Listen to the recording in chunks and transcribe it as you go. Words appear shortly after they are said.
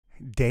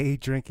Day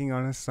drinking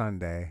on a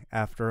Sunday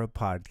after a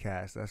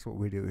podcast. That's what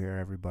we do here,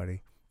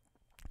 everybody.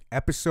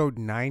 Episode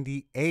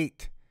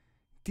 98.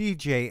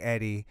 DJ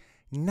Eddie,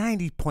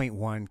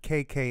 90.1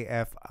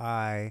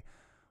 KKFI.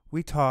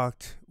 We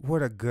talked.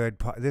 What a good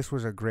this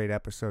was a great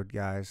episode,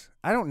 guys.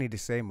 I don't need to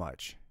say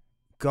much.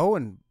 Go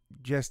and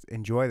just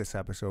enjoy this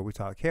episode. We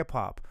talk hip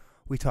hop.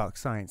 We talk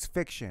science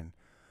fiction.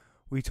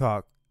 We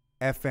talk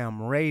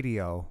FM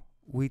radio.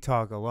 We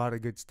talk a lot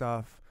of good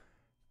stuff.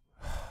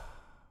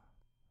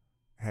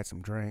 Had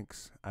some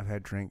drinks. I've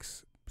had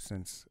drinks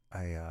since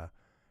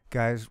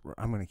guys,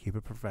 I'm going to keep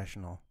it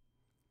professional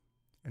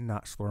and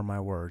not slur my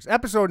words.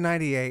 Episode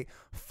 98.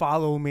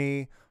 Follow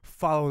me.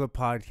 Follow the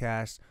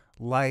podcast.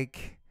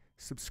 Like,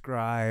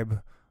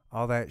 subscribe,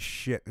 all that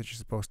shit that you're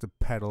supposed to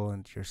peddle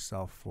into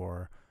yourself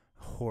for.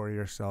 Whore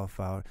yourself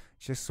out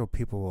just so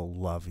people will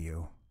love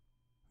you.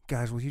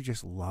 Guys, will you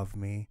just love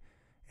me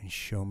and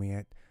show me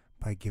it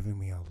by giving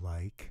me a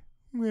like?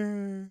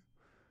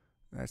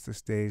 That's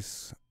this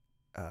day's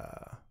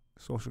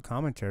social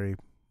commentary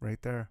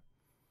right there.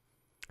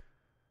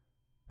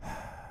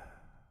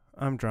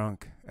 I'm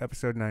drunk.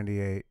 Episode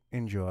 98.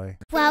 Enjoy.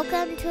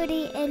 Welcome to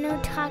the Inner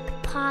Talk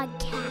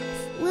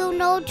Podcast. We'll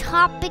no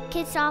topic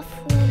is off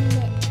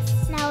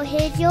limits. Now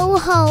here's your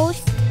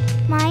host,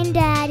 Mind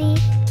Daddy,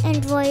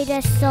 and Roy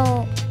the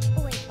Soul.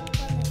 Oh, wait, one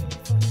minute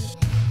for me.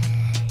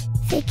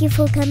 Thank you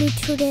for coming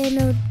to the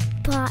Inner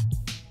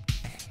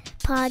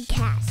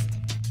Podcast.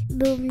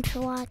 Boom,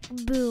 talk,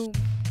 boom.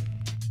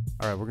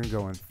 All right, we're going to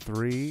go in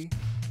 3,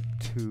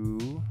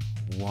 2,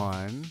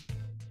 1.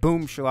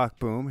 Boom, shellac,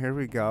 boom. Here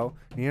we go.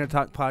 The Inner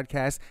Talk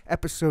Podcast,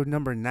 episode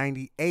number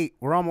 98.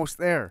 We're almost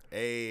there.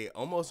 Hey,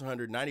 almost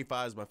 100.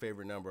 95 is my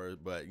favorite number,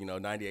 but,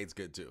 98 is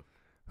good, too.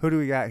 Who do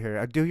we got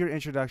here? Do your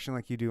introduction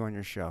like you do on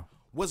your show.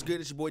 What's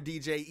good? It's your boy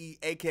DJ E,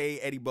 a.k.a.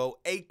 Eddie Bo,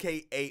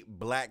 a.k.a.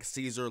 Black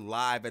Caesar,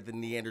 live at the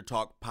Neander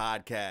Talk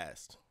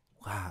Podcast.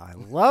 Wow, I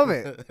love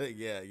it.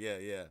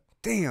 Yeah.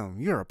 Damn,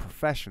 you're a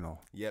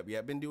professional.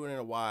 Yep. Been doing it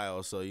a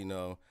while, so,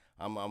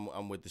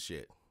 I'm with the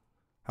shit.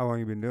 How long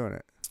you been doing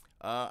it?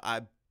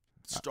 I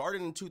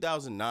started in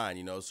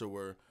 2009,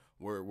 so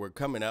we're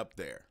coming up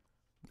there.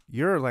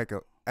 You're like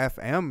a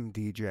FM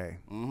DJ.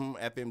 Mm-hmm.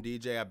 FM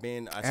DJ.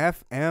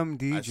 FM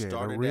DJ, I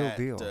started the real at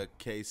deal.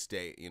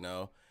 K-State,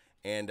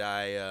 and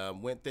I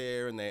went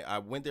there, and I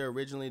went there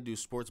originally to do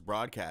sports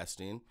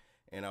broadcasting,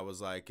 and I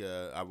was like,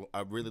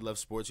 I really love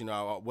sports.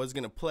 I was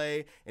gonna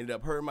play, ended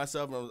up hurting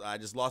myself, and I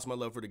just lost my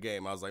love for the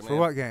game. I was like, man, for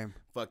what game?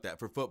 Fuck that,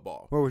 for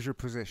football. What was your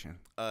position?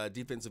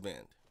 Defensive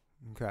end.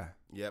 Okay.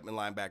 Yep, and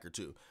linebacker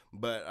too.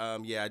 But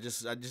I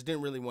just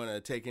didn't really want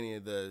to take any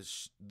of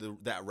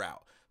that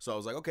route. So I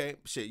was like, okay,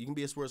 shit, you can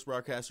be a sports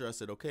broadcaster. I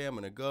said, okay, I'm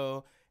gonna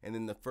go. And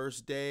then the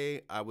first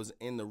day I was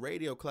in the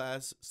radio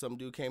class, some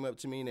dude came up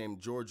to me named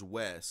George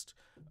West.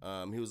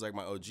 He was like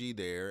my OG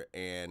there,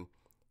 and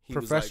he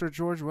Professor was like,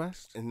 George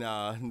West?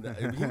 Nah,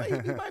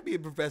 he might be a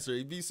professor.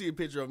 If you see a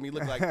picture of him,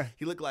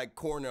 he looked like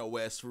Cornel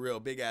West for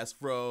real, big ass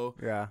fro.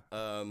 Yeah.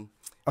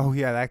 Oh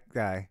yeah, that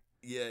guy.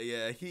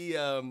 Yeah.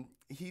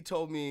 He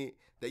told me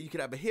that you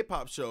could have a hip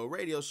hop show,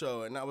 radio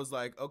show, and I was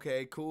like,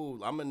 okay,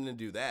 cool, I'm gonna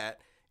do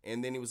that.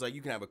 And then he was like,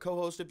 you can have a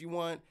co-host if you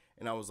want,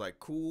 and I was like,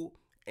 cool.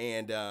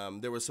 And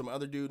there was some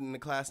other dude in the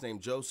class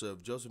named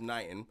Joseph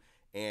Knighton,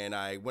 and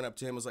I went up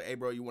to him and was like, hey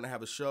bro, you want to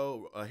have a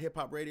show, a hip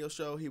hop radio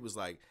show? He was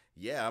like,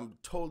 yeah, I'm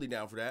totally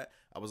down for that.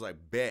 I was like,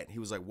 bet. He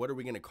was like, what are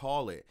we gonna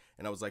call it?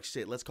 And I was like,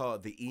 shit, let's call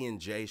it the E and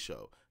J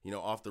Show.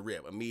 Off the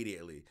rip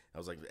immediately. I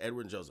was like,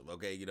 Edward and Joseph,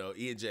 okay,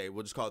 E and J.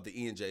 We'll just call it the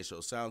E and J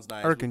Show. Sounds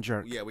nice. Irk and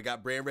jerk. Yeah, we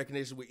got brand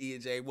recognition with E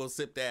and J. We'll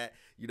sip that,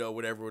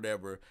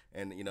 whatever.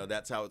 And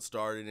that's how it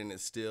started, and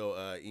it's still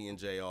E and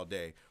J all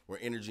day. We're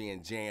Energy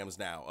and Jams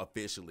now,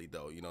 officially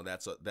though.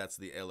 That's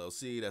the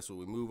LLC. That's what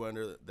we move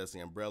under. That's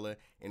the umbrella.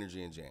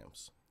 Energy and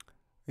Jams.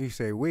 You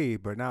say we,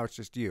 but now it's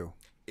just you.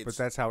 But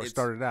that's how it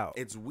started out.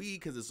 It's we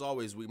because it's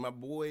always we. My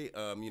boy,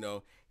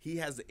 he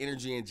has the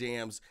Energy and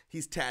Jams.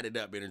 He's tatted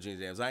up Energy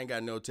and Jams. I ain't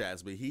got no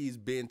tats, but he's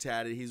been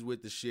tatted. He's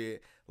with the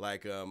shit.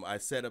 Like, I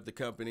set up the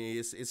company.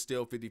 It's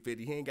still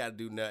 50-50. He ain't got to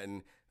do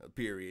nothing,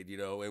 period,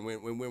 And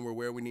when we're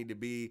where we need to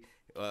be,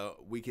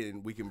 we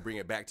can bring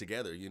it back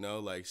together,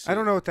 Like, shit. I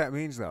don't know what that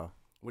means, though.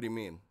 What do you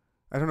mean?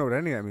 I don't know what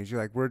any of that means.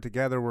 You're like, we're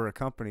together, we're a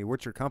company.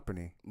 What's your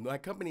company? My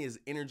company is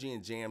Energy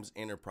and Jams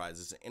Enterprise.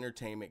 It's an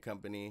entertainment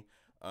company.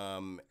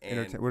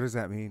 What does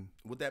that mean?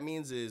 What that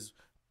means is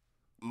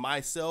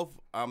myself,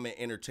 I'm an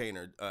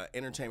entertainer,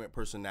 entertainment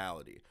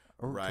personality,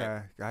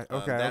 right?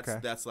 Okay.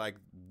 That's like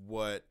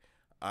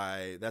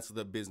that's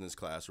the business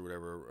class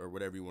or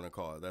whatever you want to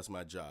call it. That's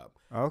my job.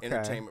 Okay.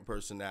 Entertainment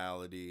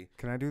personality.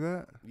 Can I do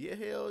that? Yeah,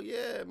 hell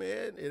yeah,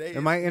 man.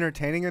 Am I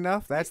entertaining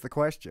enough? That's the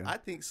question. I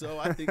think so.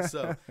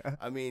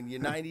 I mean,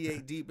 you're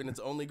 98 deep and it's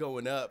only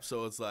going up,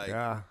 so it's like,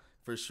 yeah.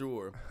 For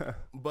sure.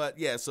 But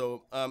yeah,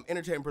 so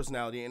entertainment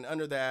personality, and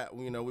under that,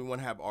 we want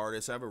to have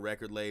artists. I have a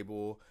record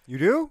label. You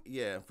do?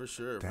 Yeah, for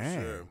sure. Dang.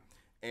 For sure.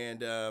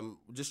 And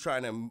just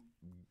trying to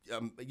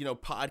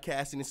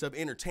podcasting and stuff,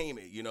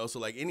 entertainment, so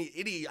like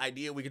any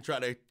idea we can try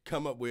to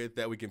come up with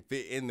that we can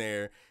fit in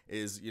there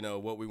is,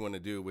 what we want to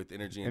do with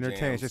Energy and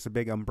Entertainment is Jams. just a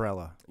big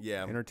umbrella.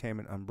 Yeah.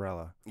 Entertainment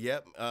umbrella.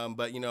 Yep.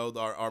 But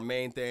our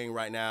main thing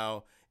right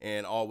now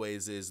and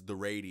always is the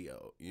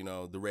radio,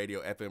 the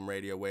radio, FM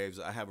radio waves.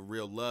 I have a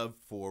real love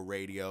for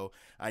radio.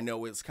 I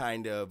know it's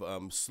kind of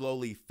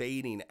slowly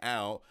fading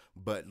out,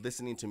 but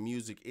listening to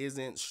music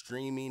isn't,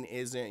 streaming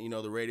isn't.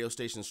 The radio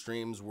station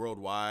streams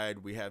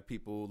worldwide. We have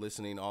people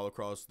listening all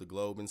across the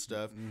globe and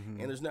stuff. Mm-hmm.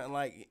 And there's nothing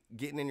like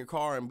getting in your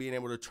car and being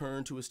able to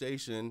turn to a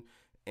station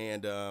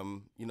and,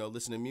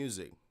 listen to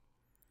music.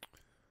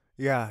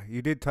 Yeah,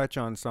 you did touch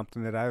on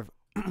something that I've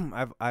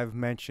I've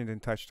mentioned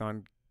and touched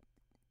on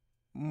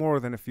more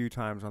than a few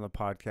times on the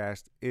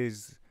podcast,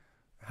 is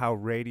how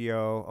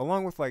radio,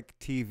 along with like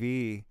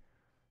TV,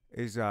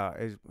 is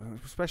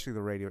especially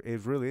the radio,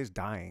 it really is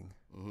dying.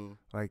 Mm-hmm.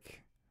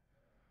 Like,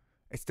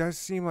 it does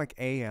seem like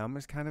AM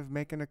is kind of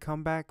making a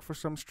comeback for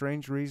some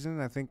strange reason.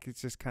 I think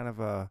it's just kind of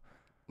a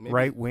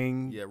right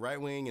wing. Yeah,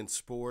 right wing and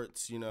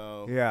sports,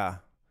 Yeah.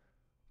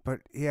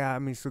 But yeah, I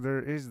mean, so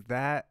there is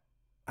that.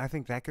 I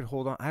think that could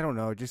hold on. I don't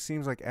know. It just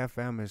seems like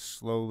FM is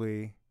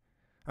slowly,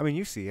 I mean,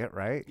 you see it,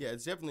 right? Yeah,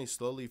 it's definitely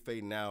slowly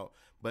fading out.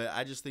 But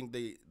I just think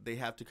they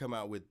have to come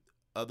out with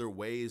other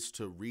ways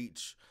to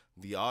reach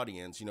the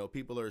audience.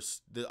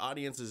 The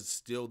audience is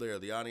still there.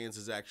 The audience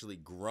is actually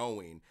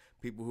growing.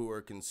 People who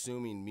are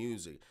consuming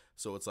music.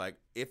 So it's like,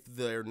 if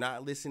they're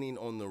not listening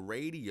on the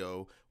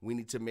radio, we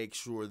need to make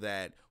sure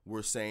that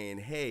we're saying,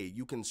 hey,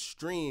 you can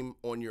stream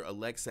on your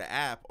Alexa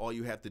app. All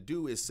you have to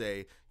do is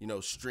say,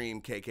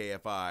 stream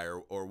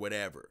KKFI or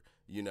whatever,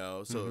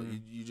 So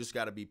you just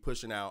got to be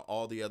pushing out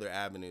all the other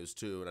avenues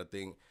too. And I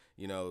think,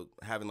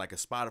 having like a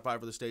Spotify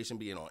for the station,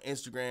 being on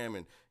Instagram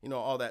and,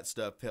 all that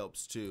stuff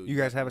helps too. You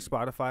guys have a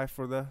Spotify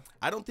for the?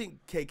 I don't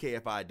think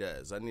KKFI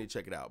does. I need to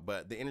check it out.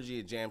 But the Energy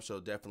and Jam Show,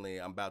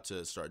 definitely, I'm about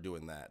to start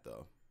doing that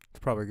though. It's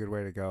probably a good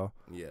way to go.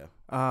 Yeah.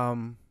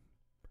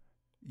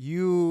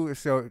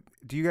 So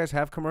do you guys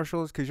have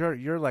commercials? Because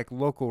you're like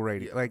local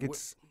radio. Yeah. Like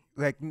it's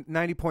like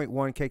 90.1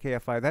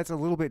 KKFI. That's a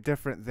little bit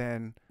different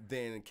than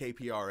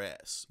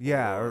KPRS.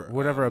 Yeah, or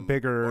whatever, a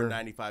bigger, or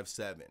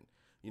 95.7.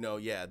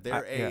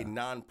 They're a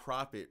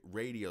nonprofit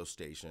radio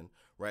station,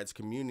 right? It's a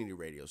community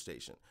radio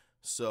station.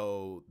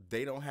 So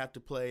they don't have to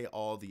play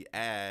all the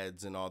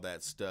ads and all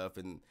that stuff.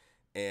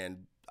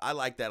 And I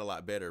like that a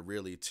lot better,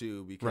 really,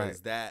 too,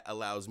 because that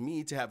allows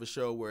me to have a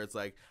show where it's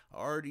like, I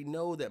already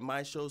know that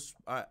my show's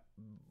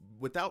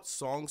without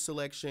song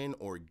selection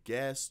or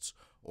guests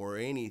or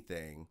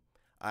anything,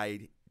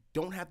 I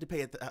don't have to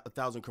pay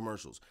 1,000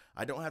 commercials.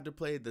 I don't have to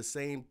play the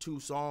same 2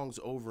 songs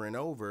over and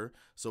over.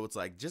 So it's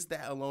like, just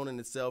that alone in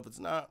itself, it's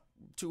not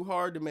too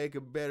hard to make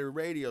a better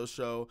radio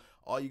show.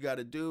 All you got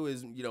to do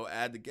is,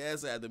 add the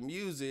guests, add the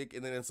music,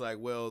 and then it's like,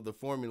 well, the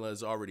formula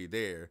is already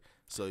there.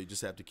 So you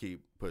just have to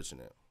keep pushing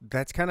it.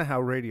 That's kind of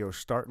how radio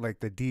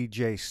like the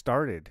DJ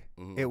started.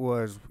 Mm-hmm. It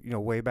was,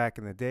 way back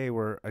in the day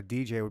where a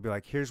DJ would be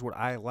like, here's what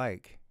I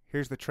like.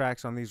 Here's the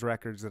tracks on these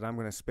records that I'm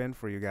going to spin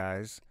for you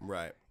guys.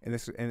 Right.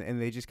 And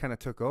they just kind of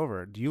took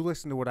over. Do you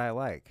listen to what I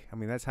like? I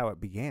mean, that's how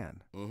it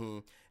began. Mm-hmm.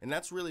 And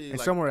that's really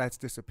and somewhere that's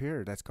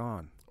disappeared. That's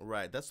gone.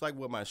 Right. That's like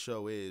what my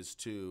show is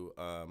too.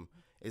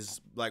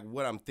 Is like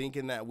what I'm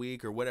thinking that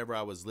week or whatever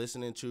I was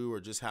listening to or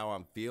just how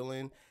I'm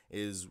feeling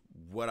is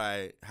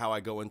how I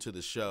go into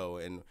the show.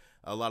 And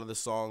a lot of the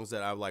songs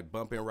that I'm like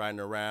bumping, riding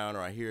around,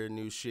 or I hear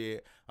new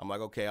shit, I'm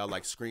like, okay, I'll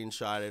like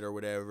screenshot it or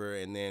whatever.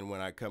 And then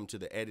when I come to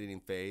the editing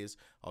phase,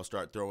 I'll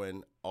start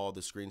throwing all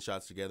the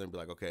screenshots together and be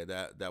like, okay,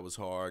 that was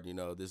hard.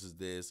 This is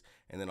this.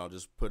 And then I'll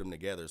just put them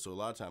together. So a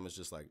lot of times it's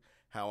just like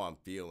how I'm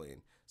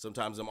feeling.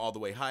 Sometimes I'm all the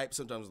way hyped.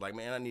 Sometimes it's like,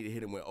 man, I need to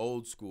hit him with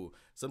old school.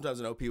 Sometimes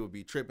I know people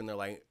be tripping.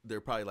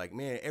 They're probably like,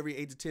 man, every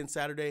 8 to 10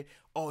 Saturday,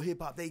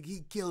 hip hop,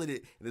 he killing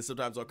it. And then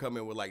sometimes I'll come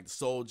in with like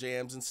soul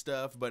jams and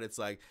stuff. But it's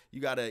like you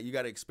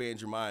gotta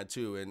expand your mind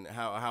too. And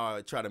how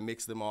I try to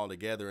mix them all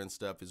together and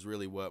stuff is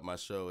really what my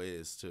show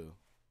is too.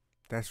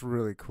 That's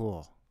really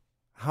cool.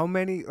 How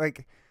many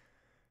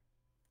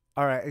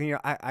all right,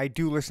 I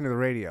do listen to the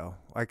radio.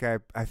 Like I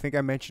think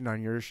I mentioned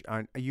on your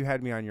you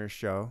had me on your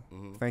show.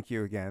 Mm-hmm. Thank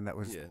you again. That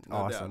was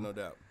awesome. No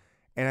doubt.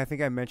 And I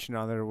think I mentioned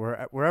on there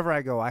wherever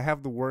I go, I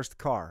have the worst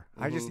car.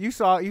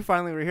 Mm-hmm. You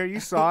finally were here.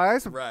 You saw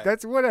us. Right.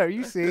 That's whatever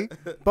you see.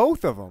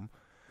 Both of them.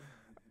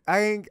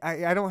 I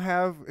don't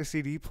have a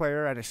CD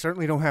player. I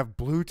certainly don't have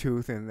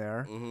Bluetooth in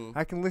there. Mm-hmm.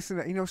 I can listen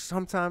to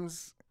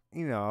sometimes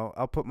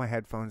I'll put my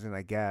headphones in,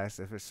 I guess,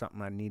 if it's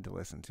something I need to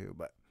listen to,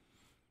 but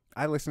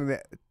I listen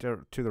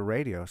to the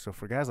radio, so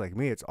for guys like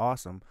me, it's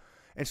awesome.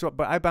 And so,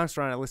 but I bounced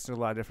around. I listened to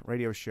a lot of different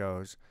radio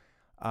shows,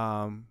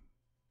 and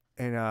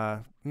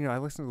I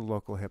listened to the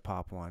local hip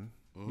hop one.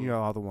 Mm-hmm.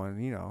 All the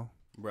one.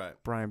 Right.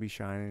 Brian B.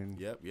 Shining.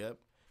 Yep.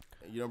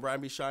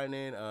 Brian B.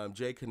 Shining.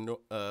 Jay.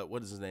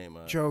 What is his name?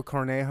 Joe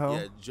Cornejo.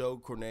 Yeah, Joe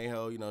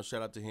Cornejo.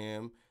 Shout out to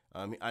him.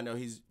 I know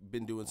he's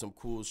been doing some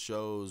cool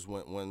shows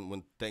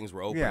when things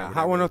were open. Yeah,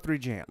 Hot 103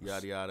 Jams.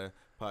 Yada yada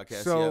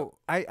podcast. So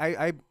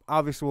I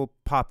obviously will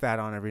pop that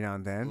on every now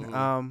and then.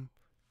 Mm-hmm.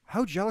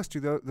 How jealous do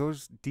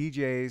those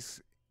DJs,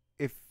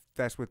 if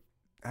that's what,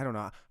 I don't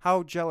know,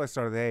 how jealous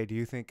are they, do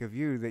you think, of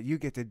you that you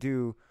get to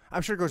do?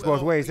 I'm sure it goes both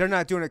Well, ways. They're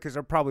not doing it because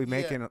they're probably yeah.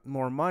 making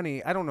more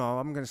money. I don't know.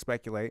 I'm going to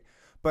speculate.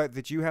 But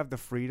that you have the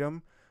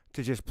freedom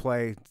to just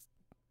play.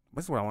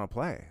 This is what I want to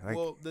play. Like,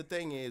 Well, the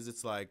thing is,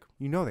 it's like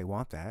you know they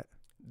want that.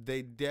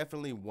 they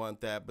definitely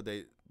want that,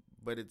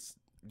 but it's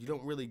you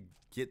don't really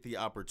get the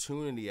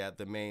opportunity at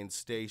the main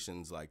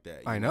stations like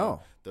that. I you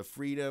know. The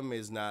freedom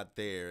is not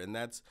there, and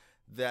that's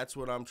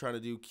what I'm trying to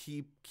do.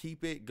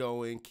 Keep it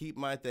going, keep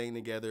my thing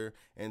together,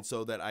 and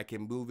so that I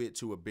can move it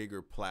to a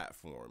bigger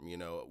platform.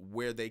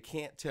 Where they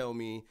can't tell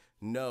me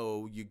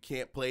no, you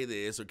can't play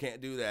this or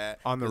can't do that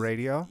On the 'Cause-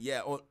 radio?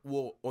 Yeah,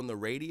 on the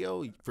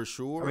radio for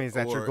sure. I mean, is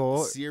that your or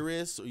goal?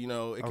 Sirius, it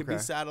could be Okay.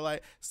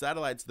 satellite.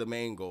 Satellite's the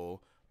main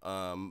goal.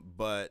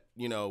 But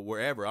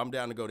wherever, I'm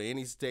down to go to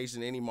any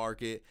station, any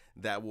market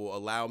that will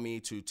allow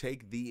me to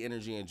take the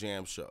Energy and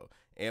Jam show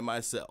and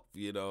myself.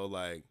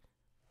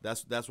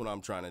 That's what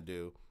I'm trying to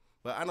do.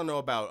 But I don't know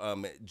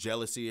about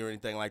jealousy or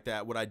anything like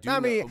that. What I do, I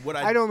mean, what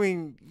I don't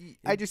mean.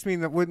 I just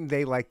mean that wouldn't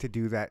they like to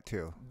do that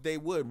too? they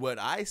would. What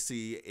I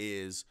see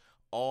is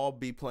I'll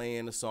be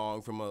playing a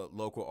song from a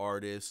local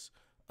artist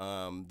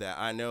that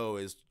I know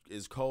is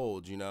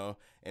cold,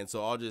 and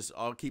so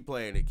I'll keep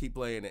playing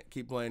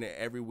it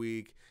every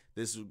week.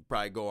 This will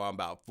probably go on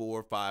about 4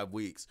 or 5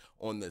 weeks.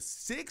 On the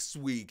 6th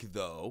week,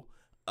 though,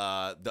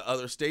 the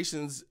other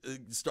stations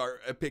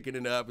start picking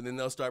it up, and then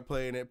they'll start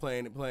playing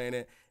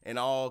it, and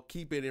I'll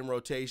keep it in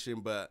rotation,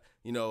 but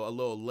a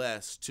little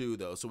less too,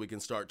 though, so we can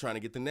start trying to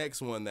get the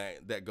next one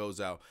that goes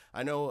out.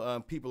 I know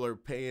people are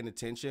paying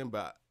attention,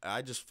 but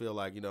I just feel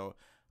like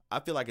I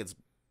feel like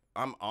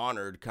I'm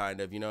honored, kind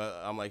of.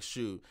 I'm like,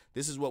 shoot,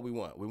 this is what we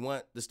want. We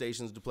want the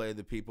stations to play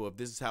the people. If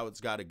this is how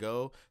it's got to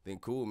go, then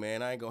cool,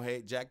 man. I ain't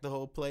gonna jack the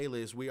whole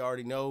playlist. We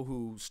already know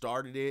who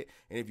started it,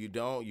 and if you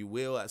don't, you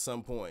will at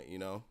some point.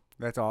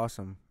 That's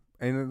awesome.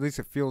 And at least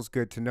it feels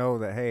good to know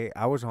that, hey,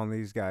 I was on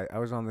these guys. I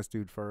was on this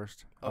dude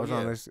first. I Oh, was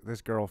on yeah.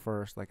 this girl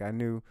first. Like I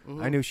knew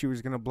Mhm. she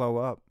was gonna blow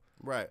up.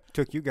 Right.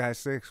 Took you guys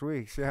 6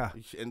 weeks. Yeah.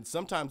 And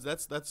sometimes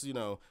that's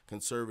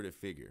conservative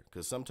figure,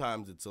 because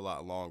sometimes it's a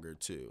lot longer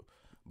too.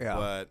 Yeah.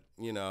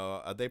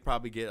 But they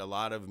probably get a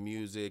lot of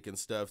music and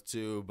stuff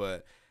too,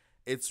 but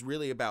it's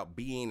really about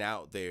being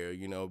out there.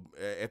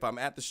 If I'm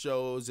at the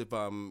shows, if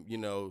I'm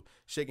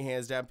shaking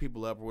hands, dapping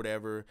people up or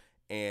whatever,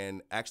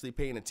 and actually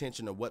paying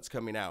attention to what's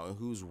coming out and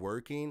who's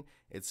working,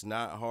 it's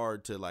not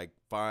hard to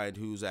find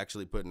who's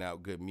actually putting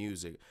out good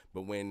music.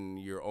 But when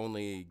you're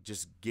only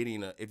just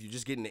if you're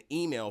just getting an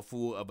email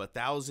full of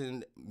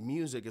 1,000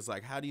 music, it's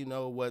like, how do you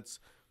know what's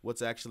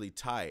actually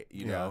tight,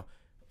 Yeah.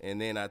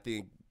 And then I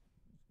think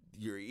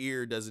your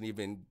ear doesn't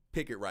even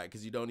pick it right,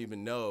 because you don't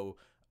even know.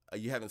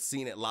 You haven't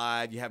seen it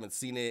live. You haven't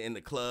seen it in the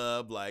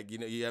club.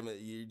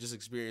 You're just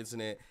experiencing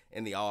it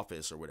in the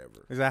office or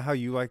whatever. Is that how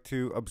you like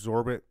to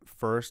absorb it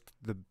first?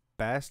 The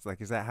best?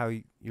 Like, is that how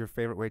your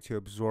favorite way to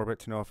absorb it,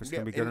 to know if it's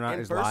gonna be good or not,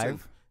 in is person.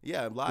 live?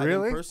 Yeah, live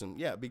Really? in person.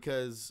 Yeah,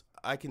 because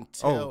I can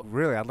Oh, tell.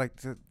 really? I'd like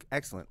to.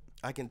 Excellent.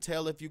 I can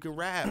tell if you can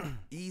rap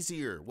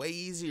easier, way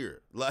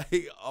easier.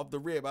 Off the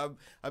rip. I've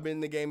been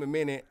in the game a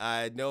minute.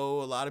 I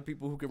know a lot of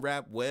people who can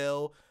rap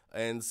well.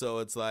 And so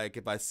it's like,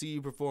 if I see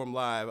you perform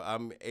live,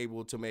 I'm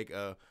able to make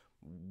a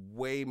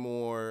way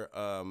more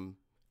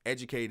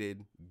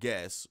educated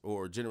guess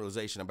or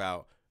generalization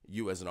about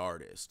you as an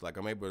artist.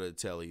 I'm able to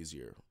tell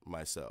easier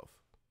myself.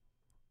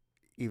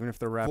 Even if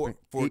they're rapping.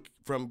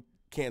 From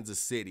Kansas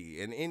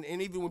City. And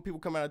even when people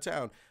come out of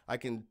town, I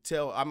can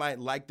tell I might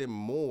like them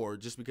more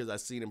just because I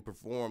see them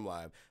perform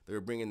live. They're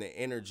bringing the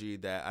energy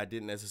that I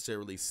didn't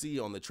necessarily see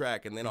on the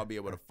track, and then I'll be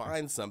able to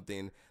find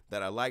something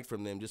that I like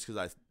from them just because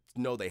I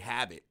know they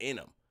have it in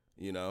them,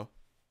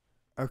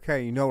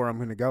 Okay, you know where I'm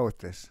gonna go with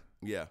this.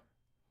 Yeah.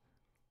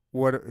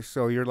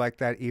 So you're like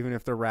that even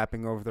if they're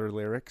rapping over their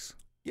lyrics?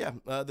 Yeah.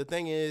 The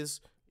thing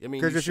is, I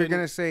mean, Because if you're shouldn't-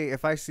 gonna say,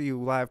 if I see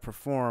you live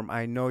perform,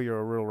 I know you're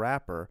a real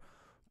rapper.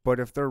 But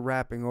if they're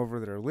rapping over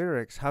their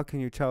lyrics, how can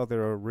you tell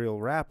they're a real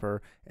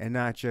rapper and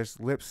not just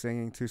lip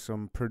singing to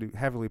some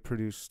heavily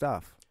produced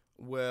stuff?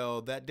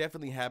 Well, that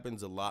definitely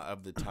happens a lot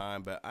of the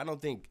time, but I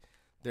don't think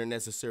they're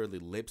necessarily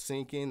lip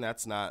syncing.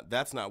 That's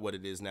not what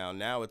it is now.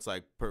 Now it's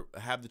like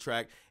have the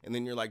track, and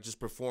then you're just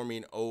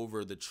performing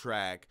over the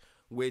track,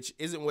 which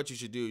isn't what you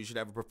should do. You should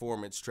have a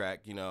performance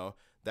track.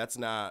 That's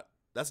not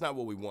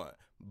what we want.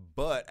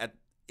 But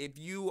if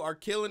you are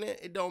killing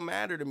it, it don't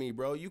matter to me,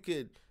 bro. You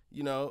could,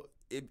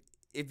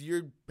 if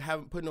you're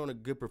putting on a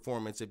good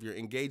performance, if you're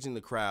engaging the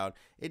crowd,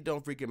 it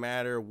don't freaking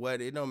matter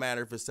it don't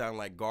matter if it sounds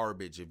like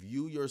garbage. If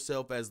you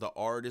yourself as the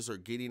artist are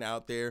getting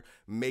out there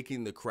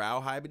making the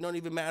crowd hype, it don't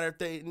even matter if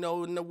they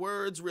know the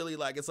words really.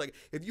 It's like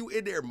if you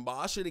in there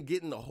moshing and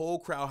getting the whole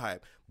crowd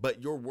hype,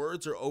 but your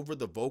words are over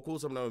the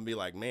vocals, I'm not gonna be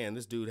like, man,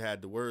 this dude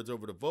had the words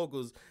over the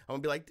vocals. I'm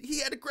gonna be like,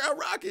 he had the crowd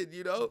rocking,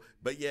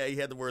 But yeah, he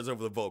had the words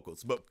over the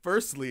vocals. But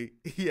firstly,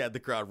 he had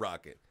the crowd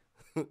rocking.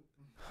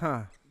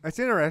 Huh. That's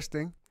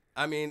interesting.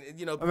 I mean,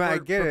 I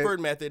get it. preferred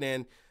method,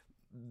 and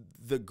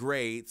the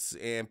greats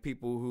and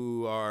people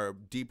who are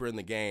deeper in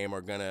the game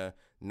are gonna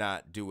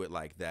not do it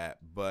like that.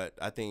 But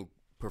I think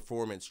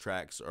performance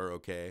tracks are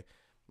okay,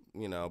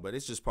 but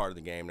it's just part of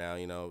the game now,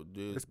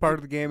 dude. It's part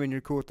of the game, and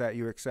you're cool with that.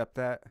 You accept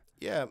that.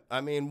 Yeah, I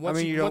mean,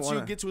 once you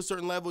get to a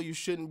certain level, you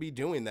shouldn't be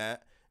doing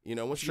that.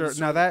 Once sure. You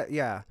Now that,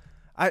 yeah,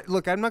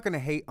 I'm not gonna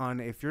hate on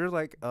if you're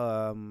like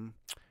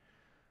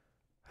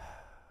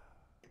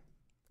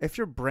if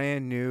you're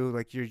brand new,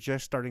 like you're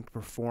just starting to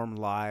perform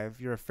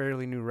live, you're a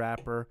fairly new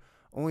rapper,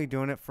 only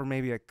doing it for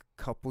maybe a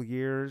couple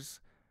years.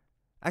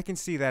 I can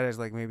see that as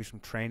like maybe some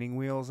training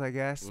wheels, I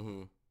guess.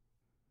 Mm-hmm.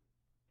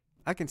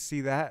 I can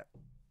see that,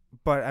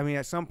 but I mean,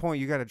 at some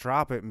point you got to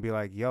drop it and be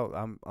like, "Yo,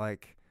 I'm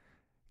like."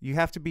 You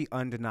have to be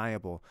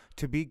undeniable.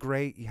 To be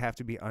great, you have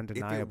to be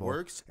undeniable. If it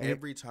works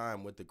every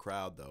time with the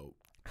crowd, though.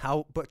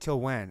 How? But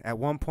till when? At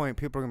one point,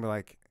 people are gonna be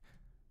like,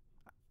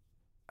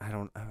 I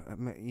don't know.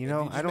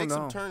 Make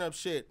some turn up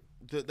shit.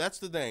 That's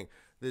the thing.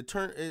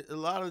 A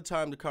lot of the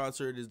time, the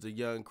concert is the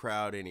young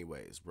crowd,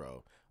 anyways,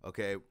 bro.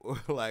 Okay,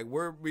 like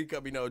we're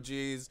becoming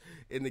OGs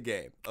in the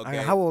game. Okay,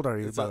 how old are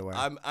you, by the way?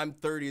 I'm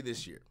 30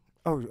 this year.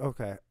 Oh,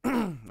 okay.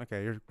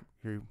 Okay,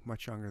 you're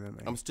much younger than me.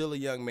 I'm still a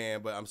young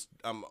man, but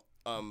I'm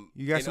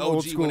you got an some OG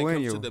old school when it in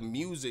comes you. to the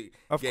music.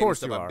 Of game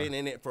course and stuff. you are. I've been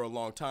in it for a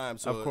long time,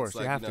 so of course it's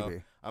like, you have to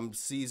be. I'm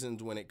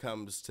seasoned when it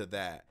comes to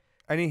that.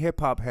 Any hip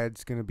hop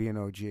head's gonna be an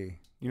OG. You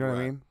know what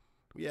I mean?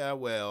 Yeah,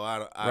 well,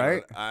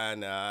 I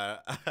know.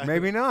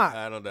 Maybe not.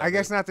 I don't know. I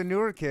guess not the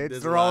newer kids.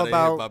 There's They're a lot all of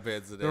about. hip-hop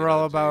heads today, They're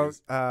all though,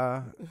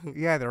 about. jeez.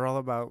 Yeah, they're all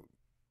about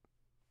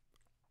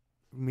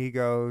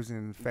Migos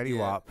and Fetty Yeah.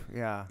 Wap.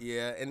 Yeah.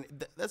 Yeah,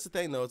 and that's the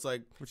thing though. It's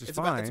like Which is it's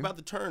fine. about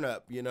the turn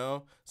up.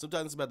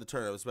 Sometimes it's about the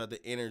turn up. It's about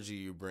the energy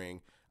you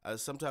bring.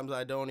 Sometimes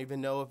I don't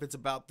even know if it's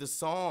about the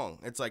song.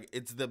 It's like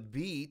it's the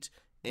beat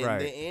and Right.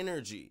 the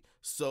energy.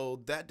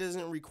 So that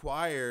doesn't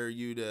require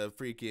you to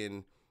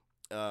freaking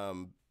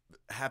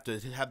have to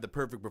have the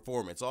perfect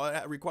performance. All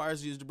it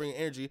requires you is to bring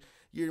energy.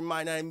 You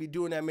might not even be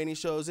doing that many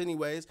shows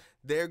anyways.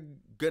 They're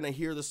gonna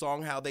hear the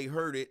song how they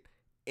heard it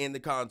in the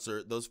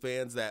concert. Those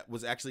fans that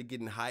was actually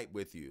getting hype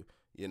with you.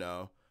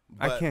 But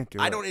I can't do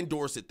it. I don't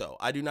endorse it though.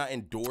 I do not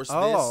endorse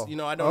Oh, this.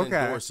 I don't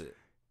okay. endorse it.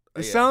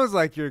 It Yeah. sounds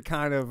like you're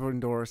kind of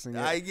endorsing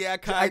it. Yeah,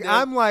 kind of.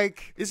 I'm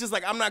like, It's just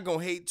like I'm not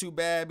gonna hate too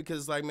bad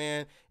because like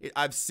man,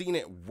 I've seen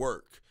it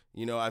work.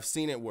 I've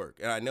seen it work,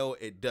 and I know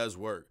it does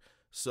work.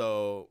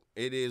 So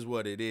it is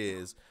what it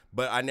is.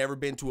 But I never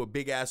been to a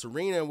big ass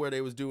arena where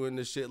they was doing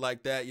this shit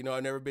like that.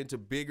 I've never been to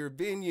bigger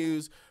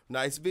venues,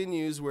 nice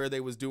venues where they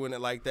was doing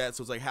it like that.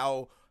 So it's like,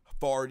 how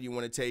far do you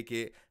want to take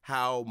it?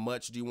 How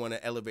much do you want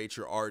to elevate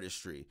your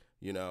artistry?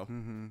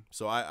 Mm-hmm.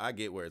 So I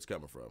get where it's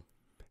coming from.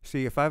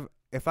 See, if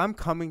I'm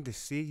coming to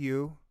see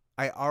you,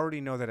 I already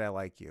know that I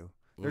like you.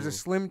 There's a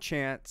slim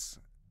chance,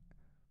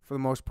 for the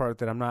most part,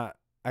 that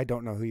I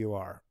don't know who you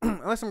are.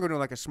 Unless I'm going to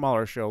like a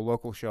smaller show,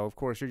 local show. Of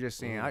course, you're just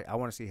seeing, I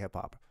want to see hip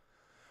hop.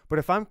 But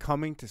if I'm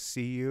coming to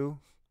see you,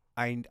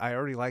 I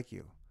already like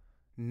you.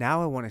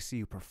 Now I want to see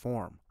you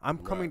perform. I'm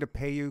coming to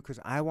pay you because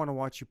I want to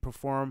watch you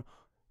perform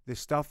the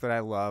stuff that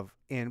I love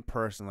in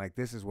person. Like,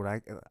 this is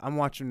what I'm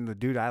watching the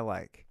dude I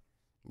like.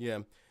 Yeah.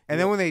 And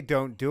then when they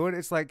don't do it,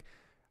 it's like,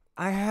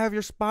 I have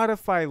your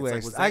Spotify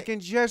list. I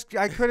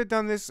could have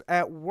done this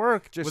at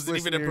work. Just was it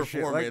even a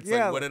performance?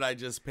 Like, what did I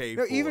just pay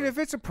for? Even if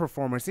it's a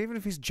performance, even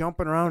if he's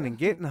jumping around and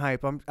getting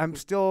hype, I'm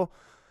still,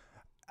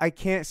 I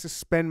can't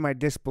suspend my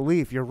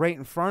disbelief. You're right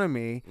in front of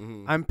me.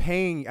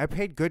 Mm-hmm. I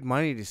paid good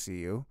money to see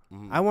you.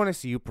 Mm-hmm. I want to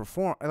see you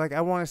perform. Like,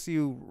 I want to see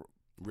you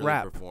really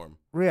rap. perform.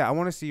 Yeah, I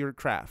want to see your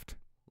craft.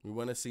 We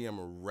want to see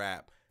him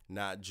rap,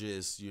 not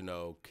just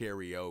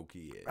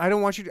karaoke it. I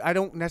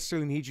don't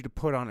necessarily need you to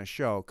put on a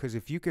show, because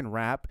if you can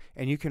rap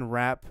and you can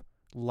rap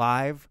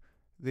live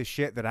the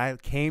shit that I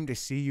came to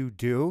see you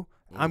do,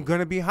 I'm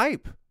gonna be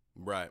hype.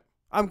 Right.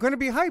 I'm gonna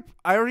be hype.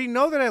 I already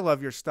know that I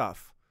love your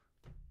stuff.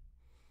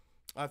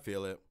 I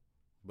feel it,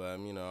 but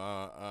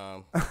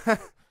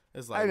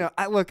it's like I know.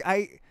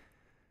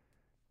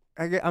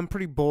 I'm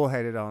pretty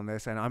bullheaded on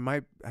this, and I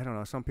don't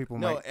know. Some people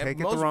might take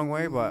it the wrong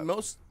way, but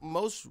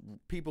most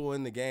people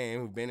in the game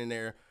who've been in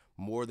there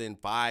more than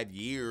 5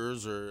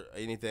 years or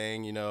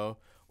anything,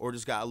 or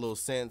just got a little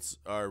sense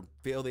or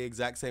feel the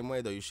exact same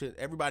way though.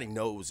 Everybody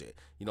knows it,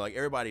 like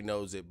everybody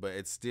knows it, but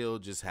it still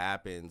just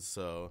happens.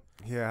 So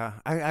yeah,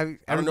 I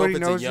don't know if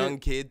it's a young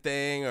kid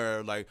thing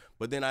or like,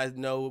 but then I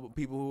know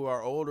people who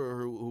are older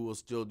who will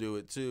still do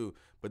it too.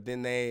 But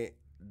then they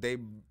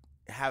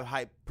have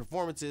hype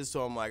performances,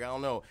 so I'm like, I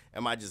don't know,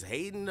 am I just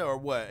hating or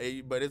what?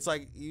 But it's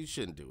like, you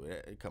shouldn't do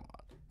it. Come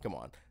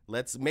on.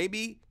 Let's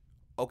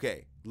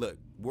okay, look,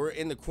 we're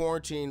in the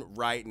quarantine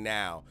right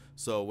now,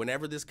 so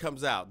whenever this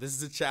comes out, this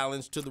is a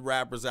challenge to the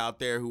rappers out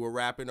there who are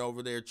rapping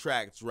over their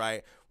tracks,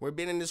 right? We've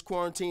been in this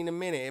quarantine a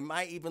minute. It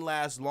might even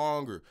last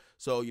longer.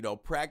 So,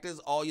 practice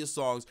all your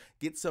songs.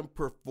 Get some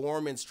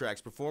performance tracks.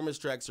 Performance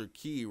tracks are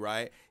key,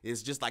 right?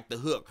 It's just like the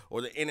hook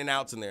or the in and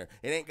outs in there.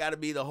 It ain't got to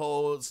be the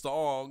whole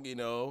song,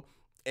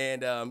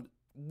 And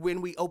when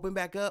we open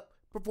back up,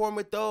 perform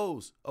with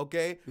those,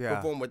 okay? Yeah.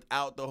 Perform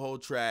without the whole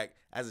track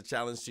as a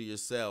challenge to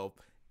yourself.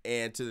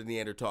 and to the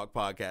Neander Talk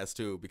podcast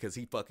too, because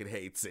he fucking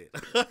hates it.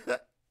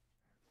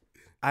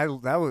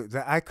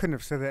 I couldn't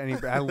have said that any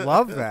better. I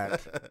love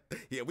that.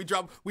 Yeah, we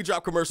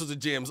drop commercials at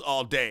gyms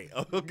all day.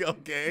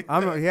 Okay.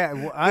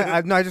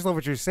 I just love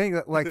what you're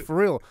saying. Like, for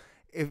real,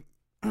 if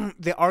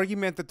the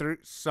argument that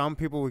some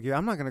people would get,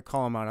 I'm not going to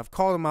call him out. I've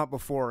called him out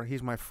before.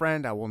 He's my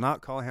friend. I will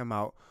not call him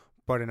out.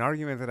 But an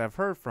argument that I've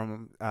heard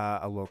from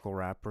a local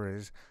rapper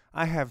is,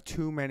 I have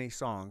too many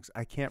songs.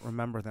 I can't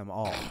remember them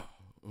all.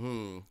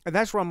 And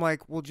that's where I'm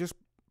like, well, just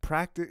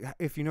practice.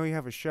 If you know you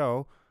have a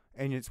show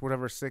and it's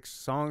whatever 6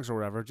 songs or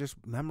whatever, just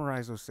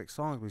memorize those 6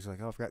 songs. But he's like,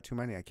 oh, I've got too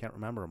many. I can't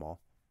remember them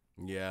all.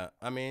 Yeah,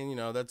 I mean,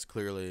 that's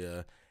clearly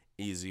a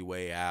easy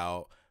way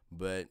out,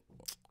 but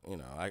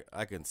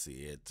I can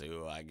see it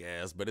too, I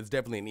guess. But it's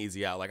definitely an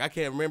easy out. Like, I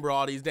can't remember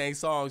all these dang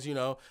songs,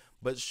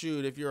 But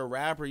shoot, if you're a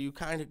rapper, you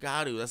kind of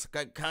got to. That's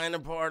kind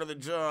of part of the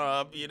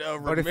job,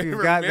 But if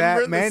you've got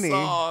that many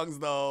songs,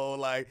 though,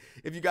 like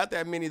if you got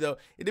that many, though,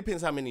 it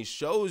depends how many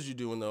shows you're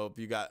doing, though.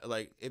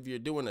 If you're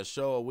doing a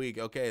show a week,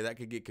 okay, that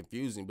could get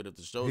confusing. But if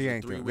the shows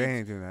are 3 weeks, they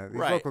ain't doing that.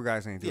 These right. local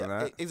guys ain't doing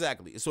that.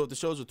 Exactly. So if the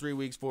shows are 3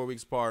 weeks, 4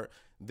 weeks apart,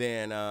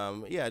 then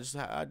just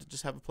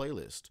have a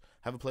playlist.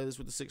 Have a playlist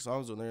with the 6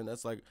 songs on there, and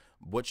that's like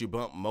what you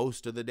bump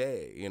most of the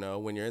day.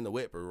 When you're in the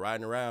whip or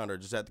riding around or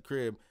just at the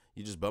crib.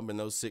 You just bumping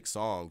those 6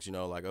 songs,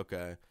 like,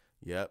 okay,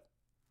 yep.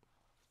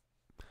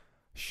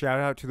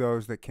 Shout out to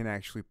those that can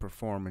actually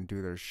perform and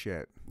do their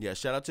shit. Yeah,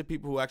 shout out to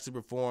people who actually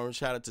perform.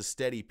 Shout out to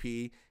Steady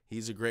P.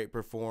 He's a great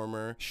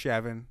performer.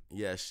 Shevin.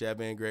 Yeah,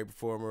 Shevin, great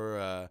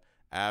performer.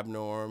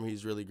 Abnorm,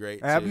 he's really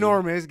great, too.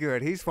 Abnorm is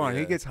good. He's fun. Yeah.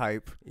 He gets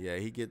hype. Yeah,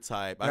 he gets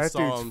hype. That I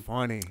saw dude's him.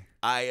 funny.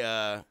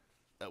 What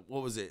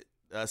was it?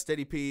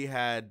 Steady P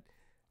had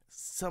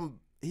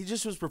he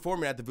just was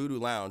performing at the Voodoo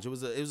Lounge. It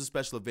was a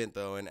special event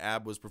though, and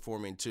Ab was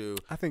performing too.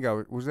 I think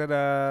was that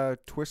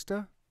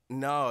Twista?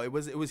 No, it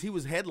was he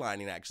was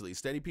headlining actually.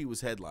 Steady P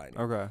was headlining.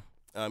 Okay.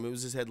 It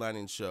was his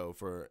headlining show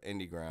for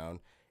Indie Ground,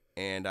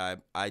 and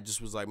I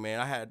just was like, man,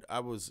 I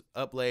was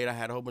up late. I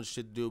had a whole bunch of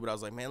shit to do, but I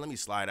was like, man, let me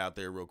slide out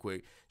there real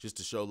quick just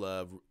to show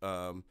love.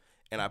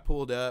 And I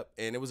pulled up,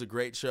 and it was a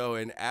great show.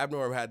 And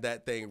Abnorm had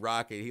that thing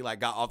rocking. He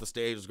got off the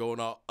stage, was going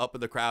all up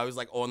in the crowd. He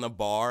was on the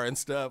bar and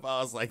stuff. I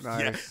was like,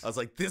 nice. Yeah. I was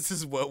like, this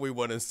is what we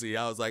want to see.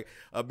 I was like,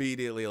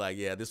 immediately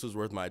yeah, this was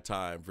worth my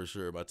time for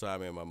sure, my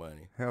time and my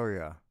money. Hell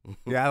yeah,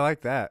 yeah, I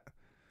like that.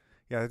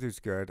 Yeah, that dude's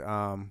good.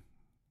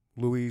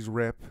 Louise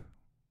Rip,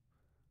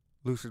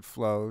 Lucid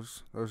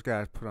Flows, those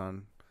guys put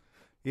on.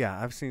 Yeah,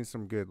 I've seen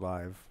some good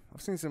live.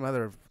 I've seen some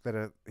other that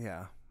are.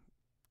 Yeah,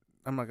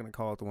 I'm not gonna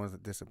call it the ones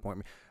that disappoint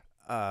me.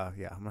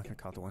 I'm not gonna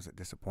call it the ones that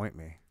disappoint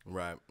me.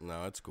 Right.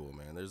 No, it's cool,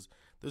 man.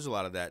 There's a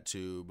lot of that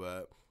too,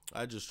 but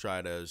I just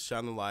try to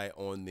shine the light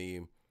on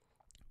the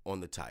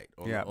tight.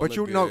 On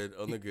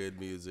the good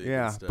music.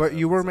 Yeah, and stuff. but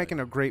you were making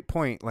a great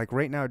point. Like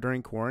right now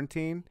during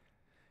quarantine,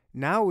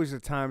 now is the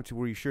time to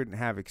where you shouldn't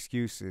have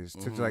excuses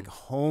to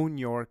hone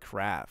your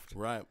craft.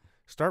 Right.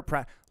 Start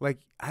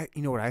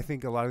you know what I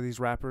think a lot of these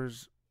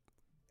rappers,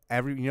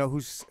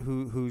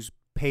 who's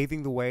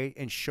paving the way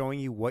and showing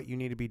you what you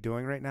need to be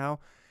doing right now.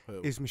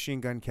 Is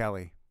Machine Gun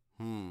Kelly.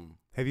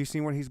 Have you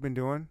seen what he's been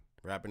doing?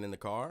 Rapping in the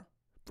car,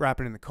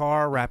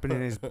 rapping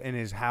in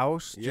his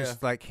house, yeah.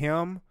 Just like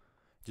him.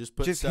 Just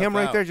him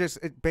right out. there.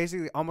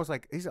 Basically almost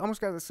like he's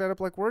almost got it set up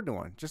like we're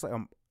doing. Just like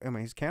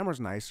his camera's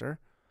nicer.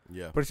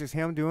 Yeah. But it's just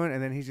him doing,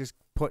 and then he's just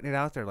putting it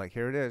out there. Like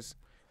here it is.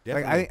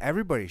 Definitely. Like I think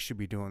everybody should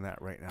be doing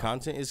that right now.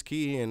 Content is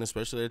key, and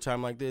especially at a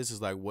time like this, is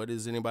like, what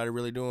is anybody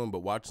really doing but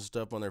watching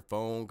stuff on their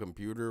phone,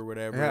 computer, or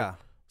whatever? Yeah.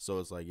 So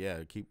it's like, yeah,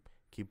 keep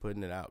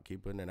putting it out.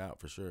 Keep putting it out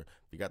for sure.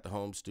 If you got the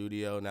home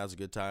studio, now's a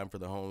good time for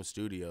the home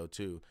studio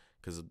too,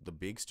 because the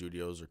big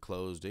studios are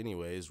closed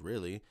anyways,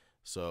 really.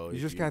 So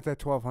you got that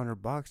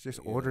 $1,200. Just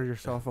order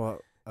yourself a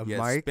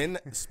mic.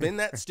 Spend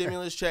that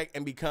stimulus check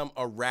and become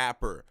a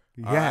rapper.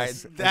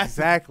 Yes, right?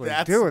 Exactly.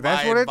 That's do it.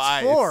 That's what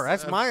advice. It's for.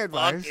 That's my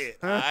advice. Fuck it,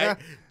 all right?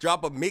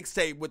 Drop a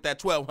mixtape with that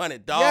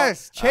 $1,200.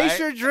 Yes, chase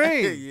your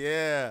dream.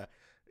 Yeah.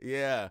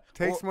 Yeah.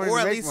 Takes money or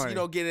to at make least,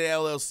 money. Get an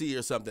LLC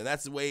or something.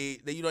 That's the way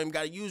that you don't even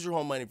got to use your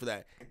home money for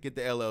that. Get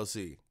the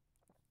LLC.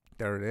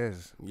 There it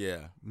is.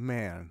 Yeah.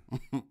 Man.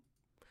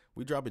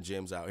 We dropping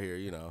gems out here,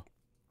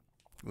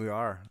 We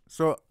are.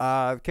 So,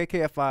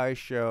 KKFI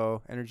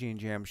show, Energy and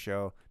Jam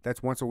show,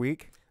 that's once a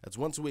week? That's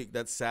once a week.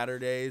 That's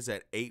Saturdays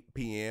at 8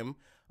 p.m.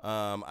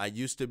 I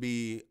used to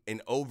be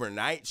an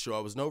overnight show. I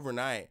was an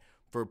overnight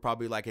for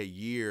probably like a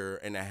year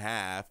and a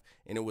half,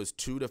 and it was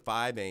 2 to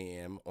 5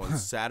 a.m. on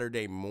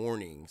Saturday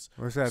mornings.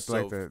 What's that so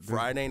like? The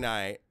Friday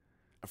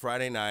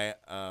night,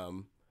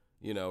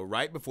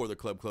 right before the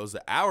club closed,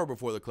 the hour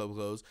before the club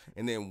closed,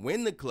 and then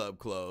when the club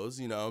closed,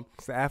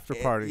 it's the after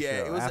party show.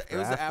 Yeah, it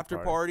was the after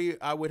party.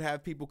 I would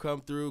have people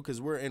come through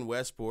because we're in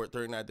Westport,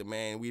 39th and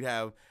Main. We'd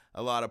have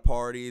a lot of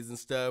parties and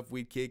stuff.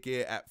 We'd kick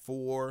it at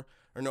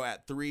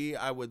 3.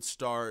 I would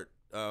start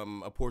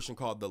a portion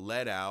called the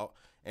Let Out.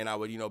 and I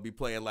would, be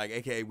playing like,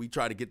 okay, we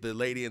try to get the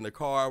lady in the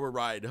car, we're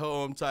riding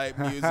home type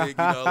music,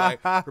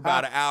 like for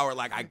about an hour,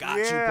 like I got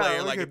you player,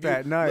 look like at if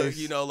that. you,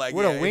 Nice. like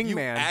what a if you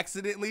wingman.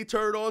 accidentally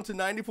turn on to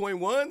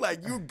 90.1,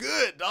 like you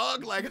good,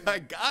 dog, like I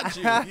got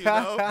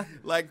you,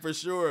 like for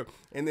sure.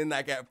 And then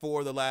like at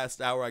 4, the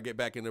last hour, I get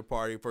back in the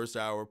party, first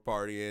hour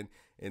partying,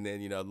 and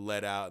then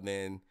let out, and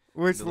then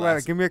which let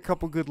out? Give me a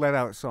couple good let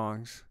out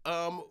songs.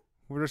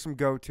 What are some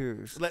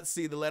go-tos? Let's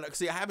see the let out.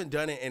 See, I haven't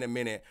done it in a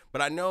minute, but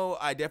I know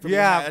I definitely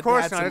of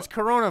course had not. some, It's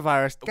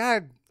coronavirus.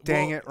 God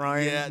dang it,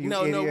 Ryan. Yeah, you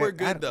no, idiot. we're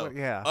good though.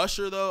 Yeah.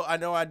 Usher though, I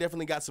know I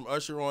definitely got some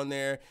Usher on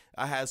there.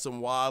 I had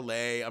some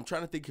Wale. I'm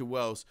trying to think who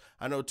else.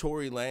 I know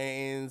Tory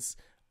Lanez.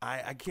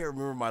 I can't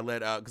remember my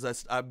let out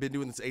because I've been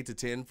doing this 8 to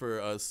 10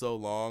 for so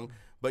long.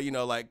 But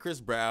like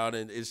Chris Brown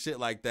and shit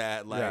like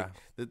that, like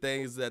the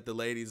things that the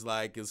ladies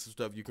like is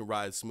stuff you can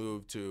ride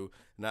smooth to,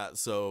 not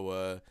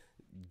so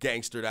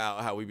gangstered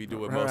out how we be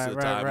doing most of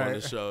the time on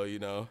the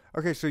show,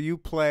 Okay, so you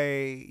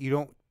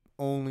don't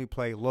only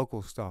play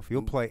local stuff.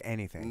 You'll play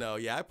anything. No,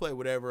 yeah, I play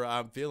whatever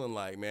I'm feeling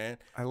like, man.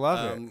 I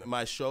love it.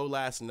 My show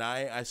last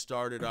night, I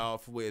started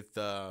off with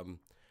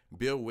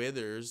Bill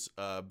Withers.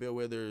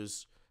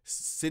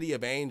 City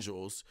of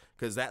Angels,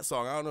 because that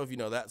song, I don't know if you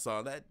know that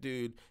song. That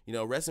dude,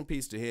 rest in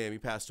peace to him. He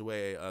passed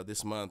away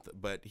this month,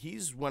 but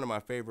he's one of my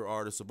favorite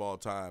artists of all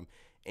time.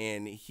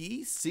 And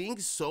he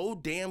sings so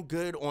damn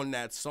good on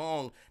that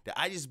song that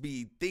I just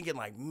be thinking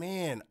like,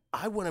 man,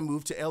 I want to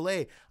move to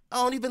L.A. I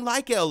don't even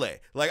like L.A.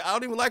 Like, I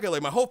don't even like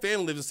L.A. My whole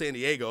family lives in San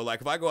Diego.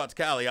 Like, if I go out to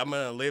Cali, I'm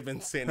going to live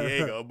in San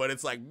Diego. But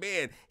it's like,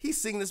 man,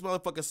 he's singing this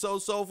motherfucker so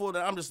soulful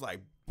that I'm just like,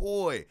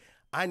 boy,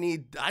 I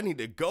need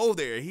to go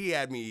there. He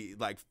had me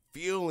like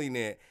feeling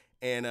it,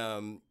 and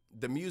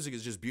the music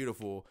is just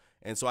beautiful.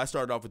 And so I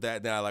started off with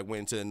that. Then I like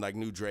went into like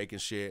new Drake and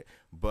shit.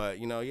 But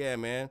yeah,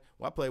 man,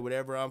 I play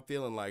whatever I'm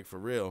feeling like, for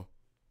real.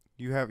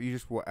 You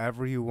just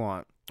whatever you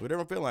want.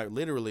 Whatever I'm feeling like,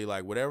 literally,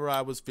 like whatever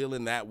I was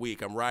feeling that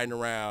week. I'm riding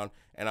around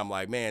and I'm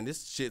like, man,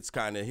 this shit's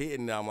kind of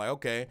hitting. And I'm like,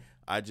 okay,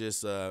 I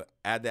just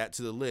add that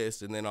to the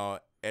list, and then I'll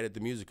edit the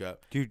music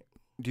up. Do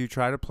you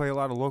try to play a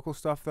lot of local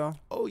stuff though?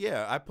 Oh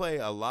yeah, I play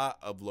a lot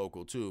of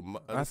local too.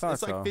 I thought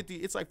it's like 50.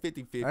 It's like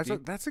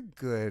 50-50. That's a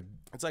good.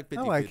 It's like 50-50,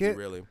 I like it.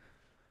 really.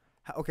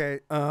 Okay.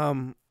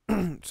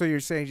 So you're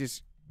saying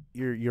just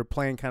you're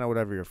playing kind of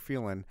whatever you're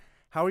feeling.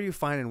 How are you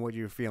finding what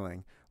you're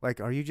feeling? Like,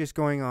 are you just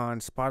going on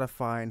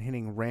Spotify and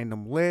hitting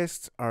random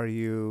lists? Are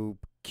you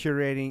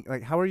curating?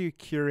 Like, how are you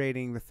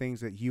curating the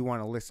things that you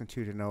want to listen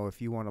to know if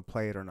you want to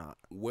play it or not?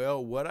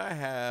 Well, what I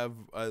have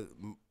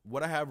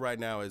right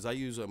now is I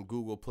use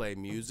Google Play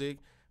Music,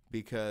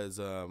 because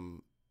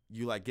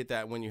you like get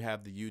that when you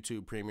have the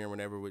YouTube Premium,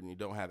 when you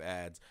don't have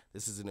ads.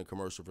 This isn't a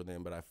commercial for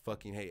them, but I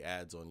fucking hate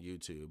ads on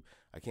YouTube.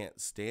 I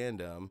can't stand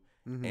them.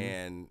 Mm-hmm.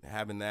 And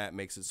having that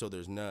makes it so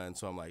there's none.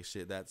 So I'm like,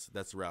 shit, that's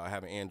the route. I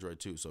have an Android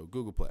too, so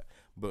Google Play,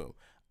 boom.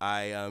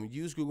 I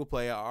use Google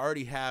Play. I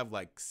already have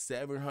like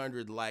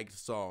 700 liked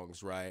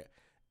songs, right?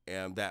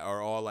 That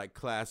are all like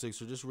classics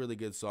or just really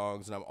good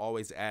songs, and I'm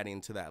always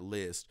adding to that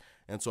list.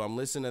 And so I'm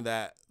listening to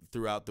that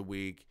throughout the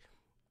week.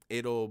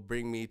 It'll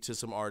bring me to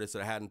some artists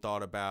that I hadn't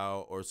thought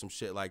about or some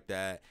shit like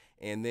that.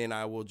 And then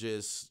I will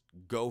just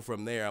go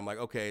from there. I'm like,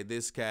 okay,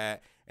 this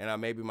cat, and I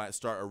maybe might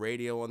start a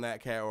radio on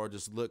that cat, or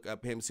just look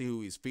up him, see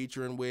who he's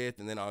featuring with,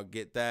 and then I'll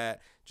get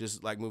that.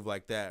 Just like move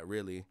like that,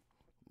 really.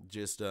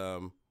 Just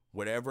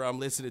whatever I'm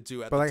listening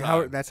to at the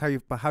time.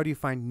 But how do you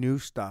find new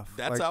stuff?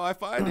 That's how I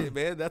find it,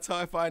 man. That's how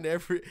I find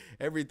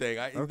everything.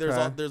 Okay.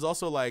 There's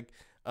also like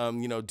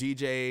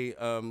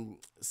DJ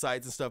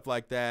sites and stuff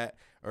like that,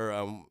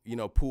 or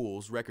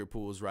record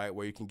pools, right,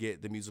 where you can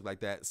get the music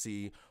like that,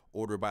 see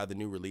order by the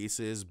new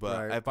releases.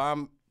 But if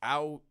I'm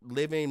out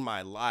living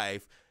my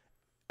life,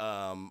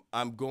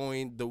 I'm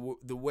going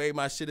the way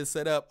my shit is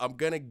set up, I'm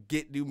gonna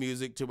get new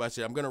music to my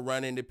shit. I'm gonna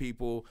run into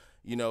people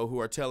who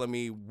are telling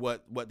me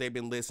what they've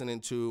been listening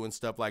to and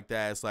stuff like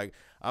that. It's like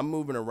I'm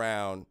moving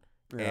around,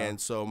 and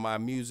so my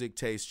music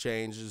taste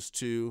changes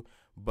too.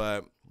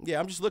 But yeah,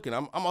 I'm just looking.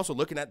 I'm also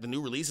looking at the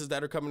new releases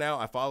that are coming out.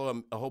 I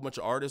follow a whole bunch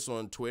of artists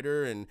on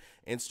Twitter and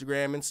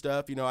Instagram and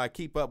stuff. I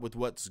keep up with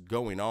what's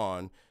going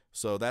on.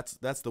 So that's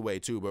the way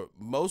too. But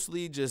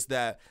mostly just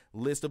that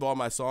list of all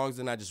my songs,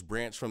 and I just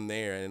branch from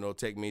there, and it'll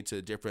take me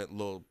to different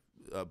little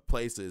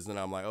places. And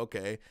I'm like,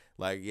 okay,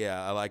 like,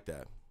 yeah, I like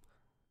that.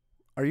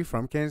 Are you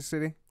from Kansas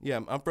City?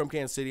 Yeah, I'm from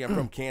Kansas City. I'm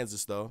from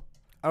Kansas though.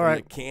 All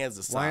right,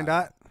 Kansas side.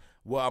 Wyandotte?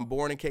 Well, I'm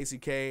born in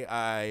KCK.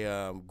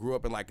 I grew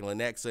up in like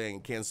Lenexa in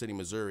Kansas City,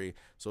 Missouri.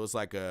 So it's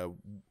like a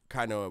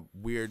kind of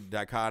weird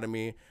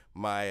dichotomy.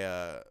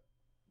 My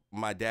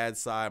dad's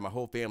side, my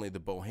whole family, the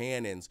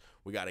Bohannons,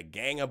 we got a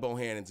gang of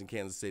Bohannons in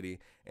Kansas City,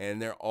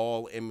 and they're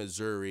all in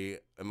Missouri.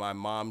 And my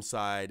mom's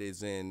side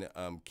is in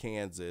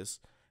Kansas.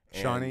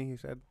 And, Shawnee, you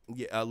said?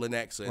 Yeah,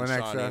 Lenexa and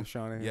Lenexa, Shawnee.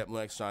 Shawnee. Yep,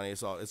 Lenexa, Shawnee.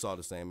 It's all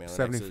the same, man.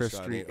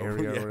 75th Street area or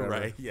yeah, whatever.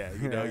 right. Yeah,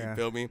 Yeah. you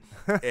feel me?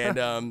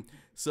 And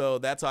so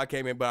that's how I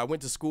came in. But I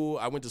went to school.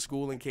 I went to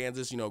school in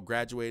Kansas.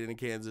 Graduated in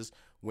Kansas.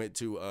 Went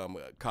to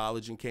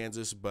college in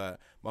Kansas. But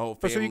my whole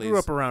family. So you grew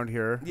up around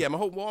here. Yeah, my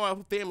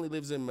whole family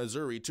lives in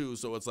Missouri too.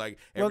 So it's like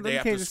Well, every day then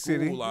after Kansas school,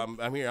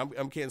 City. I'm here.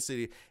 I'm Kansas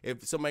City.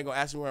 If somebody gonna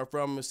ask me where I'm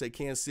from, I'm gonna say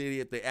Kansas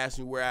City. If they ask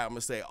me where I'm gonna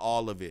say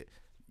all of it.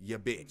 You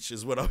bitch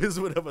is what I'm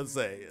gonna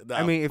say. Nah,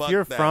 I mean, fuck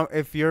that.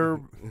 if you're,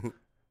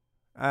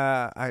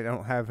 I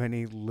don't have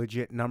any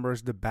legit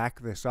numbers to back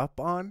this up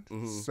on,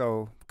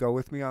 so go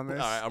with me on this.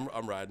 All right,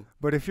 I'm riding.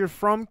 But if you're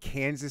from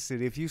Kansas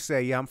City, if you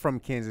say, yeah, I'm from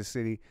Kansas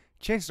City,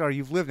 chances are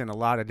you've lived in a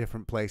lot of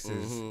different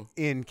places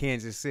in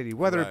Kansas City,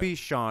 whether it Right. be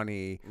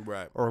Shawnee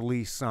Right. or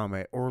Lee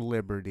Summit or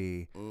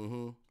Liberty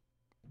Mm-hmm.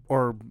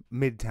 or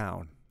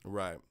Midtown,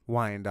 Right.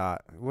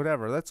 Wyandotte,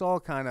 whatever. That's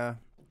all kind of.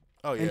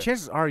 Oh yeah. And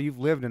chances are you've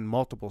lived in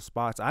multiple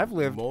spots. I've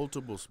lived.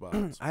 multiple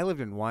spots. I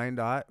lived in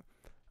Wyandotte.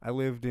 I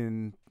lived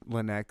in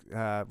Lenex,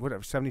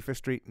 75th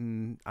Street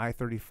and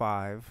I-35.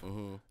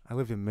 Mm-hmm. I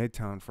lived in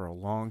Midtown for a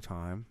long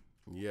time.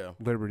 Yeah.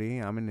 Liberty.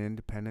 I'm in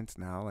Independence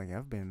now. Like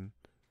I've been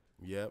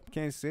Yep.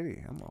 Kansas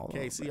City. I'm all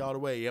KC over. all the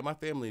way. Yeah, my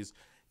family's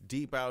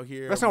deep out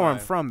here. That's not where I'm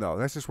from though.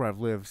 That's just where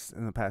I've lived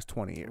in the past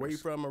 20 years. Where you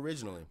from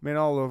originally? Been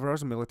all over. I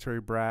was a military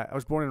brat. I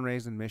was born and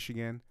raised in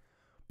Michigan,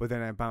 but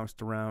then I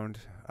bounced around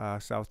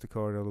South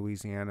Dakota,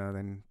 Louisiana,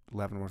 then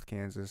Leavenworth,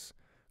 Kansas.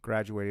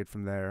 Graduated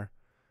from there.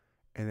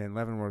 And then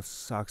Leavenworth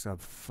sucks a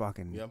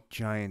fucking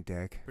giant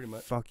dick. Pretty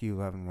much. Fuck you,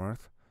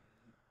 Leavenworth.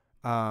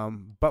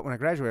 But when I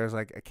graduated, I was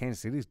like,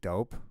 Kansas City's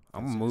dope.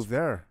 I'm going to move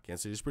there.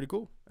 Kansas City's pretty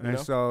cool. And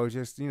so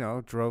just,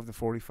 drove the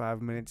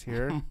 45 minutes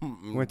here.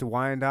 Went to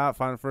Wyandotte,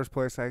 found the first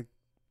place I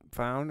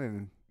found,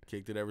 and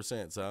Kicked it ever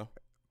since, huh?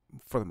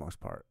 for the most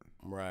part.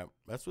 Right.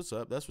 That's what's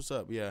up. That's what's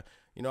up. Yeah.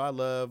 I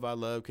love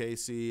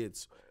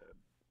KC.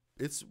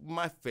 It's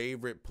my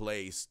favorite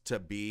place to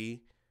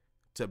be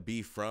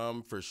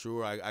from for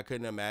sure. I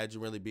couldn't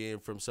imagine really being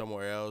from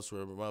somewhere else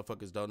where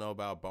motherfuckers don't know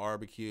about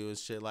barbecue and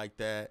shit like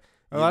that.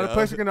 A lot of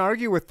places are going to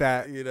argue with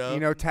that.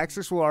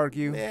 Texas will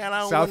argue. Man,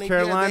 I don't South wanna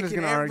Carolina is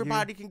going to argue.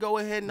 Everybody can go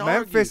ahead and argue.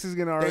 Memphis is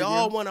going to argue. They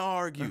all want to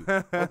argue,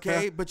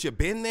 okay? But you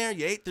been there,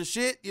 you ate the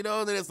shit, then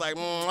it's like,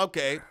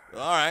 okay,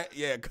 all right,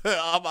 yeah,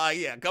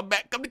 come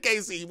back, come to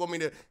KC. You want me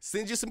to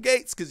send you some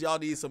gates? Because y'all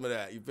need some of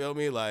that. You feel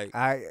me? Like,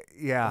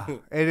 it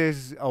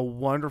is a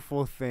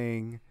wonderful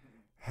thing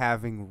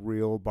having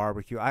real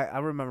barbecue. I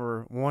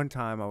remember one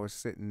time I was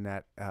sitting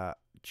at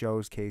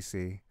Joe's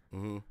KC.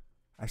 mm-hmm.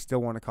 I still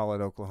want to call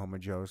it Oklahoma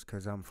Joe's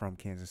because I'm from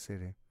Kansas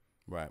City.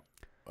 Right.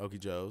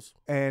 Okie Joe's.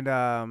 And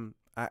I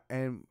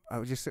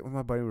was just sitting with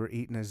my buddy. We were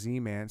eating a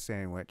Z-Man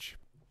sandwich.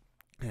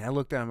 And I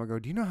looked at him. I go,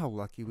 do you know how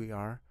lucky we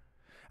are?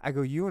 I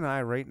go, you and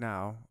I right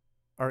now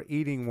are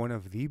eating one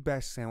of the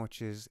best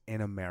sandwiches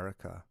in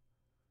America.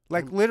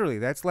 Like, literally,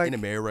 that's like... In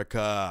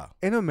America.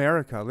 In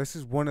America. This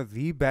is one of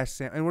the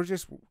best... And we're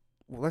just...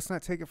 let's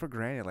not take it for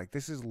granted. Like,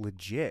 this is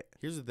legit.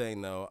 Here's the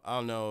thing, though. I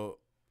don't know.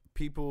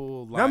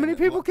 How many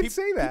people can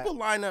say that? People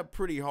line up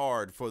pretty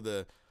hard for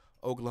the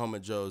Oklahoma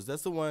Joe's.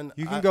 That's the one.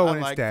 You can go when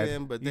it's like dead.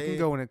 Them, but you can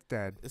go when it's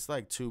dead. It's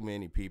like too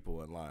many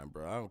people in line,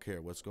 bro. I don't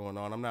care what's going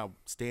on. I'm not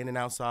standing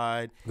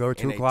outside. Go at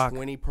 2 in o'clock. a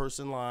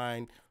 20-person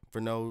line for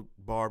no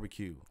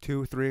barbecue.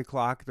 2, 3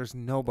 o'clock. There's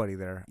nobody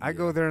there. I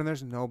go there and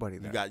there's nobody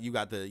there. You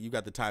got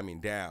the timing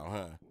down,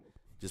 huh?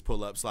 Just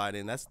pull up, slide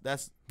in. That's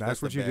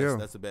what you best. do.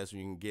 That's the best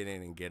when you can get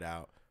in and get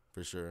out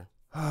for sure.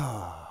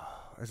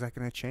 Is that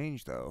gonna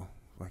change though?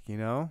 Like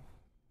No,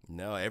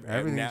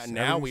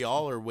 now we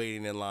all are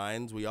waiting in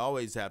lines. We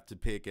always have to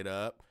pick it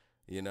up,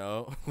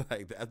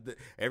 like that.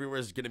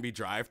 Everywhere's gonna be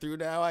drive-through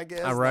now, I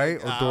guess. All right,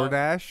 or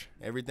DoorDash.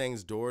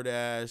 Everything's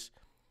DoorDash.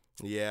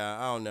 Yeah,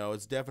 I don't know.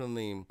 It's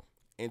definitely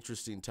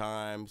interesting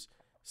times.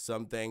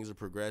 Some things are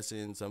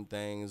progressing. Some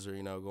things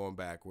are going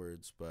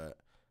backwards. But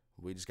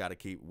we gotta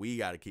keep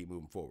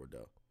moving forward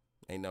though.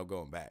 Ain't no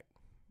going back.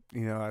 I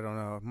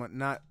don't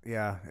know.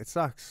 It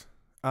sucks.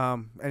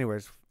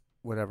 Anyways,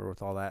 whatever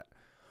with all that.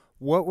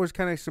 What was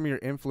kind of some of your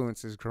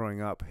influences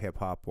growing up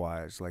hip-hop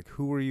wise? Like,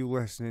 who were you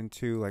listening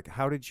to? Like,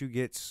 how did you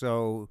get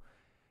so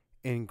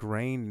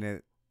ingrained in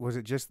it? Was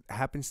it just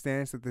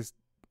happenstance that this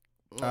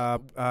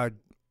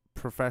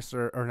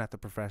professor, or not the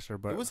professor,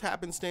 but... It was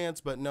happenstance,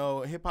 but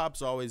no,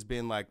 hip-hop's always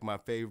been, like, my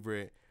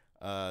favorite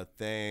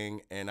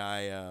thing. And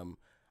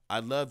I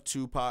loved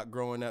Tupac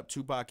growing up.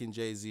 Tupac and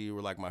Jay-Z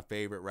were, like, my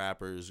favorite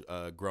rappers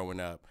growing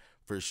up,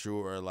 for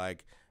sure.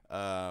 Like...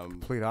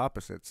 complete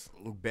opposites.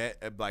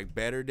 Like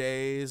Better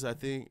Days, I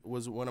think,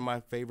 was one of my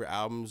favorite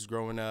albums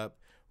growing up.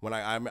 When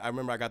I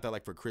remember I got that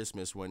like for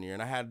Christmas one year,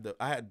 and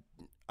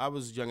I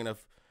was young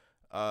enough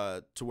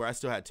to where I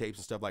still had tapes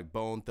and stuff like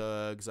Bone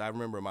Thugs. I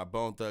remember my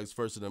Bone Thugs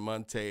First of the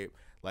Month tape.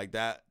 Like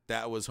that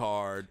was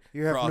hard.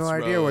 You have no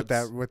idea what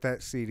that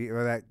CD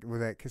or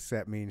that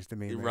cassette means to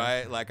me, man.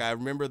 Right? Like I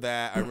remember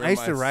that. I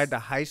used to ride to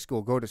high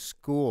school, go to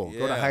school,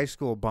 go to high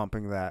school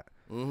bumping that.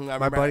 Mm-hmm. I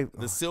remember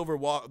the silver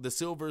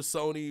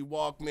Sony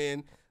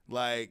Walkman.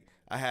 Like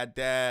I had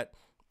that,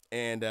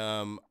 and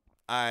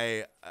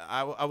I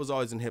was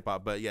always in hip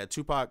hop, but yeah,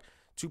 Tupac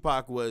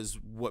was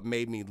what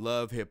made me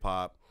love hip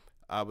hop.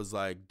 I was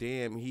like,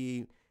 damn,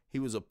 he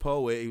was a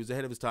poet. He was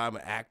ahead of his time,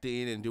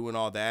 acting and doing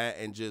all that,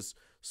 and just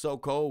so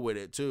cold with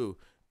it too,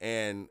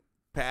 and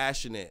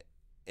passionate.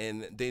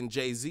 And then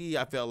Jay-Z,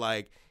 I felt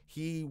like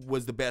he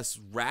was the best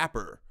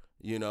rapper,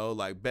 you know,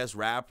 like best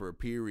rapper,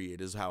 period,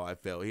 is how I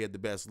felt. He had the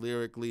best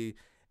lyrically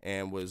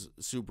and was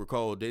super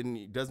cold.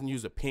 Doesn't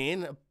use a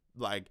pen.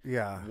 Like,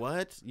 Yeah.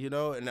 what? You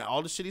know, and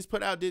all the shit he's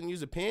put out didn't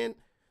use a pen,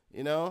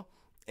 you know?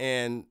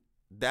 And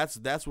that's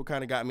what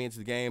kind of got me into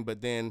the game.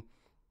 But then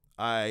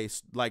I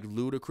like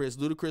Ludacris.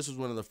 Ludacris was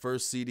one of the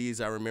first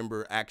CDs I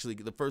remember, actually,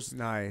 the first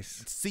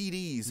Nice.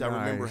 CDs I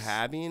remember Nice.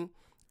 having.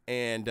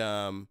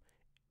 And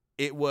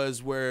it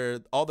was where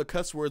all the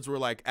cuss words were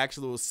like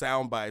actual little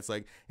sound bites.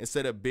 Like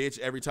instead of bitch,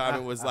 every time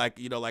it was like,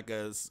 you know, like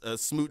a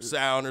smooch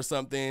sound or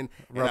something.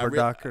 Rubber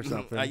duck or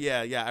something.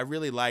 Yeah. I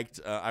really liked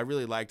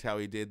how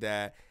he did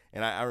that.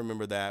 And I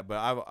remember that.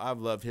 But I've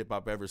loved hip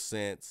hop ever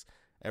since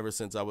I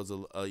was a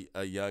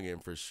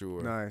youngin' for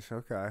sure. Nice.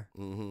 Okay.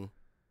 Mm-hmm.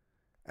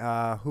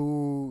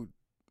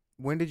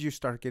 When did you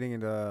start getting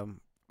into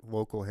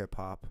local hip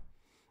hop?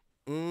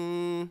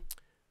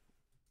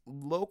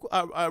 Local,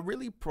 I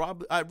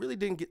really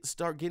didn't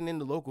start getting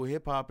into local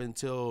hip hop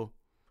until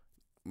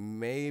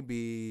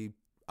maybe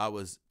I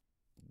was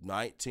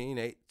 19,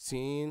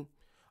 18.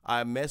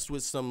 I messed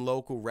with some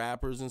local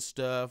rappers and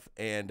stuff,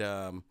 and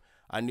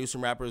I knew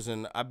some rappers,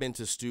 and I've been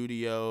to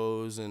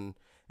studios and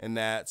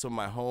that. Some of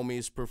my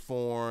homies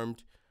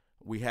performed.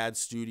 We had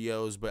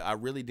studios, but I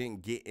really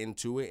didn't get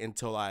into it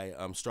until I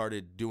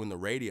started doing the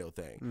radio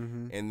thing.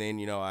 Mm-hmm. And then,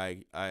 you know,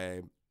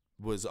 I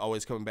was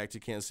always coming back to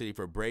Kansas City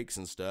for breaks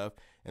and stuff.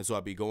 And so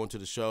I'd be going to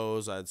the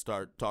shows. I'd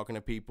start talking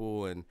to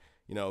people and,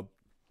 you know,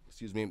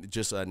 just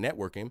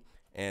networking.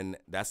 And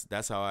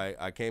that's how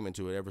I came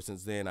into it. Ever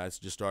since then, I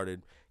just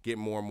started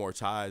getting more and more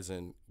ties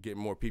and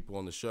getting more people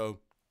on the show.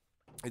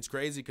 It's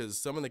crazy because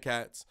some of the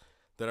cats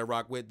that I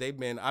rock with,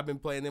 I've been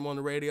playing them on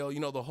the radio, you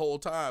know, the whole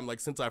time. Like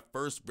since I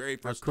very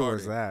first How cool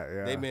started. is that?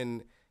 Yeah. They've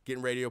been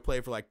getting radio play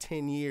for like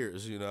 10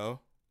 years, you know.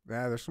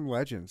 Yeah, there's some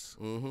legends.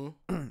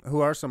 Mm-hmm. Who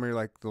are some of your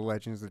like the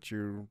legends that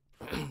you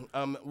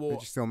Well, that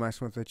you still mess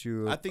with that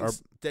you I think are,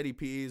 Steady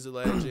P is a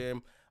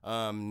legend.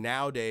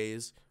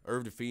 Nowadays,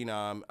 Irv the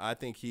Phenom, I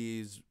think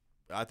he's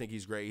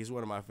great. He's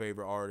one of my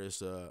favorite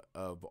artists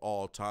of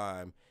all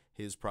time.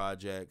 His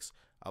projects,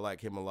 I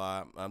like him a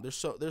lot.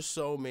 There's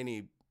so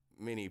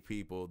many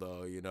people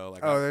though, you know.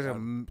 Like there's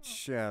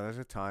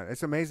a ton.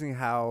 It's amazing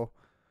how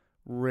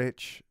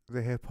rich the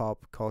hip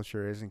hop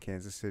culture is in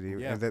Kansas City,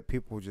 Yeah. and that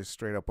people just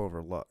straight up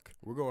overlook.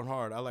 We're going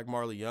hard. I like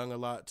Marley Young a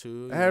lot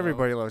too. you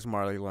Everybody loves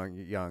Marley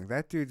Young.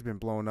 That dude's been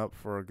blown up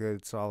for a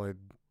good solid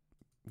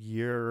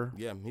year. know?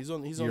 Yeah, he's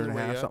on Year the and a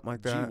way half, up. something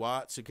like G that.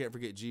 Watts, you can't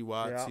forget G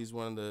Watts. Yeah. He's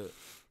one of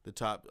the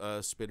top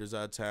spitters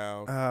out of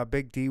town.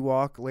 Big D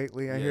Walk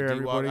lately. I Yeah, hear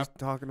D-Walk. everybody's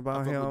talking I about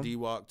fuck him. with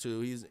D-Walk too.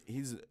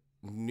 He's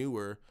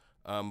newer,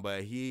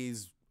 but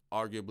he's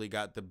arguably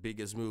got the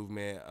biggest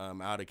movement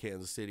out of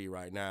Kansas City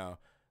right now.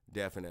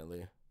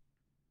 Definitely.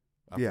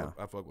 I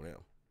fuck with him.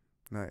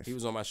 Nice. He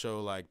was on my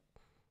show like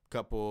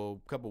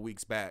couple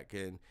weeks back,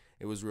 and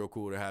it was real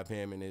cool to have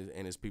him and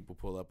his people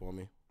pull up on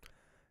me.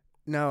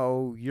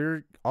 No,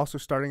 you're also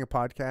starting a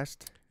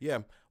podcast, Yeah.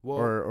 Well,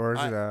 or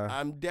is it a?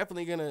 I'm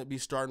definitely gonna be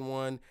starting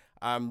one.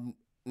 I'm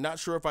not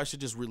sure if I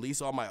should just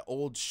release all my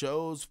old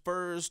shows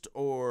first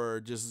or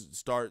just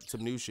start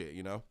some new shit,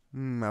 you know?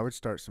 I would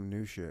start some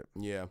new shit.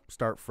 Yeah.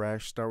 Start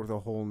fresh. Start with a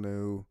whole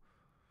new.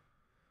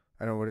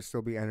 I don't know. Would it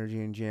still be Energy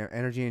and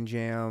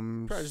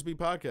Jams Probably just be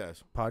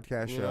podcast.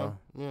 podcast you show? know?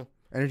 Yeah.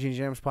 Energy and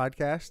Jams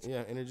podcast.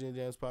 Yeah, Energy and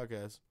Jams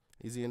podcast.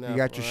 Easy enough. You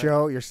got your all right?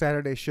 show, your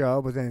Saturday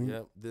show, but then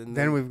Yep.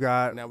 then we've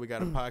got now we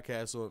got a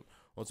podcast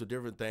on some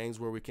different things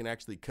where we can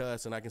actually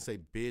cuss and I can say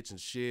bitch and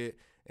shit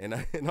and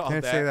all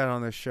can't that. say that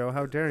on this show.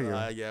 How dare you?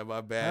 Yeah,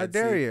 my bad. How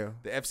dare See, you?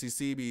 The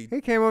FCC be.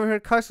 He came over here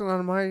cussing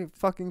on my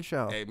fucking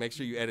show. Hey, make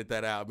sure you edit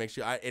that out. Make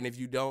sure and if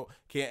you don't,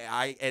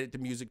 I edit the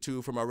music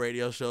too for my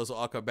radio show, so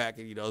I'll come back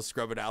and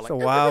scrub it out. So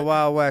Like, Wild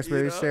Wild West, you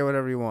baby. know? Say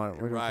whatever you want.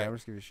 We don't Right. care.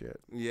 Just give a shit.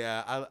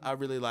 Yeah, I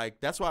really like.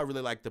 That's why I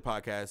really like the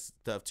podcast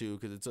stuff too,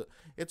 because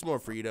it's more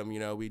freedom. You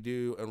know, we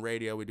do on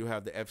radio. We do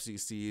have the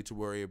FCC to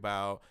worry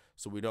about,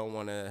 so we don't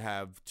want to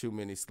have too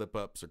many slip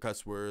ups or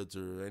cuss words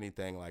or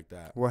anything like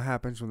that. What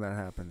happens when that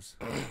happens?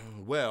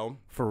 Well,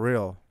 For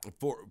real.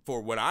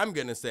 for what I'm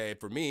gonna say,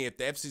 for me, if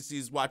the FCC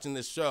is watching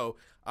this show,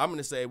 I'm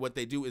gonna say what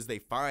they do is they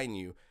fine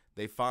you.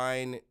 They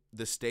fine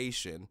the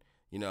station.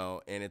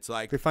 And it's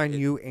like They find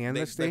you and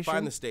they, the station? They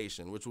find the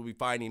station, which will be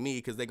finding me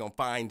because they're gonna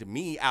find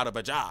me out of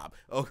a job.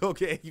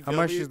 Okay, you How feel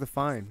much me? is the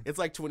fine? It's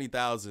like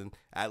 20,000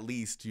 at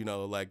least.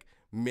 Like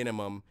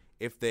minimum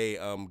if they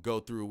go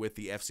through with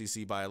the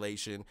FCC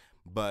violation.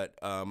 But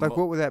Like,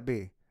 what would that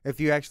be? If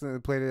you accidentally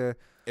played a...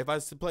 if I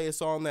play a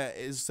song that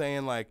is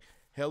saying like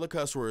hella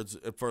cuss words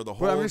for the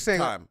Well, I'm whole just saying,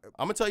 time,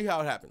 I'm gonna tell you how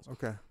it happens.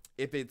 Okay.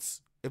 If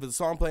it's If it's a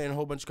song playing a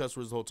whole bunch of cuss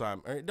words the whole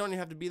time, or it don't even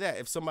have to be that.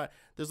 If somebody,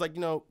 there's like,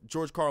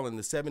 George Carlin,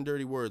 the 7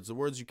 dirty words, the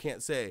words you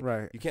can't say.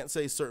 Right. You can't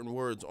say certain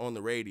words on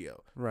the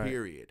radio, Right.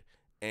 period.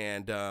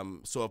 And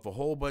so if a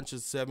whole bunch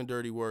of 7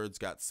 dirty words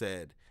got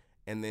said,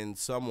 and then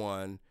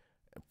someone,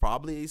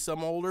 probably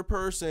some older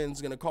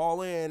person's going to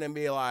call in and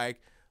be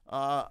like,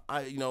 I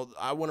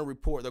want to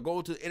report. They'll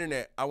go to the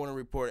internet. I want to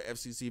report an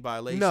FCC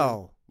violation.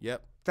 No.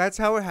 Yep. That's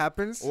how it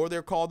happens? Or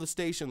they're called the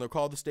station. They're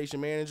called the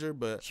station manager.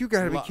 But You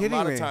gotta be kidding a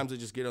lot me. of times they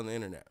just get on the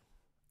internet.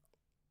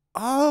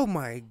 Oh,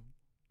 my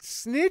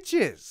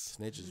snitches.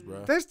 Snitches,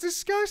 bro. That's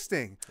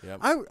disgusting. Yep.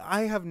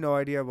 I have no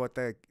idea what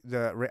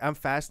I'm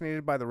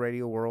fascinated by the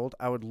radio world.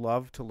 I would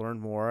love to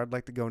learn more. I'd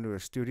like to go into a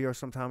studio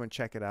sometime and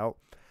check it out.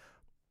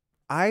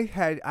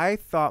 I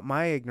thought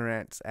my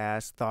ignorance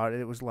ass thought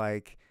it was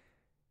like,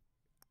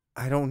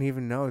 I don't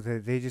even know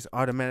that they just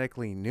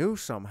automatically knew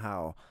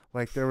somehow.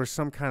 Like there was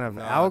some kind of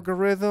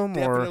algorithm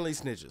definitely or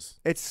snitches.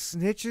 It's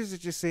snitches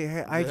that just say,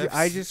 hey,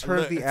 I just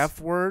heard the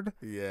F word.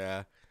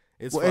 Yeah.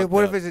 It's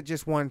what if it's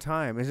just one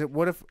time? Is it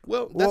what if?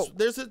 Well,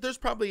 there's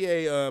probably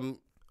a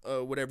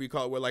whatever you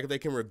call it, where like they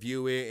can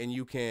review it and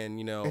you can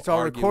it's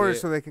all recorded, it.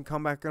 so they can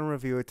come back and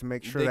review it to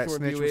make sure that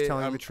snitch was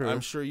telling the truth.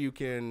 I'm sure you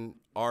can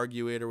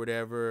argue it or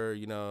whatever,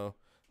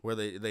 where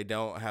they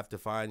don't have to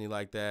fine you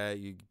like that.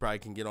 You probably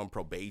can get on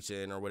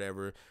probation or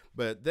whatever.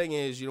 But thing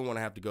is, you don't want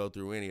to have to go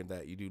through any of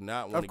that. You do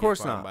not want to get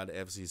fined by the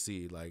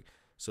FCC.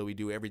 So we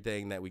do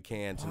everything that we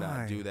can to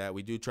not do that.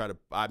 We do try to.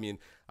 I mean,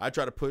 I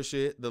try to push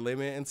the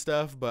limit and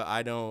stuff, but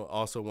I don't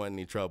also want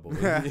any trouble.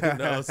 So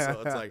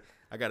it's like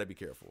I got to be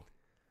careful.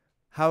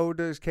 How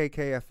does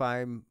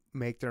KKFI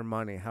make their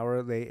money? How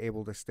are they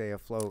able to stay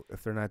afloat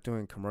if they're not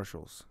doing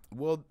commercials?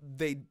 Well,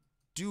 they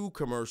do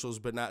commercials,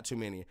 but not too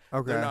many.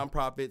 Okay. They're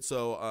nonprofit,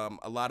 so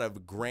a lot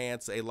of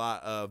grants, a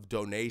lot of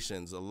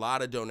donations.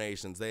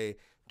 They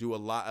do a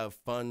lot of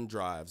fund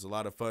drives,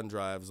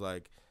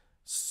 like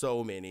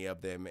so many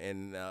of them,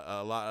 and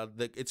a lot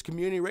of it's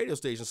community radio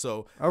stations.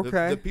 So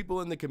the people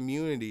in the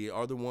community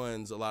are the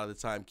ones a lot of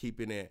the time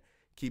keeping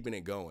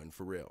it going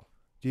for real.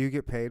 Do you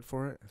get paid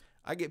for it?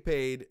 I get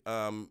paid,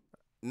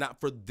 not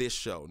for this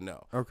show,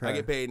 no. Okay. I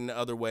get paid in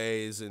other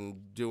ways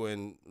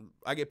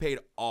I get paid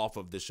off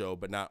of the show,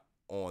 but not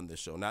on the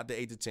show. Not the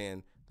 8 to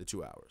 10, the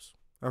 2 hours.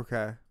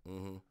 Okay.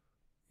 Mm-hmm.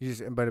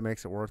 But it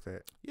makes it worth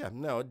it. Yeah,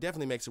 no, it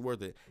definitely makes it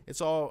worth it.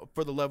 It's all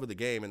for the love of the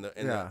game in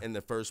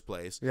the first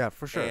place. Yeah,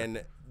 for sure.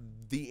 And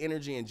the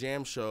Energy and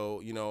Jam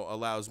show,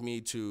 allows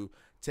me to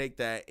take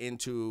that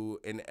into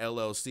an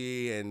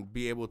LLC and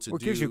be able to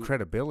it gives you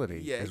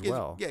credibility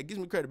well. Yeah, it gives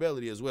me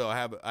credibility as well. I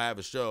have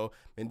a show,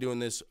 been doing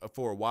this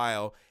for a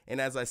while, and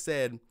as I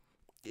said,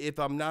 if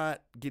I'm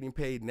not getting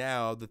paid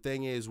now, the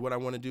thing is, what I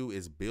want to do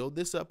is build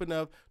this up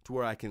enough to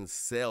where I can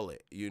sell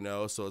it,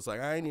 So it's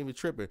like, I ain't even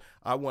tripping.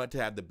 I want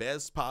to have the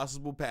best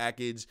possible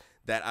package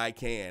that I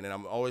can, and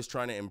I'm always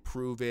trying to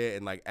improve it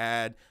and like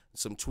add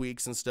some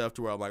tweaks and stuff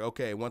to where I'm like,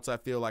 okay, once I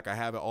feel like I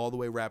have it all the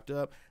way wrapped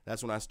up,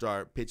 that's when I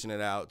start pitching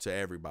it out to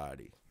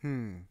everybody.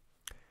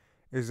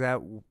 Is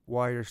that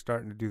why you're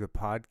starting to do the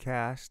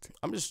podcast?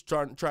 I'm just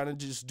trying to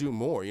just do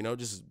more,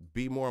 just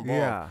be more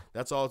involved. Yeah.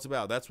 That's all it's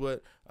about. That's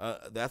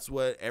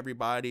what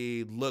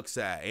everybody looks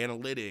at,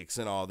 analytics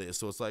and all this.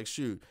 So it's like,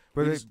 shoot,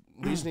 we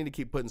just need to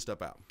keep putting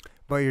stuff out.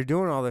 But you're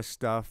doing all this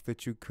stuff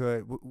that you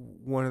could.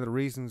 One of the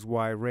reasons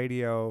why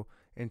radio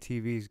and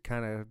TV is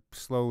kind of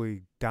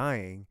slowly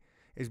dying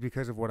is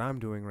because of what I'm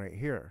doing right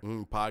here.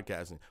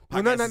 Podcasting.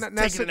 Well,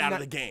 Taking it out of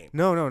the game.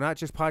 No, not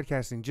just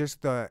podcasting,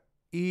 just the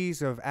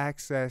ease of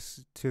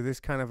access to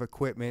this kind of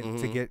equipment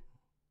to get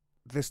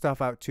this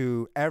stuff out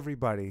to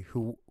everybody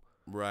who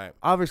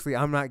obviously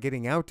I'm not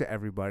getting out to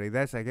everybody.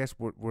 That's I guess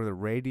where the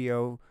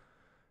radio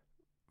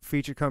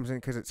feature comes in,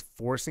 because it's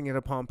forcing it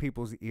upon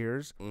people's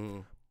ears.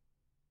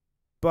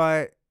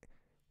 But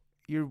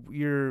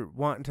you're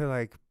wanting to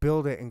like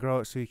build it and grow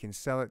it so you can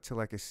sell it to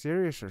like a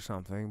Sirius or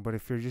something. But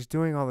if you're just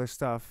doing all this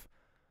stuff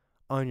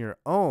on your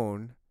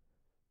own,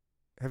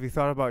 have you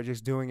thought about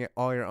just doing it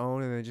all your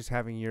own and then just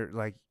having your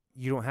like,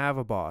 you don't have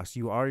a boss.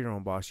 You are your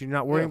own boss. You're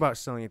not worrying about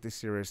selling it to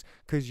Sirius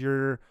because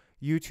your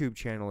YouTube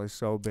channel is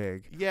so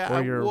big. Yeah.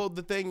 Well,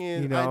 the thing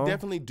is, I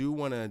definitely do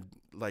want to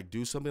like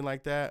do something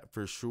like that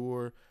for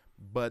sure.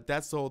 But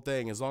that's the whole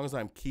thing. As long as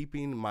I'm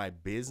keeping my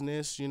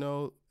business,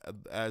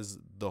 as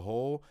the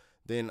whole,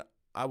 then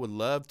I would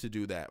love to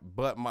do that.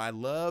 But my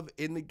love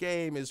in the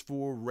game is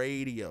for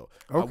radio.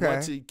 Okay. I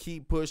want to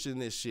keep pushing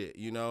this shit,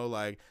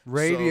 like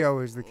radio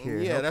is the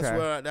key. Yeah, that's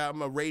where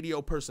I'm a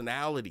radio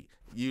personality.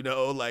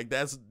 Like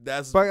that's.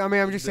 But I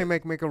mean, I'm just saying,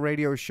 make a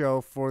radio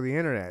show for the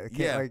internet.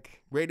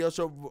 Radio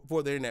show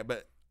for the internet.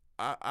 But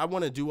I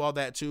want to do all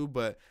that too.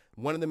 But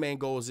one of the main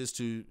goals is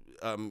to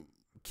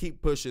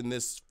keep pushing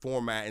this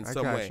format in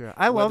some way.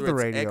 I love the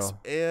radio,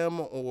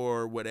 XM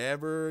or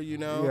whatever,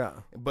 Yeah.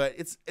 But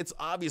it's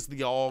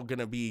obviously all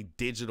gonna be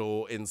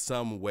digital in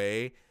some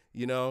way.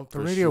 you know. The for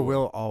radio sure.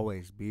 will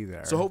always be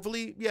there. So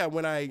hopefully, yeah,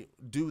 when I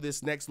do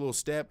this next little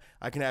step,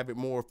 I can have it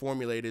more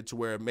formulated to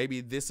where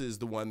maybe this is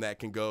the one that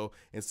can go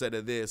instead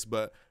of this.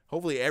 But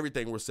hopefully,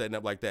 everything we're setting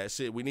up like that.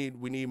 Shit, we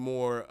need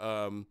more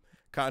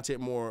content,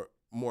 more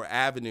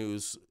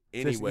avenues.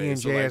 Anyway, E&J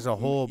so like, as a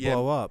whole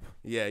blow up.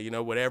 Yeah, you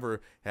know,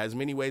 whatever, as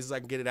many ways as I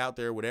can get it out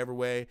there, whatever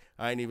way,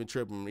 I ain't even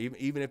tripping.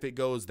 Even if it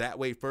goes that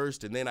way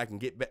first, and then I can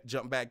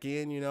jump back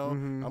in, you know,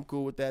 I'm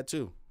cool with that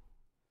too.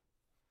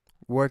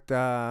 What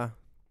I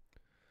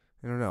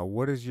don't know.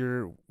 What is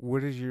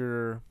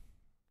your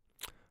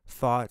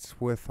thoughts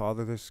with all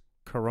of this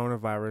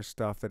coronavirus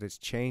stuff that it's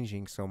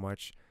changing so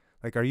much?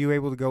 Like, are you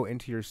able to go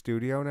into your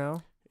studio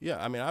now?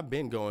 Yeah, I mean, I've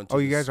been going to. Oh,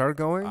 you guys are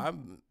going? I've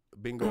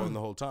been going the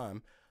whole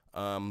time.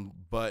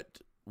 But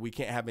we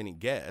can't have any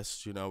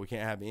guests, you know, we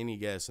can't have any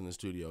guests in the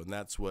studio, and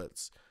that's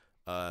what's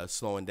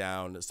slowing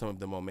down some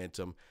of the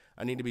momentum.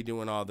 I need to be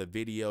doing all the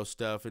video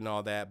stuff and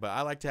all that, but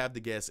I like to have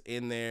the guests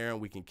in there and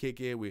we can kick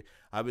it.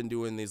 I've been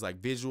doing these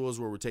like visuals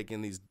where we're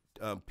taking these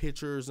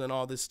pictures and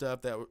all this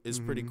stuff that is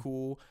pretty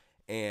cool,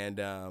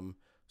 and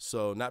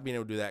so not being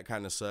able to do that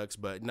kind of sucks,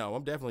 but no,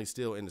 I'm definitely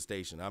still in the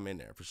station. I'm in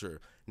there for sure.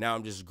 Now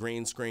I'm just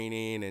green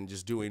screening and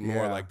just doing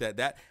more like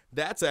that.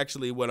 That's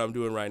actually what I'm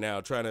doing right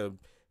now, trying to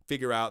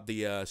figure out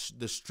the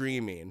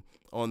streaming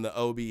on the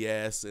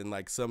OBS and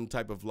like some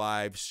type of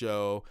live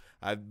show.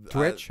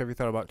 Twitch? Have you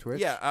thought about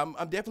Twitch? Yeah, I'm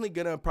definitely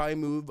gonna probably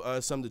move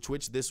some to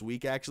Twitch this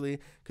week actually,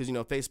 because you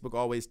know Facebook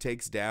always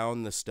takes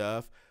down the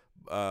stuff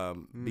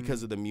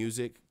because of the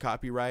music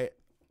copyright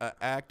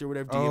act or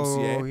whatever,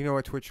 DMCA. Oh, you know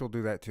what? Twitch will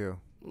do that too.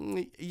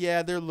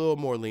 Yeah, they're a little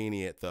more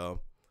lenient though,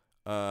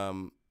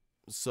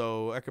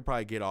 so I could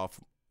probably get off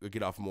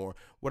more.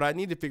 What I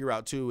need to figure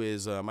out too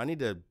is I need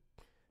to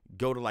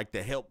go to like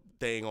the help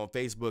thing on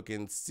Facebook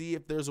and see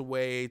if there's a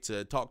way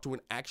to talk to an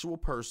actual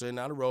person,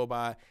 not a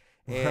robot,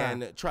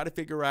 and try to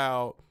figure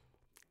out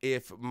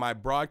if my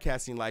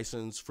broadcasting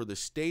license for the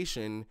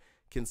station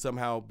can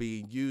somehow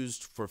be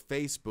used for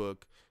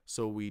Facebook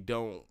so we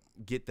don't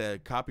get the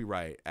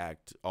copyright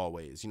act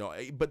always, you know.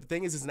 But the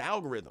thing is, it's an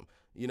algorithm,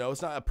 you know.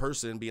 It's not a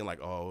person being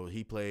like, oh,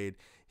 he played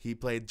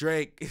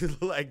Drake,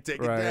 like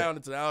take it down.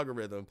 It's an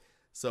algorithm.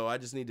 So I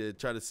just need to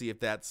try to see if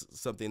that's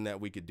something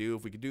that we could do.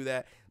 If we could do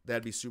that,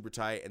 that'd be super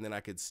tight, and then I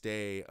could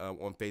stay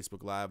on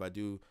Facebook Live. I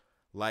do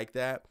like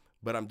that,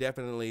 but I'm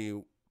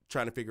definitely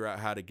trying to figure out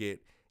how to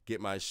get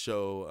my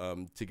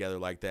show together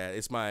like that.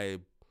 It's my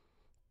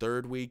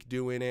third week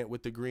doing it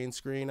with the green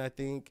screen, I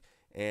think,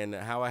 and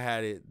how I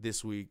had it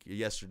this week,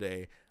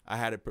 yesterday, I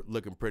had it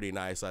looking pretty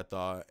nice, I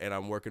thought, and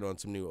I'm working on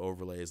some new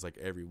overlays like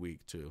every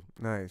week too.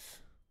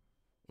 Nice.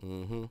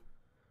 Mm-hmm.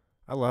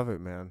 I love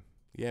it, man.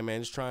 Yeah,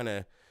 man, just trying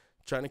to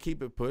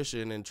keep it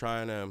pushing and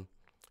trying to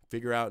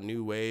figure out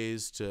new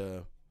ways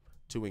to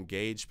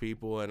engage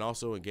people and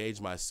also engage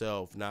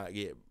myself, not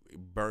get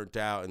burnt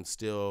out and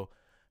still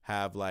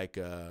have like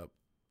a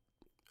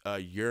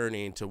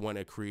yearning to want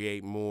to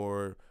create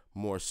more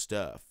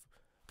stuff,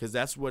 because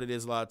that's what it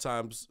is a lot of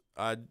times.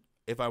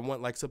 If I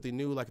want like something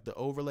new, like the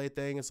overlay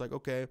thing, it's like,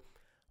 okay,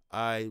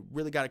 I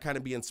really got to kind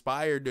of be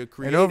inspired to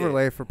create an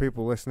overlay for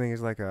people listening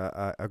is like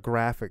a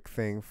graphic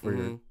thing for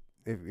your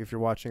if you're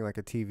watching like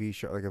a TV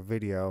show, like a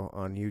video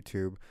on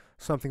YouTube,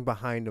 something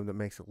behind them that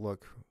makes it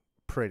look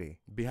pretty.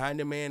 Behind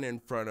them and in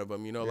front of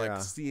them, you know, like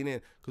CNN.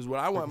 Because what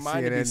I like want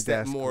mine to be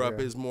set more up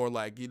yeah. is more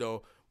like, you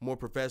know, more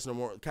professional,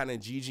 more kind of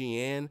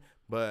GGN,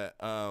 but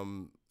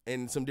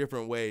in some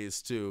different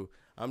ways too.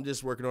 I'm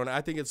just working on it.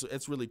 I think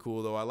it's really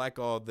cool though. I like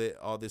all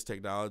this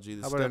technology.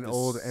 This How about stuff an is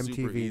old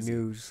super MTV easy.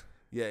 News?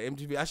 Yeah,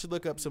 MTV. I should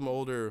look up some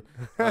older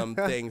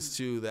things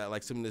too, that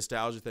like some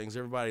nostalgia things.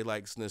 Everybody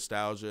likes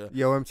nostalgia.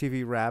 Yo,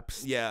 MTV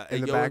Raps. Yeah,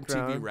 in the Yo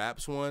background. MTV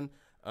Raps one.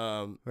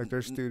 Like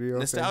their studio.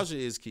 Nostalgia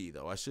is key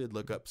though. I should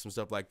look up some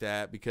stuff like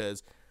that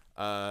because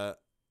I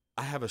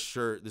have a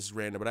shirt. This is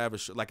random, but I have a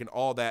shirt, like an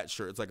All That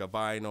shirt. It's like a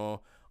vinyl,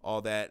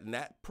 all that, and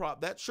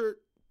that shirt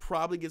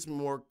probably gets me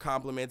more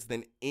compliments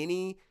than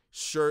any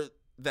shirt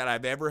that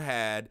I've ever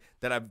had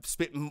that I've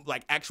spent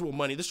like actual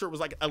money. This shirt was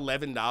like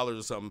 $11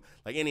 or something.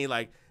 Like any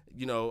like,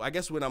 you know, I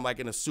guess when I'm like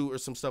in a suit or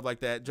some stuff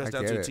like that, dressed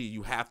down to a T,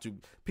 you have to,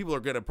 people are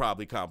going to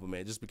probably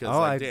compliment just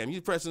because damn,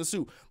 you dressed in a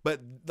suit.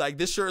 But like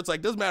this shirt, it's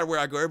like, doesn't matter where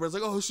I go. Everybody's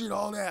like, oh shit,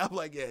 all that. I'm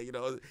like, yeah, you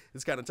know,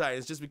 it's kind of tight.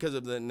 It's just because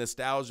of the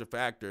nostalgia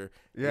factor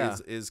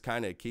is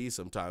kind of key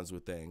sometimes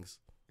with things.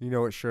 You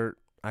know what shirt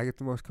I get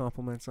the most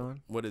compliments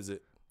on? What is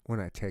it? When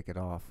I take it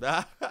off.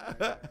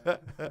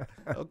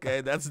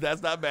 Okay,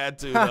 that's not bad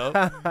too,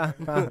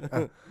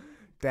 though.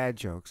 Dad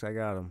jokes. I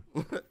got them.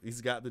 He's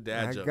got the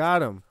dad jokes. I got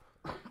them.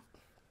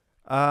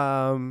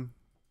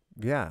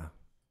 Yeah.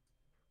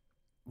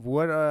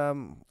 What,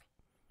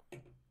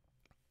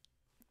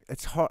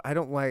 it's hard. I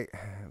don't like,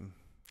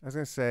 I was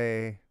going to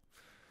say,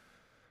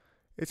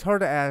 it's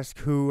hard to ask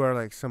who are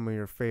like some of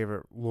your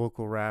favorite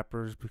local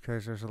rappers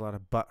because there's a lot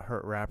of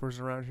butthurt rappers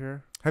around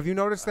here. Have you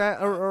noticed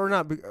that or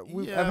not?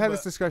 I've had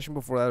this discussion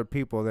before with other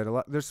people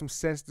that there's some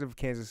sensitive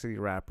Kansas City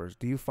rappers.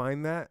 Do you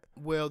find that?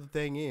 Well, the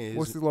thing is,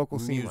 what's the local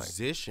scene like?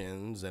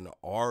 Musicians and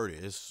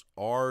artists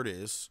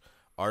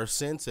are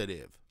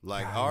sensitive.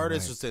 Like God,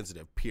 artists right. are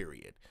sensitive.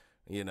 Period.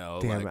 You know,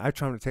 Damn like, it. I'm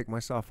trying to take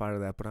myself out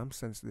of that, but I'm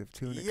sensitive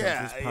too. When it yeah,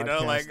 comes to this you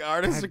know, podcast. like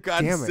artists God are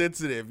kind damn of it.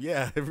 sensitive.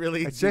 Yeah, it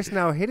really. It's just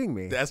now hitting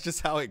me. That's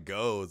just how it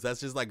goes. That's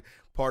just like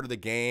part of the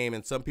game,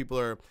 and some people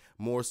are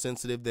more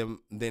sensitive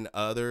than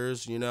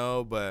others, you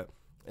know. But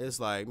it's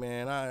like,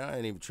 man, I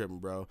ain't even tripping,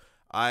 bro.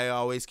 I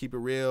always keep it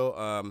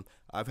real.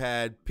 I've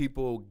had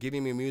people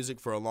giving me music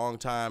for a long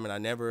time, and I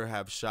never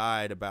have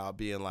shied about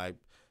being like,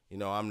 you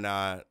know, I'm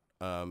not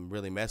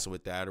really messing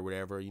with that or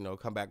whatever. You know,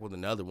 come back with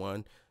another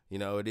one. You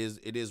know, it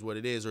is what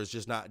it is, or it's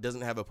just not, doesn't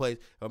have a place.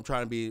 I'm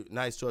trying to be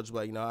nice to it,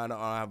 like, you know, I don't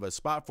have a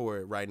spot for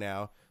it right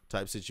now,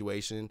 type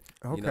situation.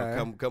 You know,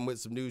 Okay. come with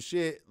some new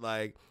shit,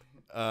 like.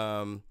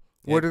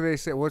 What do they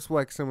say? What's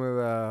like some of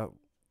the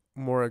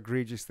more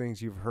egregious things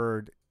you've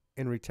heard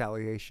in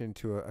retaliation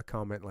to a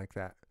comment like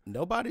that?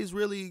 Nobody's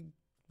really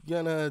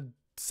gonna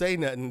say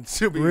nothing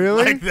to me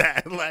Really? like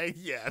that. Like,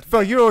 yeah.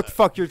 Fuck, you know what the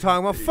fuck you're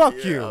talking about. Fuck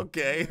Yeah, you.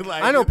 Okay.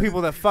 Like, I know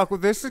people that fuck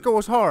with this. This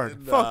goes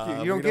hard. Fuck you.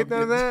 nah, You don't we get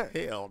none of that?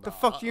 Hell The nah,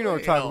 fuck you know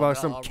talking about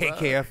some hell nah, bruh.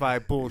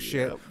 KKFI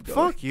bullshit. Yeah,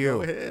 Fuck you.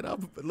 Go ahead.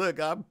 I'm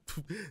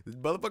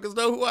motherfuckers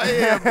know who I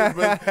am,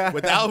 but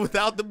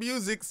without the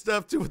music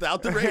stuff too,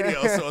 without the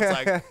radio. So it's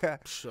like,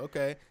 psh,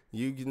 okay,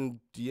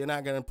 you're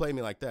not gonna play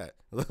me like that.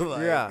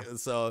 Like, Yeah.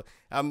 So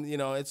you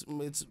know, it's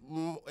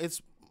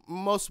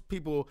most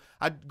people.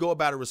 I go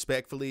about it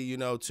respectfully, you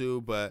know,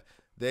 too, but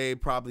they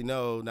probably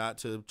know not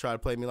to try to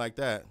play me like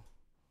that.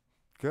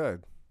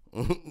 Good.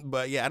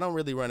 But yeah, I don't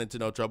really run into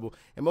no trouble,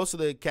 and most of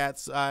the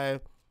cats I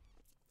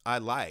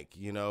like,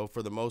 you know,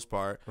 for the most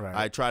part. Right.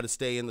 I try to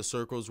stay in the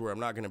circles where I'm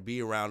not gonna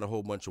be around a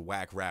whole bunch of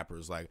whack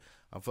rappers. Like,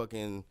 I'm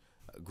fucking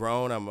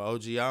grown, I'm an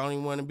OG. I don't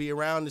even want to be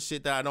around the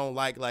shit that I don't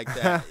like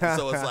that.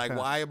 So it's like,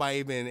 why am I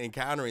even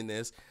encountering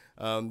this?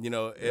 You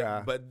know.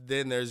 Yeah. But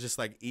then there's just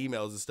like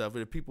emails and stuff,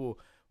 and people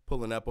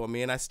pulling up on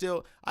me, and I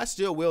still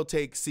will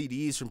take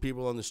CDs from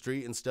people on the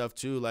street and stuff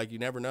too. Like, you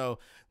never know.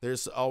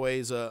 There's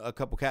always a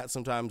couple cats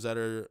sometimes that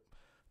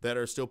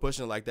are still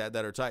pushing it like that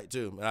are tight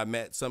too. And I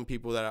met some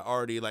people that I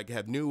already like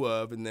have knew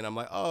of, and then I'm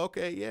like, oh,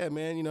 okay, yeah,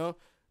 man, you know,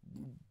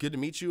 good to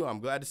meet you. I'm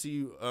glad to see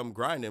you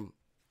grinding.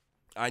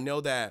 I know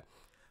that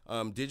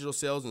digital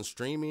sales and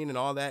streaming and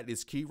all that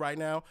is key right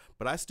now,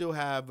 but I still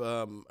have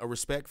a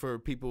respect for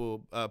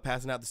people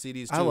passing out the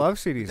CDs too. I love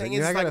CDs. Thing I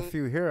is, got like, a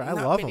few here. I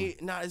not love many,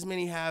 them. Not as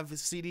many have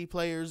CD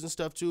players and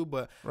stuff too,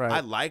 but Right. I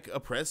like a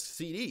pressed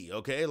CD.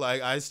 Okay,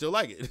 like, I still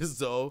like it.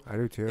 So I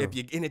do too.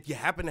 if you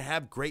happen to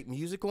have great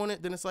music on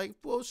it, then it's like,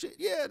 well, shit,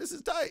 yeah, this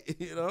is tight.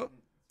 You know.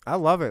 I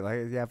love it.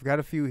 Like, yeah, I've got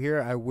a few here.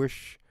 I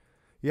wish,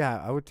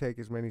 yeah, I would take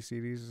as many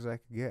CDs as I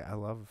could get. I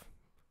love,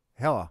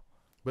 hella.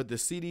 But the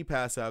CD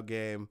pass out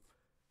game,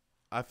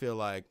 I feel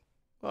like,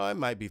 well, it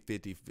might be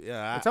 50.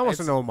 It's almost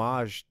an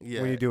homage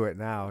yeah. when you do it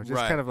now. It's just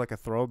Right. kind of like a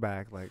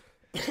throwback. Like,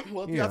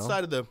 well, if you you're know,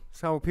 outside of the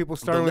it's how people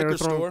started when they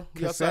liquor were throwing store,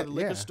 you outside the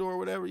liquor yeah. store or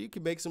whatever, you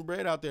can make some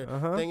bread out there.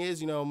 Uh-huh. Thing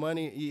is, you know,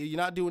 money, you're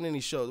not doing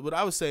any shows. What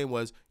I was saying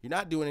was, you're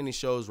not doing any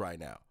shows right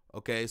now.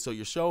 Okay, so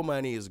your show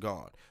money is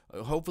gone.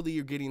 Hopefully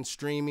you're getting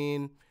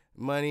streaming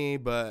money,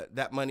 but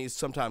that money is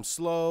sometimes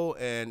slow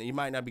and you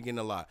might not be getting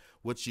a lot.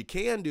 What you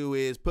can do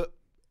is put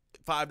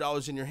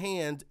 $5 in your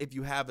hand if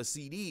you have a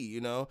CD. You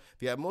know,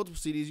 if you have multiple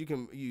CDs,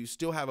 you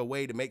still have a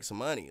way to make some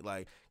money,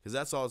 like, because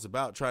that's all it's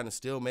about, trying to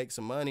still make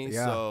some money.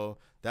 Yeah. So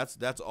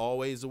that's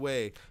always the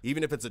way,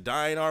 even if it's a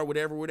dying art,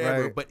 whatever.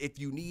 Right. But if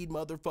you need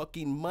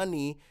motherfucking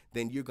money,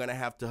 then you're gonna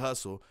have to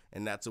hustle,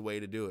 and that's a way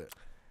to do it.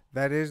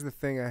 That is the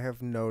thing I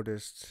have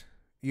noticed.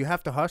 You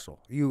have to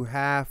hustle. You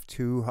have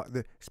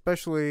to,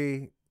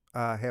 especially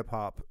hip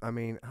hop. I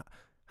mean,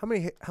 how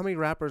many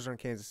rappers are in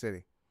Kansas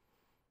City?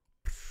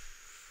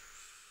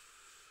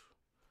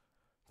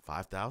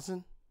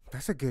 5,000.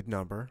 That's a good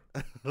number.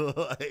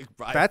 Like,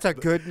 right, That's a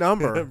good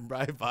number.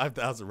 right,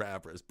 5,000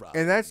 rappers,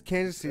 probably. And that's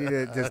Kansas City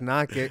that does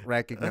not get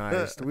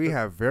recognized. We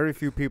have very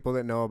few people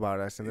that know about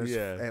us, and there's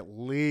Yeah. at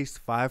least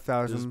There's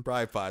 5,000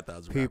 probably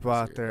 5,000 people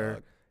rappers out here, there.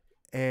 dog.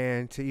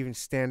 And to even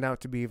stand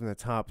out to be even the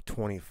top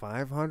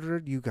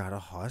 2,500, you gotta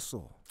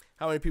hustle.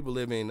 How many people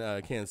live in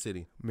Kansas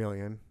City?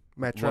 Million.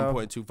 Metro.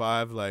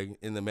 1.25, like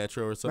in the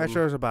metro or something.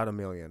 Metro's about 1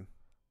 million.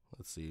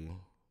 Let's see.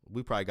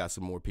 We probably got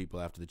some more people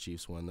after the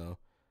Chiefs won, though.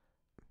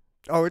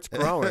 Oh, it's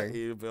growing.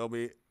 You feel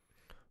me?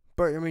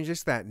 But I mean,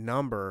 just that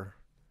number.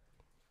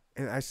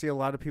 And I see a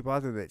lot of people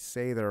out there that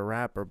say they're a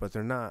rapper, but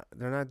they're not.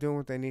 They're not doing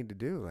what they need to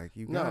do. Like,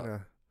 you No.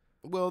 gotta.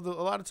 Well, a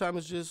lot of time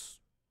it's just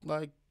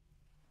like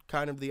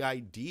kind of the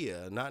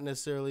idea, not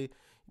necessarily.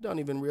 You don't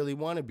even really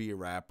want to be a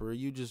rapper.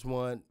 You just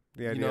want,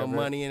 The you idea know, of it.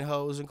 money and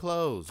hoes and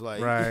clothes.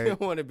 Like, Right. you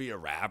don't want to be a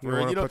rapper. You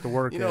don't wanna put the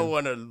work You don't in.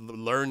 want to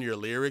learn your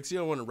lyrics. You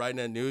don't want to write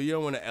nothing new. You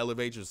don't want to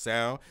elevate your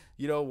sound.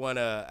 You don't want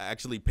to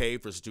actually pay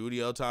for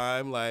studio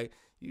time. Like,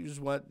 you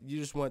just want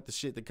the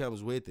shit that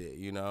comes with it.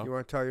 You know. You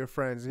want to tell your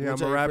friends, You yeah, wanna I'm a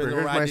tell your rapper. friends,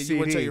 Here's "Oh, my You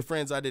want to tell CD. your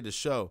friends I did the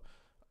show.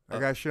 I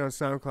got shit on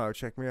SoundCloud.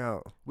 Check me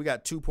out. We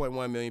got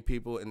 2.1 million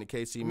people in the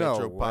KC No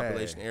metro way.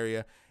 population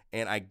area,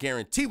 and I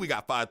guarantee we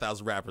got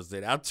 5,000 rappers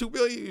there. Out of 2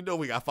 million, you know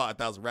we got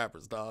 5,000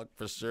 rappers, dog,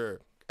 for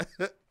sure.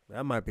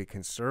 That might be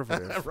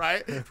conservative.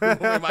 Right? we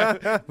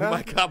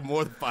might got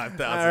more than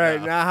 5,000. All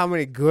right, now how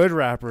many good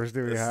rappers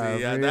do we have?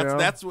 See, yeah, you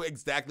that's know?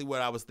 exactly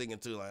what I was thinking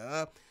too.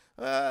 Like,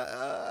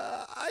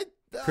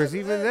 Because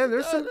even then,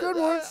 there's some good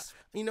ones.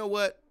 You know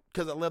what?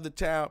 Because I love the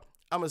town.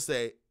 I'm gonna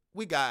say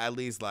we got at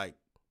least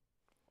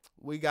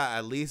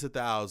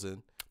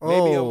 1,000.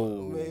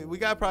 Maybe we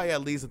got probably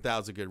at least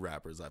 1,000 good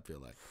rappers. I feel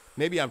like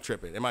maybe I'm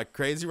tripping. Am I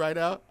crazy right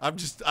now? I'm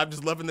just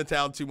loving the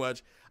town too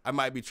much. I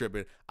might be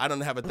tripping. I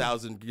don't have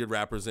 1,000 good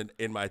rappers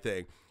in my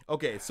thing.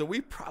 Okay, so we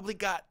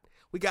got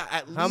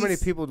at least. How many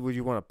people would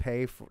you want to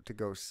pay to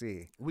go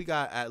see? We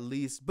got at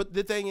least. But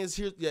the thing is,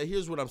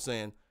 here's what I'm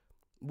saying.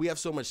 We have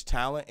so much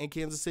talent in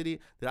Kansas City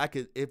that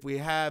if we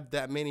have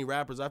that many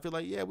rappers, I feel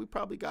like, yeah, we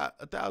probably got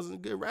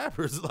 1,000 good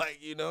rappers. Like,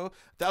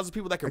 1,000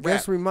 people that can rap. I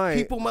guess we might.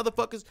 People,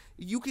 motherfuckers,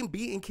 you can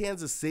be in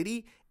Kansas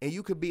City and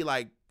you could be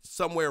like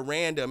somewhere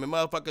random and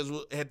motherfuckers,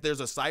 if there's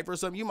a cipher or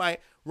something, you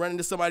might run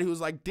into somebody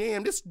who's like,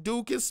 damn, this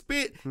dude can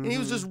spit. And he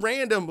was just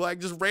random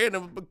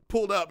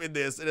pulled up in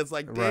this. And it's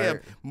like,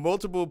 damn,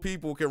 multiple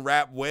people can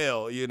rap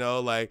well,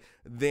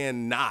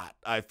 then not.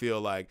 I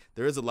feel like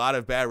there is a lot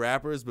of bad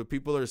rappers, but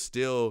people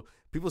still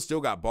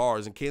got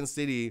bars, and Kansas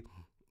City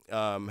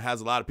has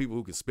a lot of people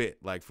who can spit,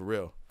 like, for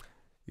real.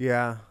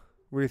 Yeah.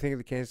 What do you think of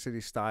the Kansas City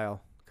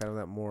style? Kind of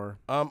that more.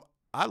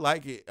 I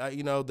like it.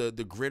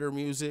 The gritter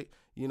music,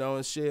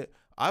 and shit.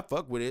 I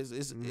fuck with it.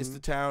 It's the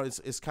town.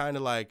 It's kind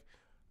of like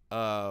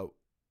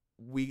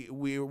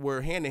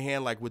we're hand in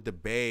hand, like, with the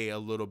Bay a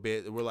little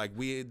bit. We're like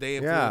they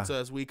influence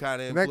us. We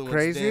kind of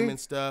influence them and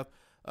stuff.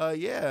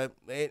 Yeah,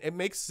 it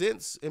makes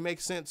sense. It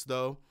makes sense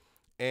though.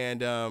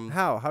 And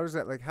how does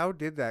that, like, how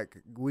did that?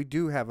 We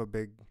do have a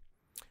big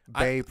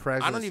Bay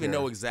presence. I don't even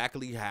know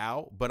exactly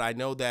how, but I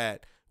know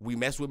that we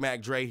messed with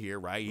Mac Dre here,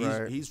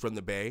 right? He's from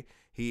the Bay.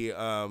 He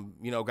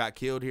got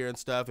killed here and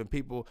stuff, and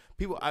people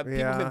have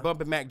been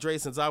bumping Mac Dre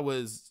since I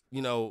was a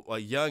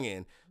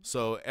youngin'.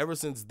 So ever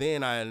since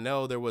then, I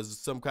know there was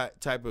some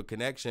type of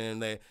connection.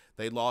 They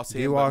lost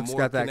him. D-Walk's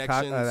got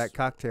that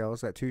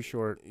Cocktails, that Too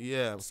Short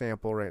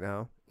sample right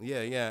now.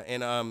 Yeah,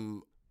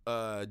 and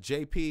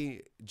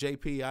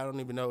JP, I don't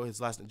even know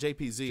his last name.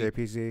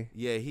 JPZ.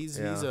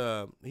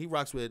 Yeah, he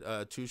rocks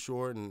with Too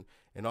Short and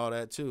all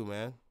that too,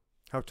 man.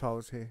 How tall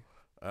is he?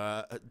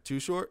 Too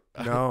Short?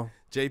 No.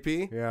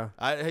 JP?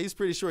 Yeah. He's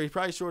pretty short. He's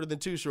probably shorter than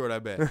Too Short, I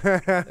bet.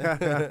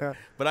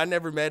 But I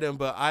never met him,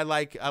 but I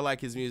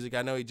like his music.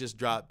 I know he just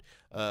dropped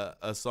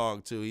a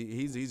song too.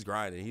 He's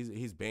grinding.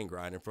 He's been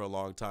grinding for a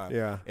long time.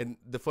 Yeah. And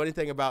the funny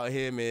thing about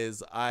him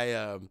is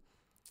I'm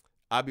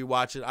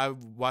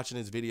watching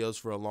his videos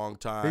for a long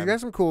time. He's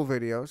got some cool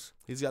videos.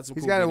 He's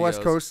got a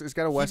West Coast. He's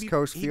got a West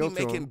Coast feel to him. He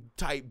be making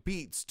tight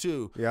beats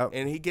too. Yep.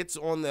 And he gets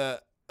on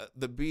the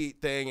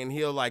beat thing and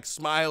he'll like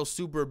smile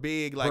super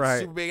big,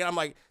 super big. And I'm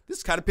like, this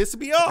is kind of pissing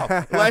me off.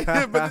 Like,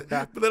 but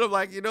then I'm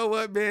like, you know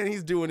what, man?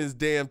 He's doing his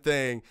damn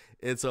thing.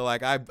 And so,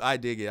 like, I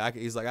dig it.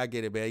 He's like, I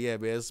get it, man. Yeah,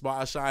 man.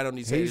 Shine on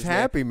these haters. He's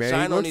happy, man.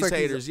 Shine on these like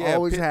haters. He's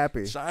always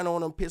happy. Shine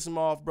on them, piss them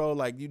off, bro.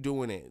 Like, you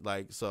doing it.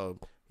 Like, so,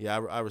 yeah,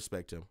 I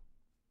respect him.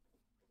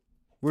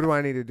 What do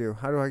I need to do?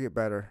 How do I get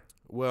better?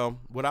 Well,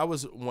 what I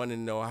was wanting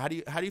to know, how do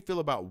you feel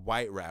about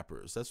white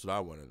rappers? That's what I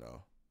want to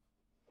know.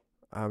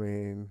 I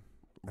mean,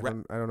 I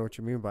don't know what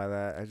you mean by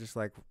that. I just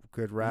like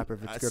good rap.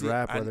 If it's good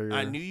rap,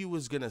 I knew you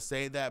was gonna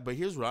say that, but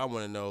here's what I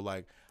want to know.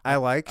 Like, I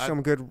like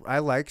some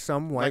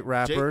white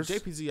rappers.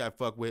 JPZ I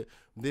fuck with.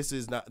 This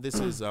is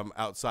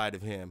outside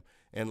of him.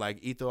 And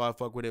like Etho, I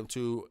fuck with him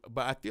too.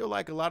 But I feel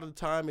like a lot of the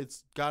time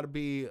it's got to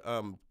be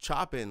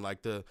chopping.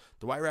 Like the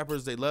white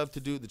rappers, they love to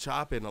do the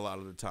chopping a lot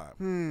of the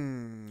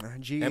time.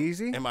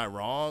 G-Eazy? Am I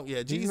wrong?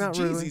 Yeah,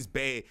 Jeezy's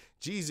Bay.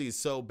 Jeezy's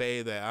so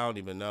Bay that I don't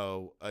even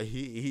know.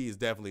 He's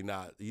definitely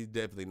not. He's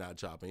definitely not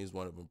chopping. He's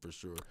one of them for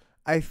sure.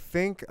 I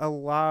think a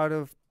lot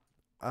of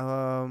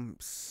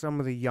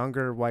some of the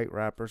younger white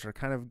rappers are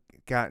kind of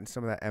gotten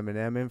some of that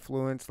Eminem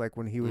influence, like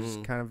when he was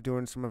kind of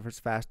doing some of his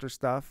faster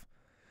stuff.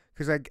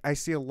 Because I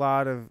see a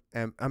lot of,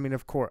 I mean,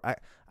 of course,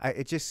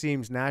 it just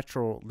seems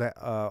natural that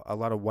a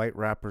lot of white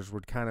rappers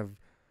would kind of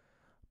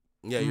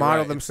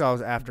model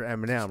themselves after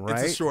Eminem,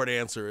 right? It's a short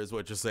answer, is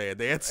what you're saying.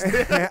 The answer,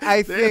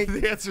 I think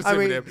the answer's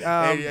Eminem.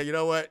 Hey, you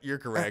know what? You're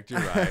correct.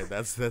 You're right.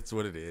 That's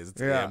what it is.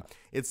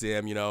 It's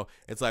him.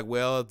 It's like,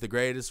 well, the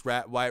greatest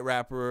white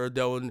rapper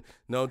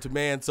known to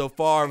man so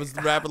far was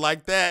the rapper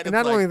like that. And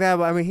not only that,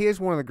 but I mean, he is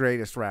one of the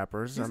greatest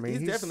rappers. He's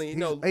definitely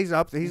he's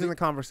up there. He's in the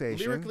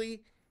conversation.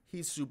 Lyrically,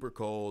 he's super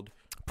cold.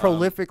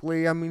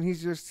 Prolifically, I mean,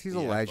 he's a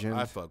legend.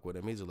 I fuck with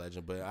him. He's a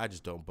legend, but I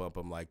just don't bump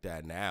him like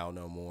that now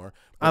no more.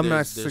 But I'm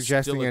not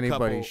suggesting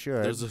anybody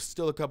should. There's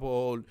still a couple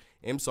old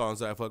M songs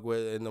that I fuck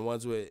with, and the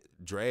ones with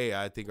Dre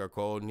I think are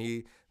cold. And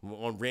he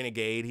on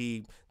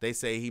Renegade, they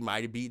say he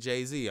might have beat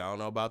Jay-Z. I don't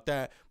know about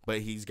that,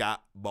 but he's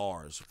got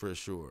bars for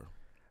sure.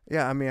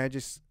 Yeah, I mean,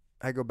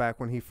 I go back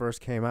when he first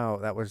came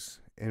out. That was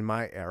in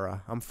my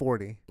era. I'm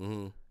 40.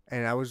 Mm-hmm.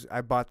 And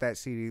I bought that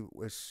CD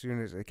as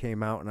soon as it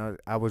came out, and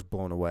I was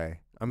blown away.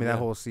 I mean, Yeah.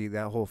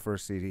 that whole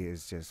first CD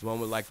is just The one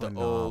with like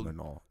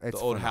phenomenal. the It's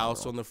old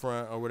house phenomenal. on the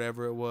front or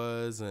whatever it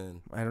was,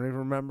 and I don't even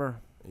remember.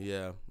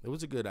 yeah, it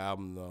was a good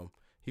album though.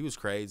 He was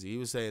crazy. He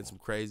was saying some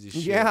crazy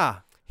shit. Yeah,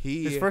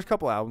 His his first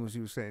couple albums, he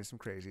was saying some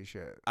crazy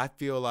shit. I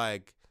feel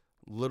like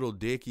Little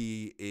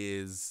Dicky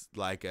is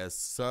like a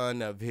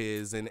son of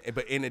his,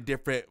 but in a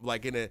different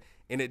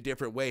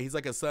way. He's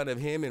like a son of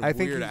him and I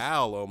think Weird he's-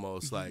 Al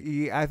almost like.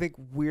 I think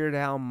Weird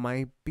Al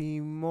might be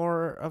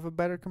more of a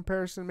better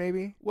comparison,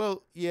 maybe.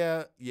 Well,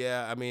 yeah.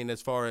 I mean,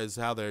 as far as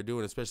how they're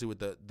doing, especially with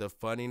the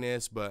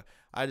funniness, but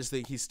I just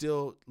think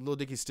Little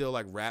Dicky still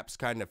like raps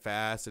kind of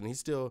fast, and he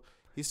still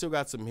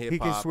got some hip hop. He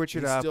can switch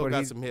it up, Still but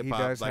got some hip hop.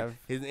 does Like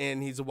have.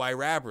 and he's a white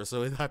rapper,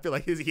 so I feel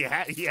like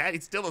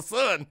he's still a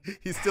son.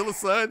 He's still a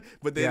son.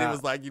 But then Yeah. it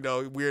was like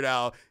Weird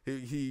Al.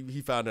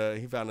 He found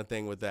a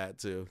thing with that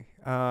too.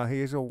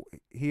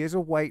 He is a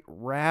white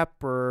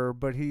rapper,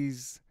 but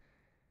he's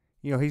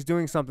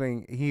doing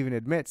something. He even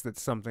admits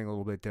that's something a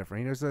little bit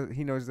different.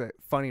 He knows that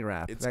funny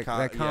rap, It's that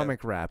yeah.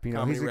 comic rap.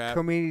 Comedy He's a rap.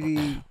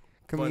 comedian.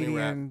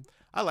 rap.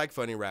 I like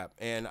funny rap,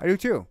 and I do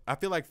too. I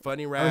feel like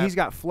funny I rap. mean, he's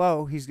got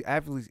flow. He's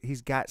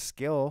got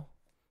skill.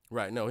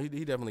 Right. No, he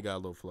definitely got a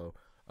little flow.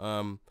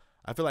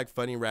 I feel like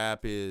funny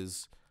rap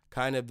is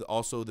kind of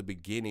also the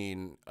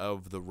beginning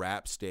of the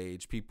rap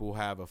stage. People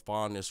have a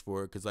fondness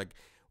for it because, like,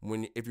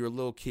 if you're a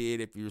little kid,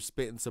 if you're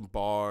spitting some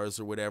bars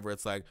or whatever,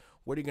 it's like,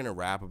 what are you gonna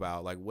rap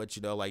about? Like, what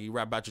like you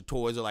rap about your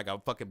toys or like a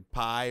fucking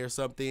pie or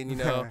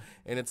something,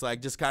 And it's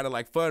like just kind of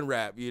like fun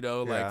rap,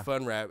 like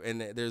fun rap.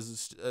 And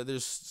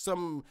there's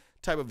some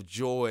type of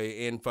joy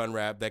in fun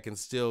rap that can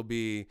still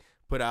be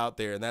put out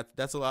there, and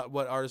that's a lot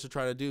what artists are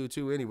trying to do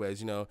too.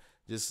 Anyways,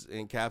 just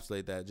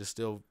encapsulate that, just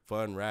still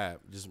fun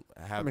rap. Just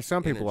have. I mean,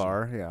 some people energy.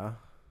 are, yeah.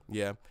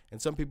 Yeah,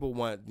 and some people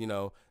want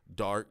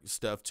dark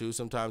stuff too.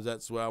 Sometimes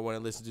that's what I want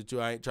to listen to too.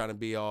 I ain't trying to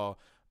be all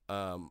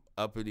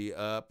uppity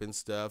up and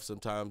stuff.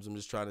 Sometimes I'm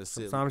just trying to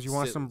sit. Sometimes you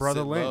want some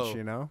Brother sit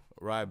Lynch, low,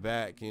 right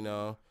back.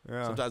 Yeah.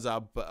 Sometimes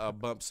I'll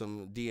bump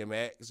some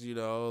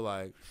DMX.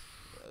 Like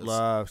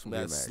Love some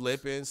that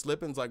DMX.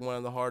 Slippin's like one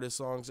of the hardest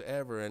songs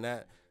ever, and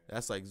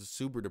that's like a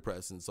super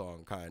depressing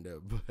song kind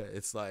of. But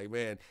it's like,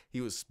 man, he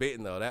was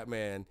spitting though. That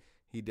man,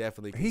 he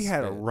definitely. He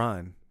had a spit.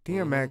 run.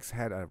 DMX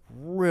had a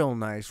real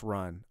nice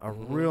run.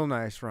 Real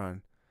nice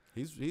run.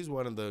 He's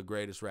one of the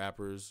greatest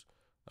rappers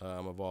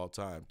of all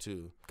time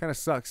too. Kind of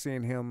sucks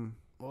seeing him.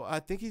 Well, I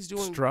think he's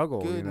doing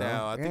struggle good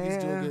now. I think he's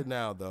doing good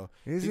now though.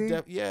 Is he?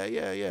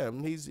 Yeah.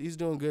 He's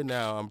doing good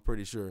now. I'm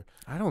pretty sure.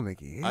 I don't think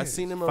he is. I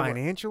seen him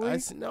financially.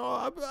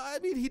 I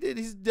mean, he did.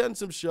 He's done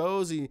some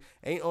shows. He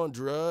ain't on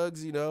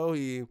drugs.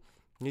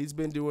 He's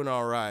been doing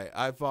all right.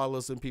 I follow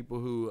some people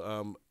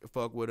who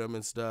fuck with him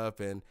and stuff,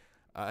 and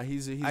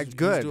he's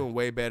good. doing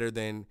way better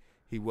than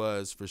he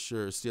was for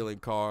sure. Stealing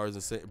cars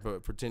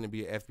and pretending to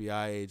be an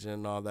FBI agent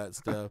and all that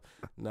stuff.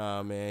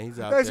 Nah, man, he's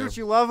out That's there. what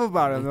you love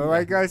about him, though.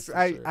 Like For sure.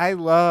 I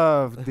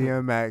love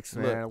DMX,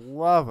 man. I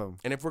love him.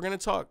 And if we're gonna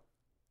talk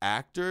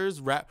actors,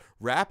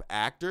 rap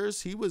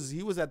actors, he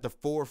was at the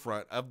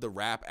forefront of the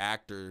rap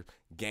actor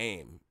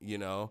game.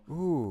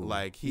 Ooh,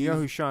 like you know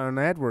who Sean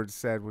Edwards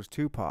said was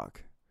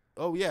Tupac.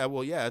 Oh yeah,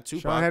 well yeah,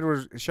 Tupac.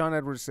 Sean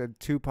Edwards said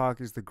Tupac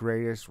is the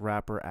greatest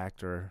rapper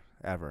actor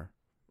ever.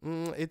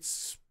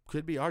 It's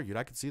could be argued.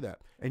 I could see that.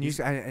 And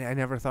I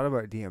never thought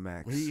about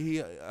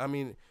DMX. I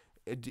mean,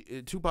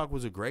 Tupac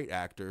was a great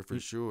actor for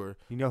sure.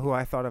 You know who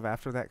I thought of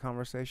after that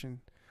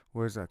conversation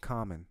was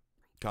Common.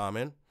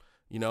 Common,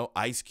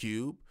 Ice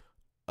Cube.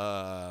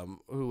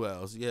 Who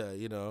else? Yeah,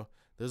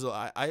 there's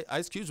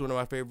Ice Cube's one of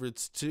my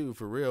favorites too,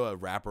 for real. A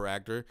rapper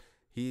actor.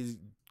 He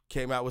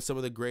came out with some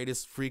of the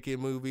greatest freaking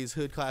movies,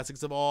 hood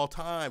classics of all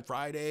time.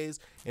 Fridays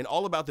and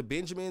All About the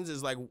Benjamins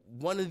is like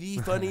one of the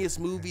funniest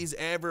movies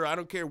ever. I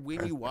don't care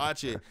when you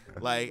watch it.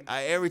 Like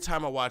every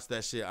time I watch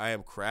that shit, I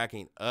am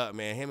cracking up,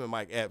 man. Him and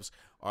Mike Epps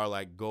are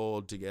like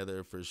gold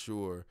together for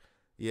sure.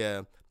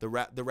 Yeah, the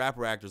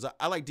rapper actors.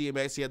 I like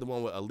DMX. He had the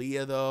one with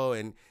Aaliyah though,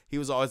 and he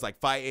was always like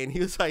fighting. He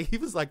was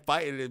like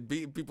fighting and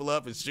beating people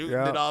up and shooting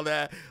and all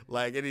that.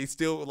 Like, and he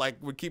still like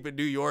would keep in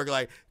New York,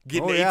 like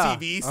getting an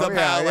ATV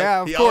somehow. Yeah,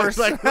 like, of course.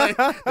 Always, like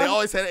they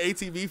always had an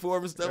ATV for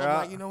him and stuff. Yeah. I'm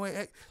like, you know what,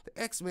 the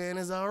X-Man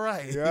is all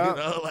right. Yeah.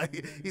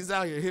 Like he's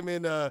out here. Him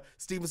and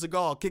Steven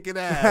Seagal kicking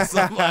ass.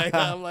 I'm like,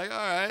 all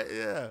right,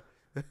 yeah.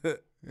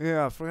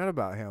 Yeah, I forgot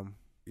about him.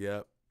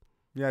 Yep.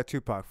 Yeah,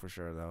 Tupac for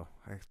sure though.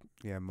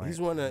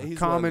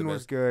 Common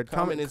was good.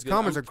 Common is good.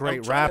 Common's a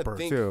great rapper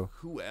too.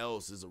 Who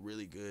else is a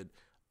really good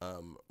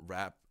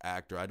rap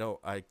actor?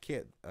 I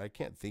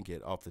can't think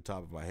it off the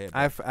top of my head.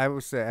 I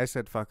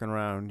said fucking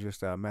around,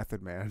 just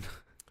Method Man.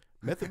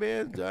 Method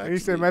Man. You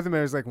said Method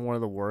Man is like one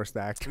of the worst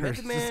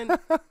actors.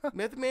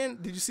 Method Man.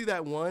 Did you see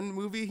that one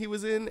movie he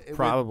was in?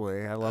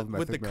 Probably. I love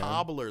Method with Man.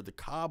 The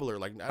cobbler.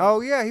 Like,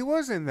 oh yeah, he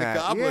was in that. The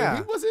cobbler. Yeah.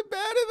 He wasn't bad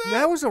at that.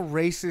 That was a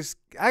racist.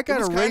 Kind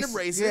of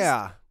racist.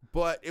 Yeah.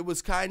 But it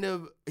was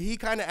he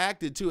kind of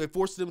acted too. It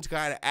forced him to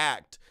kind of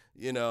act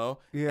you know?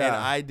 Yeah. And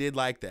I did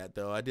like that,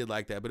 though. I did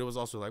like that. But it was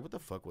also like, what the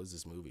fuck was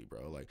this movie,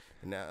 bro? Like,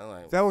 and now,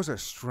 like That was a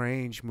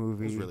strange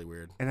movie. it was really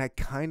weird. And I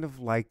kind of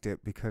liked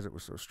it because it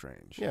was so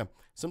strange. Yeah.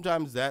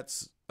 Sometimes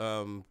that's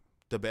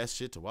the best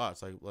shit to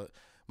watch. Like,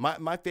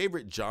 my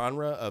favorite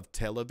genre of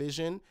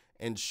television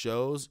and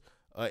shows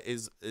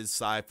is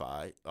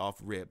sci-fi off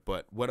rip.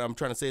 But what I'm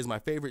trying to say is my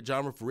favorite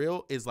genre for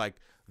real is like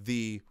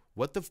the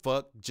what the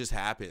fuck just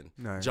happened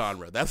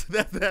genre. That's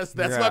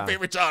my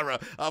favorite genre.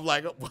 I'm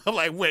like,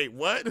 wait,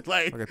 what?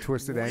 Like a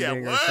twisted yeah,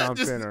 ending or what?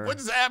 something. What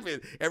just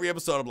happened? Every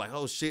episode, I'm like,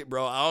 oh shit,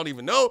 bro, I don't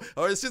even know.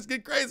 Or it's just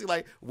get crazy,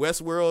 like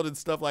Westworld and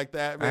stuff like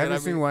that. Man. I haven't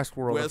seen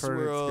Westworld. I've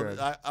heard it's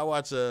good. I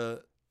watch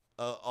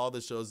all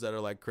the shows that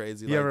are like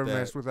crazy. You like ever that.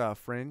 messed with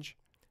Fringe?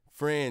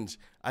 Fringe.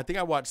 I think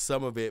I watched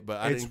some of it, but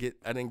I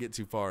didn't get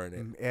too far in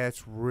it.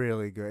 It's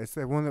really good. It's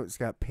the one that's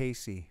got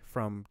Pacey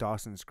from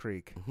Dawson's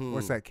Creek. Mm-hmm.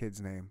 What's that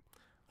kid's name?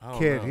 I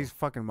don't know. He's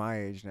fucking my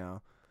age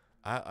now.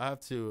 I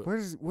have to.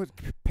 What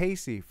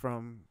Pacey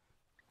from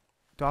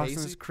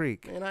Dawson's Pacey?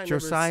 Creek? Man,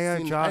 Josiah.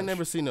 I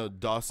never seen no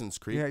Dawson's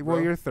Creek. Yeah, bro.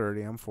 well, you're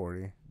 30. I'm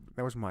 40.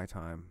 That was my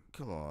time.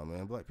 Come on,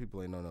 man. Black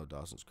people ain't know no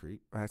Dawson's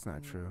Creek. That's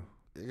not true.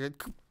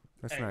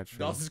 That's not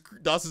true.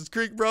 Dawson's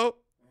Creek, bro.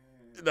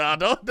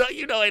 No,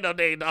 you know ain't no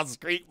name Dawson's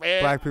Creek,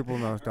 man. Black people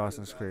know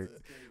Dawson's Creek.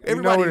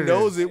 Everybody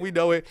knows it. We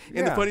know it.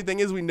 And the funny thing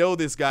is, we know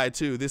this guy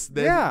too.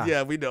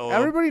 Yeah, we know him.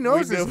 Everybody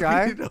knows this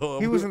guy. We know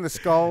him. He was in The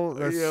Skull.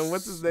 Yeah,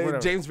 what's his name?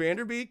 Whatever. James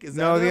Vanderbeek? Is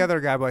that no, him? the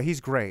other guy, but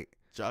he's great.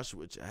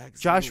 Joshua Jackson.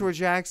 Joshua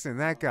Jackson,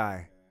 that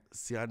guy.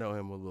 See, I know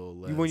him a little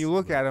less. When you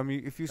look at him,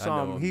 if you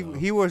saw him,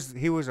 he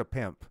was a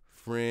pimp.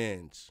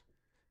 Fringe.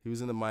 He was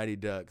in the Mighty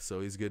Ducks,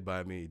 so he's good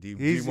by me.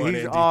 He's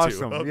D1 and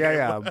awesome. D2. Okay.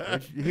 Yeah.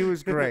 He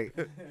was great.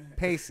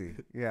 Pacey.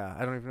 Yeah,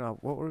 I don't even know.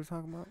 What were we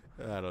talking about?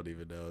 I don't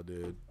even know,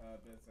 dude.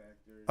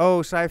 Oh,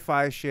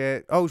 sci-fi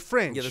shit. Oh,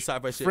 Fringe. Yeah, the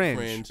sci-fi shit.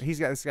 Fringe. He's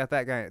got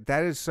that guy.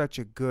 That is such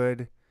a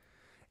good.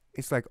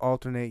 It's like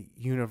alternate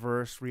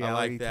universe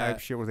reality type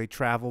shit where they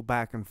travel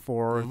back and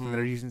forth and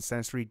they're using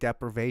sensory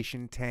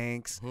deprivation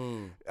tanks,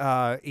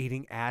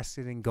 eating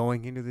acid and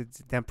going into the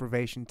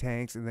deprivation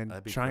tanks and then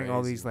trying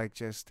all these like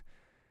just.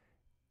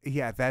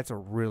 Yeah, that's a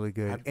really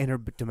good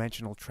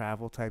interdimensional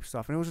travel type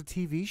stuff, and it was a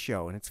TV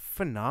show, and it's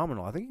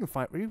phenomenal. I think you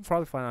can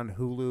probably find it on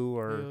Hulu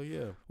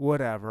or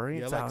whatever.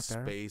 Yeah, it's I like out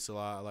there. space a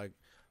lot.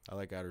 I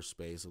like outer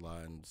space a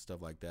lot and stuff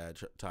like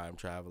that. Time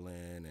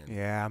traveling and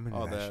I'm into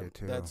all that shit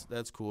too.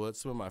 That's cool. It's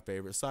some of my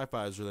favorites.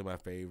 Sci-fi is really my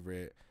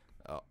favorite.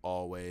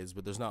 Always,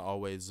 but there's not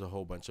always a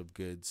whole bunch of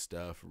good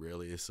stuff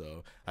really.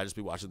 So I just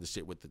be watching the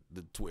shit with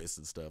the twists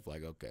and stuff.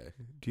 Like, okay.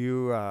 Do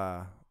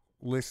you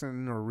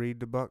listen or read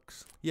the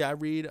books? Yeah, I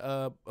read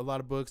a lot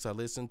of books. I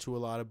listen to a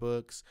lot of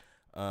books.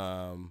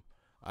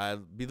 I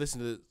be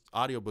listening to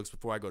audiobooks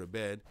before I go to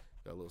bed.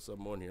 Got a little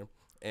something on here,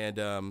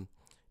 and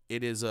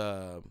it is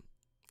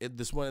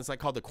this one. It's like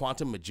called The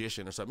Quantum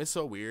Magician or something. It's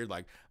so weird.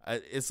 Like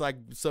it's like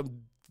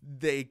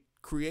they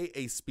create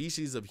a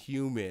species of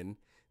human.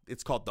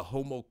 It's called the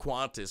Homo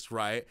Quantus,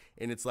 right?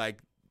 And it's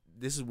like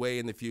this is way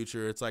in the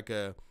future. It's like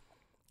a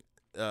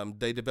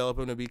they develop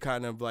him to be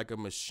kind of like a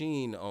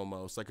machine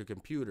almost, like a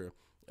computer,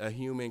 a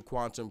human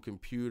quantum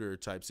computer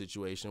type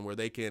situation where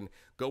they can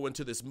go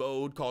into this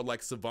mode called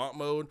like savant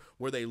mode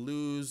where they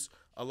lose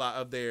a lot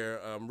of their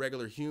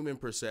regular human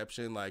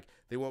perception. Like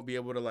they won't be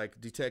able to like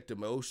detect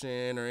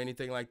emotion or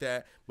anything like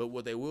that. But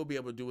what they will be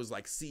able to do is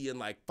like see in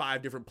like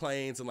 5 different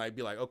planes and like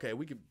be like, okay,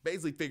 we can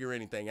basically figure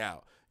anything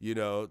out, you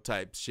know,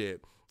 type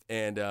shit.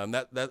 And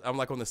that I'm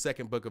like on the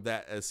second book of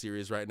that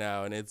series right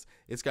now, and it's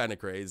kind of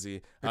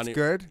crazy. It's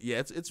good. Yeah,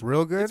 it's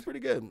real good. It's pretty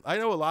good. I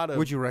know a lot of.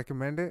 Would you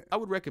recommend it? I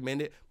would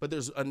recommend it, but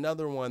there's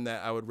another one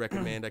that I would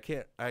recommend.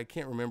 I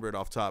can't remember it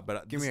off top,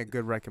 but give me a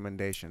good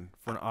recommendation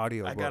for an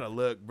audio. I gotta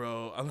look,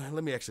 bro.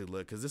 Let me actually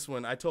look because this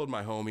one I told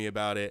my homie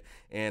about it,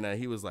 and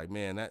he was like,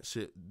 "Man, that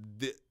shit.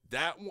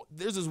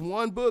 There's this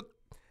one book."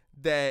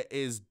 That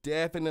is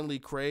definitely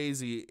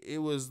crazy. It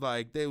was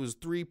like there was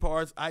 3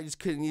 parts. I just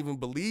couldn't even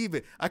believe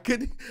it. I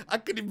couldn't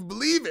even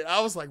believe it.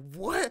 I was like,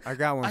 "What?" I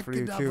got one for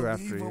you too.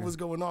 After what was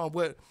going on?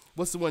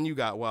 What's the one you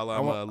got while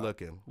I'm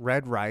looking?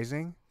 Red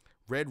Rising.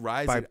 Red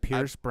Rising by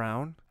Pierce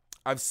Brown.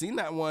 I've seen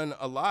that one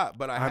a lot,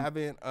 but I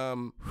haven't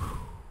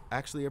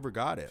actually ever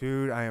got it.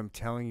 Dude, I am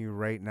telling you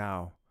right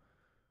now.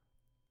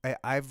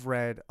 I've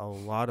read a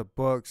lot of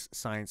books,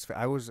 science.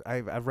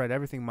 I've read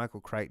everything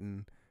Michael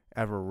Crichton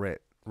ever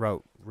written.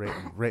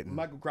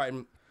 Michael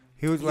Crichton.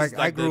 He was like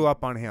I grew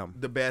up on him.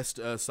 The best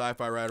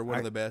sci-fi writer, one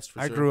of the best.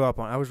 I grew up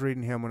on. I was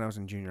reading him when I was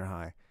in junior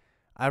high.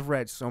 I've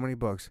read so many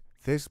books.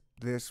 This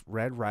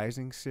Red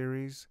Rising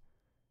series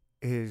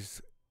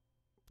is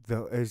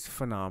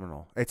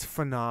phenomenal. It's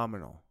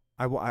phenomenal.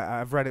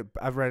 I've read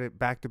it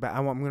back to back.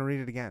 I'm going to read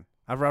it again.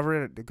 I've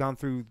read it. Gone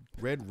through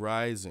Red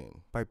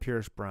Rising by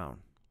Pierce Brown.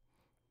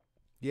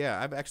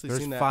 Yeah, I've actually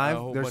seen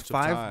that. There's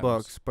 5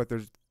 books, but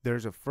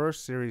there's a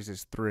first series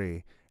is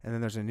 3. And then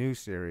there's a new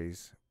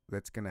series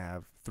that's going to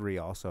have 3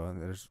 also,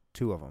 and there's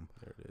 2 of them.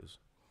 There it is.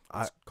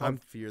 It's called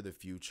Fear the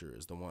Future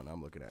is the one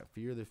I'm looking at.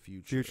 Fear the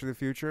Future. Future the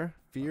Future?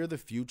 Fear the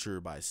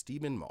Future by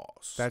Stephen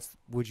Moss. That's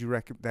one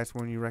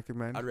you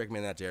recommend? I'd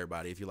recommend that to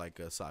everybody if you like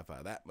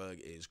sci-fi. That book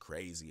is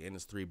crazy, and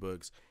it's 3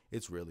 books.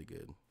 It's really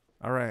good.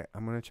 All right,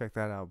 I'm gonna check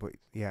that out. But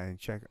yeah, and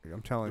check.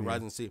 I'm telling The you,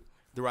 Rising Sea.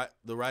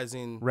 The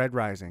Rising. Red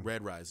Rising.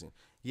 Red Rising.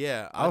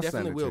 Yeah, I I'll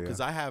definitely send it will to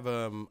because I have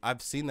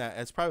I've seen that.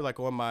 It's probably like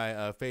one of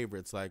my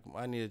favorites. Like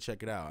I need to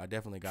check it out. I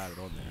definitely got it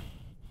on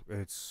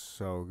there. It's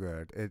so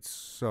good. It's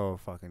so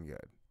fucking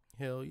good.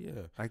 Hell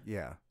yeah.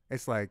 Yeah.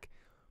 It's like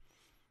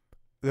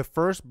the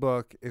first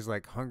book is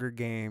like Hunger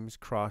Games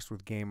crossed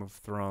with Game of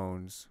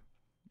Thrones,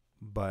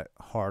 but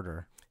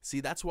harder. See,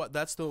 that's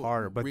the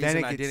Harder, but reason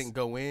then I didn't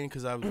go in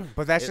because I was.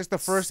 But that's just the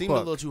first seemed book. a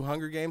little too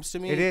Hunger Games to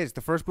me. It is. The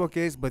first book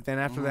is, but then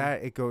after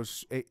that, it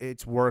goes.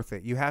 It's worth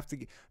it. You have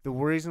to. The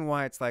reason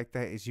why it's like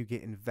that is you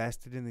get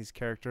invested in these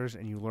characters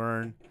and you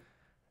learn.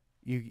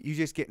 You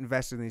just get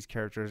invested in these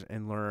characters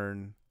and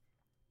learn.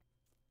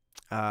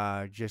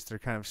 Just their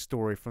kind of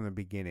story from the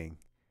beginning,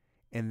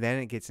 and then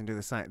it gets into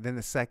the science. Then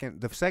the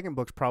second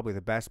book's probably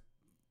the best.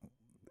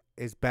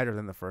 Is better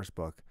than the first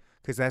book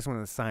because that's when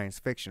the science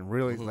fiction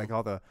really like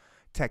all the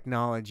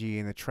technology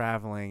and the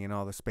traveling and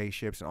all the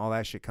spaceships and all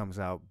that shit comes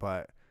out,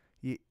 but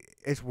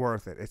it's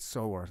worth it. It's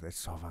so worth it. It's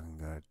so fucking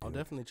good. Dude. I'll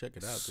definitely check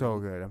it out. So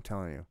good. I'm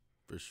telling you.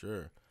 For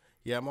sure.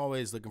 Yeah, I'm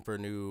always looking for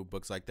new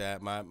books like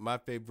that. My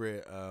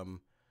favorite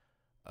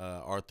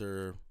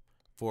author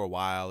for a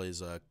while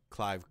is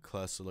Clive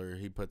Cussler.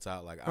 He puts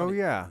out like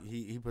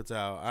he puts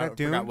out I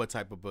forgot what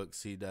type of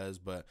books he does,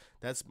 but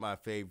that's my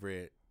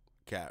favorite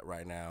cat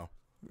right now.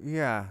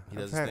 Yeah. He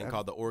does this thing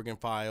called the Oregon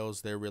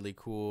Files. They're really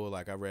cool.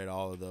 Like I read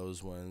all of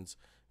those ones,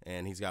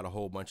 and he's got a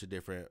whole bunch of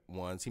different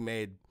ones. He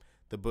made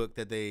the book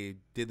that they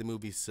did the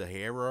movie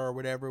Sahara or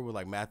whatever with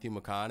like Matthew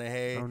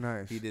McConaughey. Oh,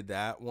 nice. He did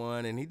that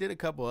one, and he did a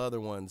couple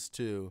other ones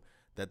too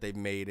that they've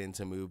made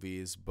into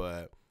movies,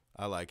 but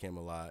I like him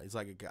a lot. It's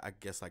like I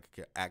guess like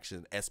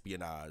action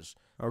espionage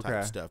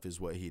type stuff is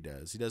what he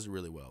does. He does it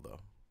really well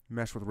though.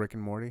 Mess with Rick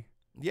and Morty?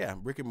 Yeah,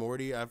 Rick and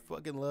Morty. I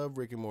fucking love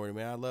Rick and Morty,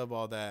 man. I love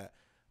all that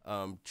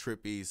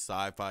trippy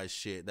sci-fi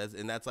shit.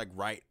 That's like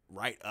right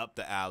up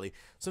the alley.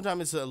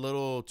 Sometimes it's a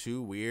little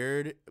too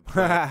weird.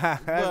 But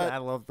I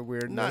love the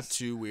weirdness. Not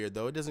too weird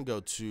though. It doesn't go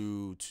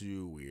too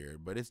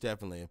weird, but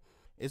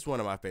it's one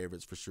of my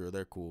favorites for sure.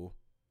 They're cool.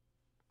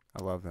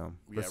 I love them.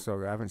 Yeah. So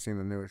good. I haven't seen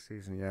the newest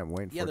season yet. I'm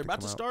waiting for it to Yeah, they're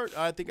about to come start.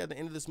 I think at the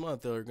end of this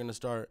month they're going to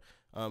start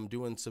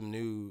doing some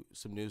new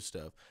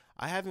stuff.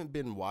 I haven't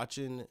been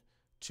watching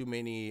too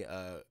many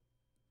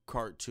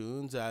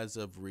cartoons as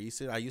of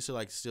recent. I used to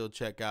like still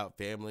check out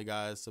Family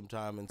Guy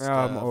sometime and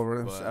stuff. I'm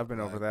over. I've been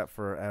over that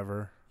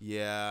forever.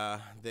 Yeah,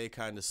 they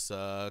kind of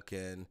suck,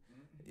 and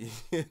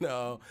you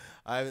know,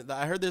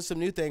 I heard there's some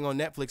new thing on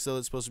Netflix though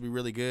that's supposed to be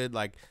really good,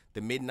 like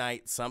the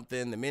Midnight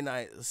something.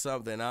 I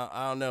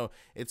don't know.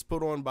 It's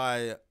put on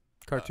by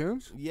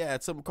cartoons. Yeah,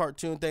 it's some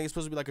cartoon thing. It's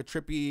supposed to be like a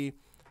trippy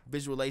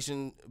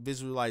visualization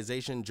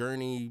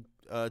journey.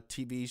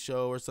 TV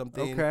show or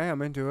something. Okay,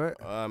 I'm into it.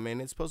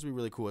 And it's supposed to be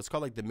really cool. It's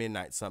called like the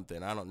Midnight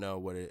something. I don't know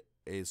what it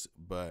is,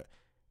 but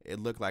it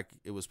looked like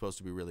it was supposed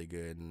to be really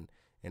good, and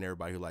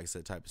everybody who likes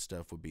that type of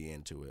stuff would be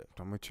into it.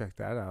 I'm gonna check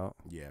that out.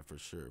 Yeah, for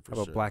sure.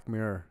 How about Black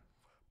Mirror?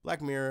 Black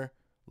Mirror.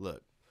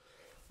 Look,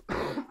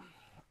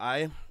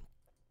 I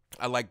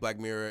like Black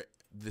Mirror.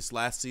 This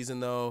last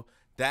season though,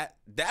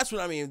 that's what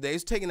I mean.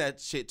 They's taking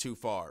that shit too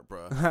far,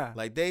 bro.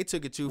 Like they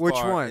took it too Which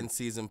far one? in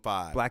season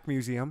 5. Black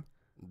Museum.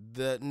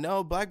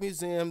 Black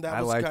Museum. That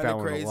I was liked kind that of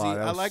one a crazy. lot.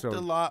 That I was liked so- a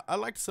lot. I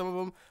liked some of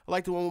them. I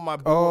liked the one with my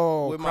boy.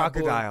 Oh, with my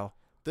boy. Crocodile.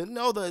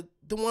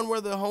 The one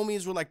where the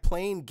homies were like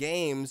playing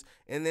games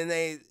and then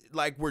they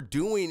like were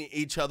doing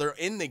each other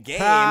in the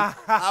game.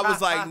 I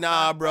was like,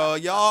 nah, bro,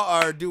 y'all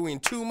are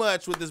doing too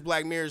much with this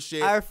Black Mirror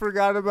shit. I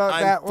forgot about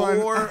that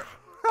one.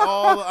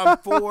 I'm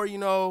for, you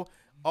know,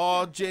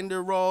 all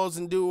gender roles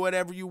and do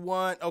whatever you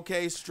want.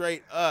 Okay,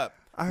 straight up.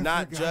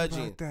 Not forgot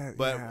judging. about that,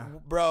 But yeah.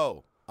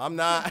 bro, I'm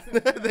not.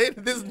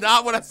 This is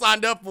not what I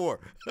signed up for.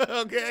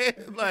 Okay,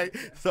 like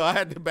so I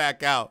had to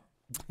back out.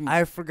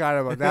 I forgot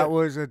about that.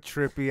 Was a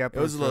trippy episode.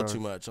 It was a little too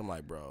much. I'm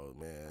like, bro,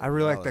 man. I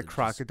really like y'all that are just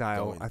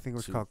Crocodile. going I think it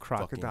was too called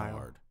fucking Crocodile.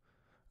 hard.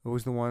 It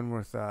was the one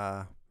with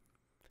they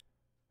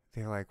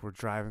like were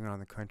driving on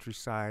the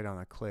countryside on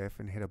a cliff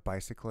and hit a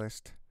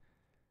bicyclist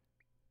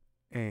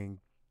and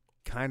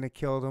kind of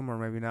killed him, or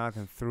maybe not,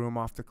 and threw him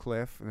off the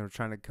cliff, and they were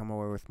trying to come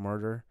away with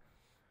murder.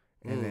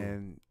 And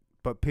then,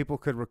 but people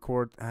could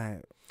record.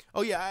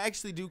 Oh yeah, I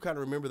actually do kind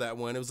of remember that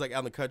one. It was like out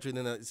in the country,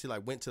 and then she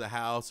like went to the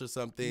house or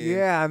something.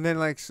 Yeah, and then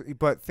like,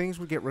 but things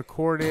would get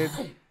recorded.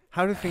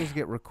 How do things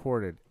get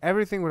recorded?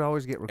 Everything would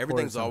always get recorded.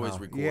 Everything's somehow. always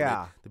recorded.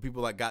 Yeah. The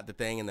people like got the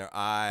thing in their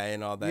eye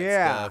and all that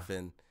stuff,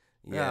 and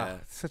Yeah,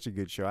 it's such a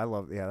good show. I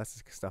love. Yeah, that's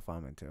the stuff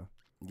I'm into.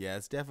 Yeah,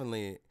 it's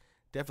definitely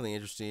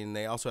interesting.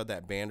 They also have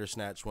that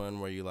Bandersnatch one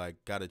where you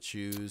like got to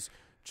choose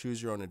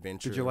your own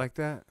adventure. Did you like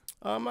that?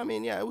 I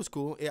mean, yeah, it was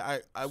cool. Yeah,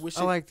 I wish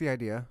I like the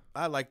idea.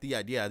 I like the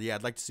idea. Yeah,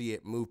 I'd like to see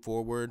it move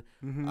forward.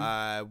 Mm-hmm.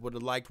 I would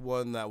have liked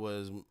one that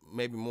was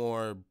maybe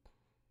more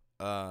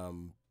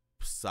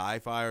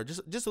sci-fi or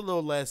just a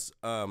little less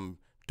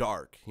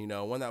dark, you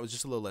know, one that was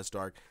just a little less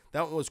dark.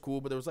 That one was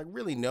cool, but there was like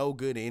really no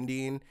good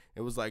ending.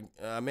 It was like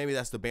maybe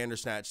that's the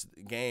Bandersnatch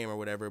game or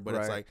whatever, but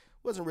it's Right. like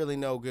wasn't really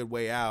no good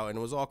way out, and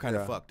it was all kind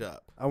of Yeah. fucked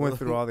up. I went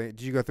through all the.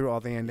 Did you go through all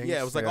the endings?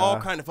 Yeah, it was like all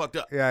kind of fucked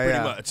up, Yeah, pretty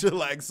yeah. much.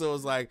 Like, so it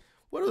was like,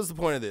 what was the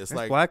point of this? It's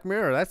Like, Black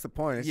Mirror. That's the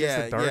point. It's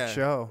just a dark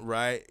show.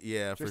 right?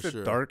 Yeah, Just for a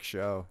sure. dark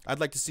show. I'd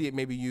like to see it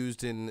maybe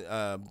used in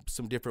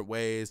some different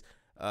ways.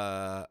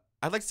 I'd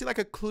like to see like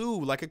a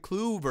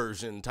Clue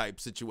version type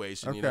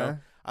situation. You know, Okay.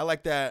 I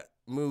like that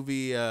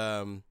movie.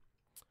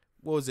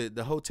 What was it?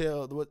 The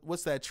hotel.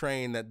 What's that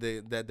train that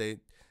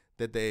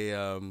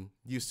they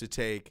used to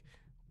take?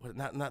 What,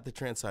 not the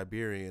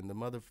Trans-Siberian. The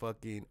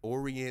motherfucking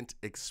Orient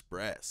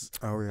Express.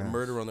 Oh yeah. The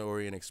Murder on the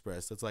Orient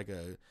Express. That's like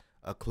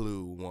a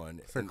Clue one.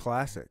 It's a And-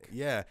 classic.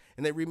 yeah,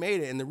 and they remade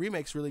it, and the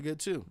remake's really good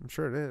too. I'm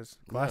sure it is.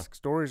 Yeah. Classic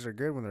stories are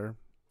good when they're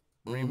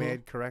Mhm.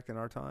 remade correct in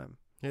our time.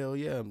 Hell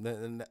yeah,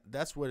 and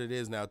that's what it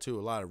is now too.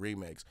 A lot of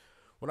remakes.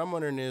 What I'm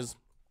wondering is,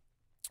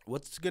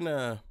 what's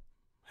gonna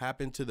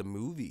happen to the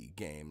movie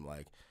game?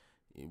 Like,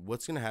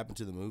 what's gonna happen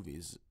to the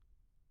movies?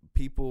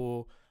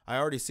 People, I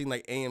already seen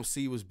like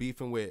AMC was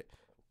beefing with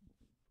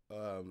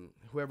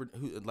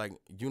who like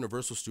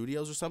Universal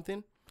Studios or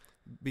something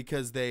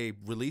because they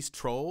released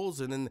Trolls,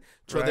 and then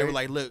they were Right.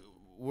 like, look.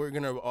 We're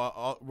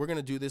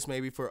gonna do this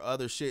maybe for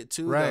other shit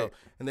too, Right. though.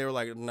 And they were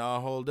like,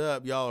 "Nah, hold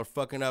up, y'all are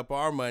fucking up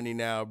our money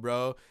now,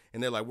 bro."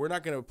 And they're like, "We're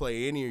not gonna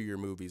play any of your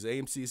movies."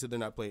 AMC said they're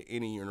not playing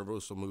any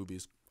Universal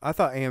movies. I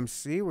thought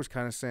AMC was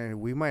kind of saying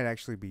we might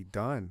actually be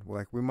done.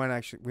 Like we might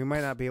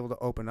not be able to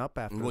open up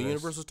after Well, this.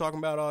 Universal's talking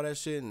about all that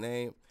shit, and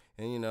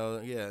you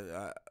know,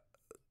 yeah,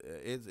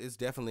 it's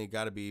definitely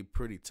got to be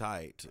pretty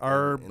tight. in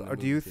the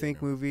Do you movie think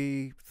theater.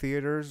 movie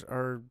theaters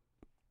are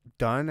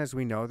done as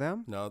we know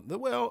them? No,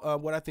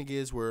 what I think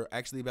is we're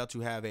actually about to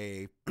have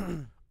a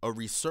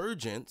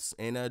resurgence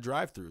in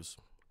drive-throughs.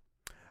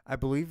 I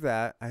believe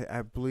that.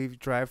 I believe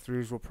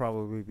drive-throughs will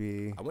probably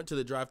be. I went to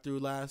the drive-through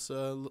last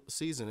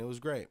season. It was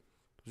great.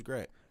 It was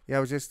great. Yeah,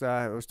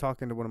 I was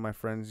talking to one of my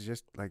friends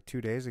just like 2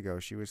 days ago.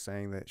 She was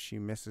saying that she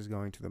misses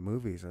going to the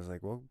movies. I was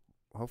like, well,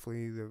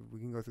 hopefully we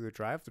can go through the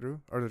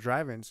drive-through or the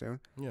drive-in soon.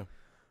 Yeah.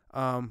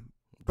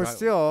 But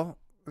still,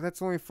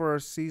 that's only for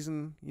a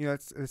season. You know,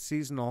 it's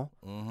seasonal,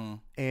 Mm-hmm.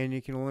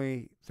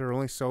 and they're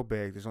only so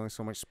big. There's only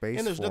so much space.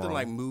 And there's for nothing 'em.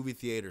 like movie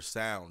theater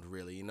sound,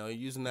 really. You know, you're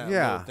using that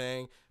Yeah. little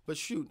thing. But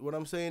shoot, what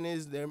I'm saying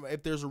is,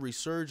 if there's a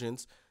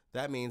resurgence,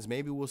 that means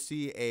maybe we'll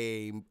see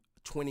a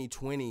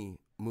 2020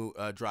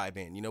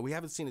 drive-in. You know, we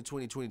haven't seen a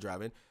 2020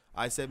 drive-in.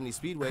 I-70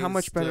 Speedway. How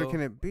much better still-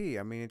 can it be?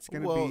 I mean, it's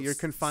gonna Well, be. You're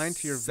confined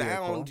to your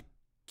sound vehicle.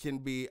 can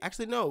be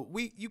actually no.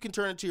 You can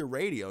turn it to your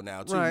radio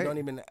now too. Right.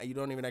 You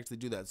don't even actually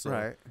do that. So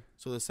Right.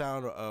 So the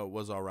sound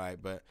was all right,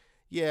 but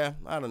yeah,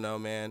 I don't know,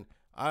 man.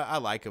 I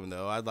like them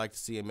though. I'd like to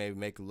see him maybe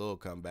make a little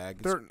comeback.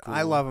 It's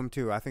I cool. love them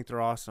too. I think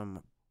they're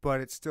awesome, but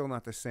it's still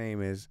not the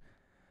same as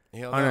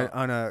Hell on no.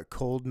 on a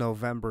cold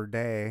November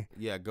day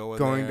Yeah, going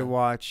going there. to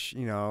watch,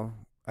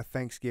 a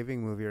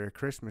Thanksgiving movie or a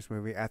Christmas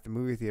movie at the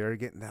movie theater,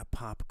 getting that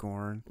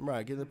popcorn.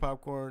 Right, get the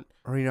popcorn.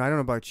 Or I don't know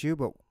about you,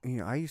 but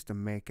I used to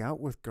make out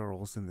with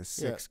girls in the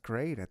sixth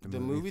grade at the The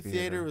movie movie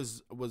theater.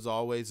 theater was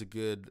always a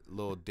good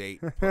little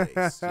date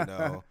place.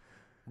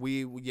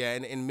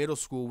 In middle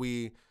school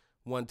we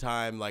one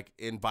time like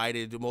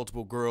invited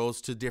multiple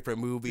girls to different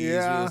movies.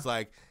 Yeah.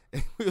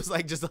 It was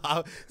like just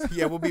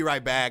we'll be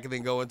right back, and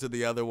then go into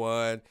the other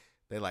one.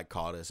 They like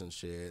caught us and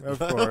shit. Of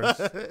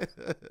course.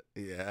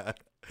 Yeah.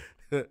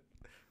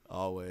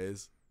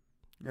 Always.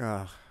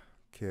 Ugh,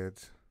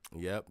 kids.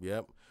 Yep.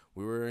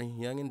 We were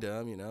young and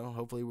dumb,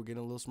 Hopefully we're getting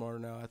a little smarter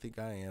now. I think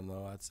I am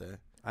though, I'd say.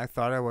 I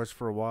thought I was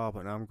for a while,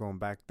 but now I'm going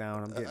back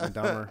down. I'm getting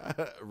dumber.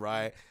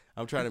 Right.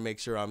 I'm trying to make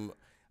sure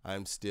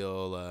I'm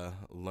still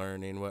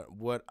learning.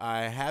 What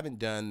I haven't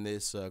done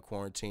this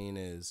quarantine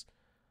is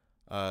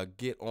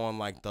get on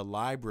like the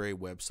library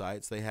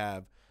websites.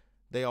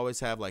 They always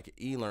have like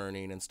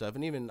e-learning and stuff,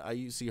 and even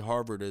I see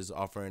Harvard is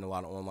offering a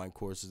lot of online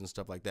courses and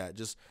stuff like that.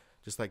 Just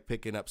like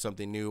picking up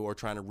something new or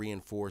trying to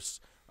reinforce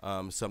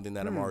something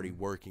that I'm already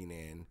working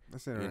in.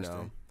 That's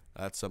interesting.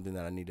 That's something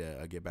that I need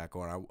to get back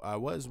on. I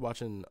was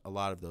watching a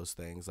lot of those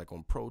things, like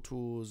on Pro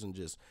Tools and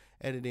just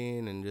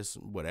editing and just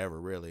whatever,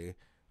 really.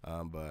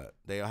 But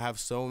they have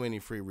so many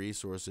free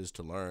resources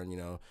to learn.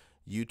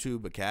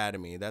 YouTube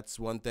Academy. That's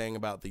one thing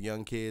about the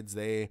young kids.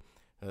 The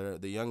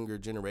younger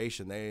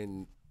generation,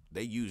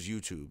 they use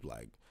YouTube.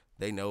 Like,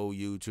 they know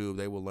YouTube.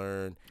 They will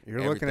learn.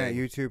 You're looking at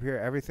YouTube here.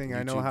 Everything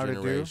I know YouTube how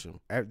generation.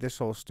 to do. This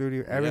whole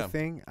studio,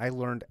 everything. I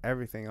learned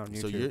everything on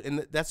YouTube.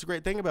 So that's the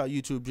great thing about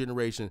YouTube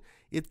generation.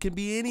 It can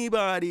be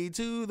anybody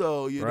too,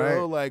 though. You Right.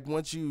 know, like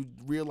once you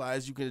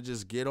realize you can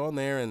just get on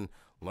there and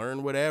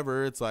learn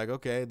whatever, it's like,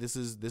 okay, this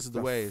is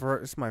the way.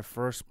 It's my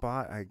first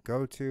spot I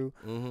go to.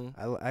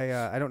 Mm-hmm.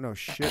 I don't know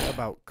shit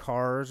about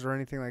cars or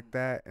anything like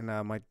that. And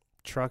my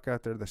truck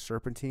out there, the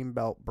serpentine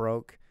belt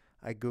broke.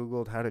 I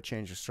Googled how to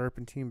change a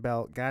serpentine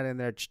belt. Got in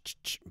there,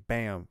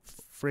 bam,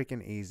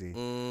 freaking easy.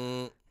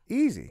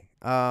 Easy.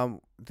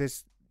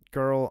 This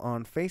girl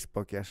on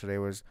Facebook yesterday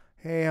was,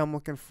 hey, I'm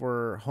looking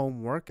for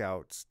home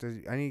workouts. Does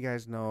any of you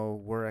guys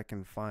know where I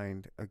can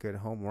find a good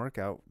home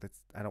workout that's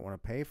I don't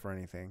want to pay for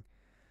anything?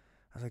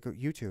 I was like, go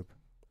YouTube.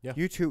 Yeah.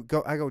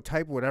 YouTube. I go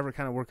type whatever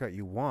kind of workout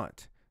you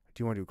want.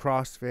 Do you want to do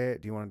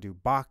CrossFit? Do you want to do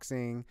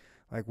boxing?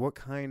 Like what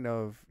kind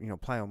of,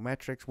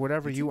 plyometrics,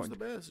 whatever you want. The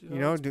best,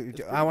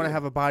 I want to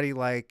have a body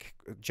like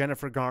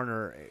Jennifer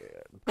Garner.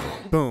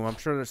 Boom. I'm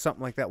sure there's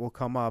something like that will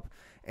come up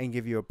and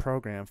give you a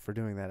program for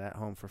doing that at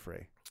home for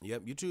free.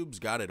 Yep. YouTube's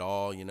got it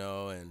all,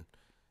 and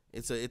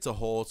it's a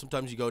hole.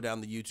 Sometimes you go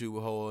down the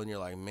YouTube hole and you're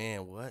like,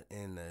 man, what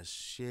in the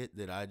shit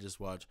did I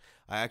just watch?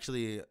 I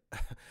actually,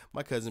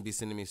 my cousin be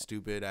sending me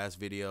stupid ass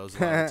videos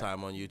a lot of the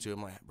time on YouTube.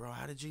 I'm like, bro,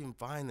 how did you even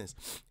find this?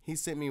 He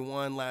sent me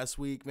one last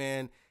week,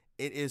 man.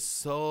 It is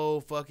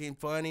so fucking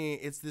funny.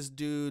 It's this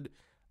dude.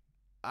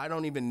 I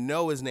don't even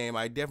know his name.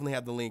 I definitely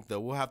have the link though.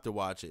 We'll have to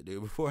watch it,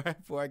 dude, before I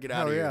get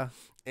out of here.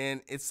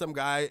 And it's some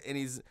guy, and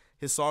his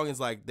song is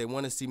like, they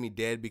want to see me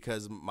dead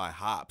because my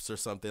hops or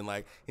something,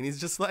 like, and he's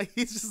just like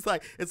it's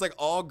like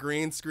all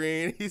green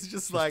screen. He's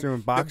just like doing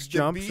box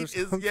jumps. The beat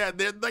is,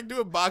 they're like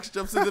doing box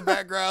jumps in the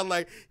background,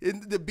 like,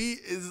 and the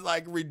beat is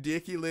like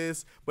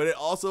ridiculous, but it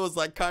also is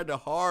like kind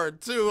of hard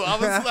too. I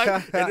was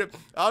like, I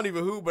don't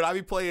even hoop, but I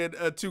be playing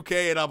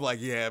 2K, and I'm like,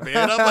 yeah,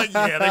 man. I'm like,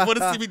 yeah, they want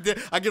to see me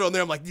dead. I get on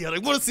there, I'm like, yeah, they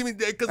want to see me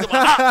dead because of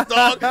my hops,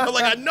 dog. I'm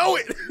like, I know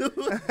it.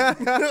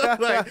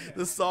 Like,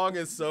 the song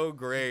is so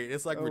great.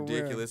 It's like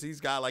ridiculous. Man. He's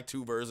got like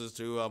 2 verses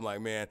too. I'm like,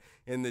 man,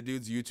 and the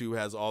dude's YouTube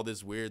has all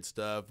this weird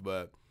stuff.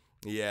 But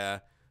yeah,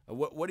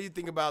 what do you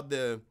think about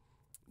the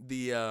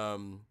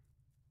alien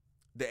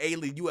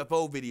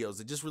UFO videos?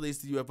 They just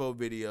released the UFO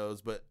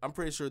videos, but I'm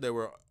pretty sure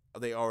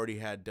they already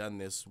had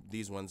done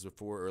these ones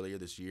before earlier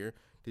this year.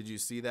 Did you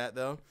see that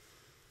though?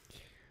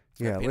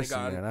 Yeah,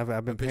 listen, man,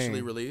 I've been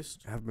officially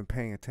released. I've been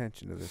paying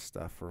attention to this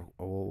stuff for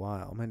a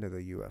while. I'm into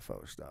the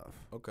UFO stuff.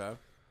 Okay.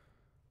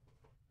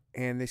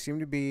 And they seem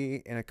to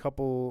be in a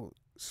couple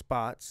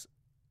spots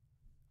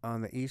on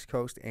the East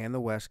Coast and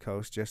the West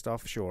Coast, just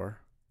offshore.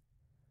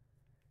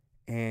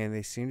 And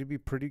they seem to be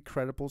pretty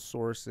credible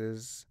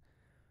sources.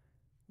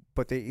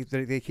 But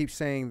they keep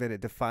saying that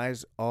it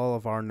defies all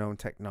of our known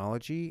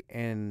technology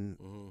and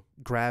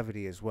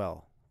gravity as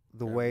well.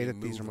 The way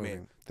that these are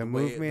moving.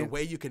 The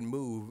way you can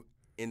move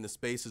in the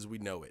spaces we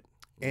know it.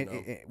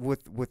 And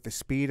with the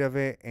speed of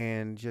it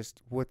and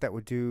just what that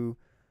would do,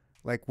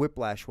 like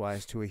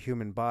whiplash-wise to a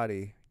human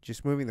body,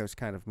 just moving those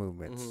kind of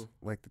movements,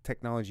 like the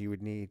technology you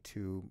would need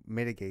to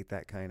mitigate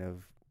that kind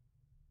of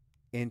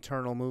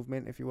internal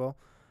movement, if you will.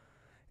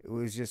 It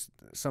was just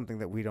something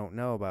that we don't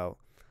know about.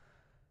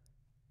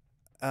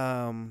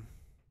 And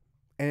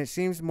it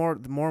seems more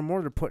and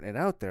more they're putting it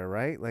out there,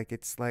 right? Like,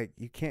 it's like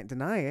you can't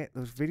deny it.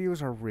 Those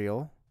videos are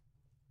real.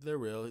 They're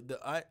real.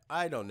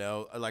 I don't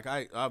know. Like,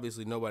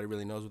 obviously nobody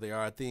really knows what they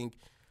are. I think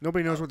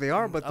nobody knows what they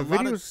are, but the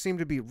videos seem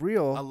to be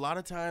real. A lot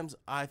of times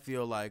I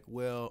feel like,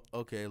 well,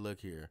 okay, look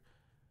here.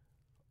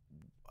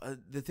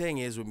 The thing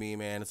is with me,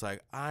 man, it's like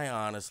I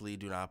honestly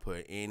do not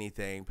put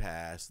anything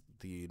past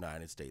the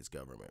United States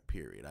government,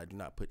 period. I do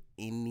not put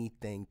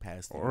anything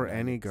past the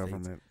any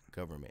government.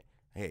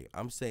 Hey,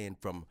 I'm saying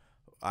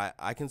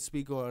I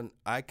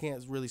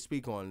can't really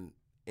speak on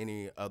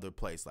any other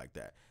place like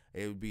that.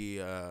 It would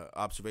be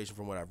observation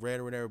from what I've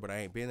read or whatever, but I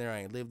ain't been there, I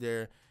ain't lived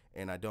there,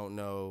 and I don't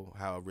know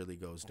how it really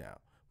goes down.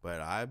 But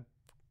I've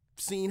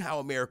seen how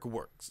America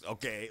works,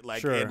 okay?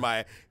 Like, sure. And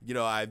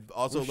I've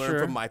also learned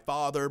from my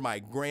father, my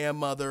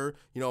grandmother,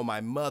 my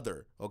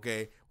mother,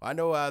 okay? I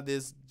know how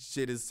this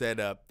shit is set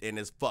up, and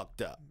it's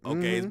fucked up,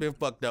 okay? It's been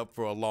fucked up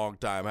for a long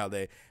time, how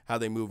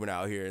they moving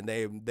out here, and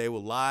they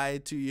will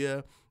lie to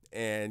you,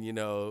 and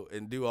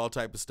and do all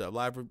type of stuff,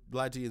 lie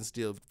to you and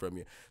steal from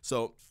you.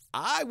 So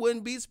I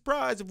wouldn't be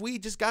surprised if we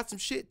just got some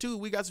shit too.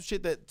 We got some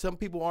shit that some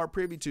people aren't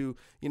privy to.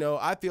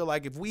 I feel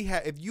like if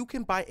you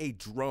can buy a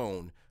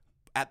drone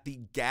at the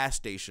gas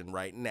station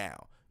right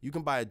now, you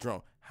can buy a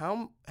drone.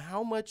 How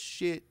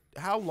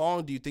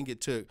long do you think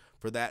it took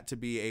for that to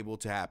be able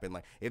to happen?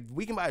 Like, if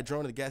we can buy a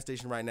drone at the gas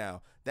station right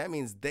now, that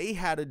means they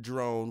had a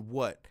drone,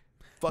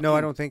 no,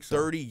 I don't think so.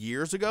 30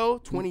 years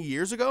ago? 20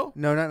 years ago?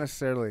 No, not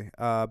necessarily.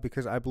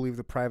 Because I believe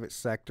the private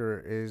sector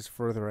is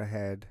further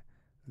ahead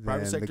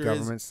than the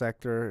government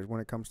sector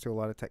when it comes to a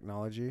lot of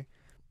technology,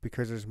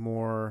 because there's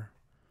more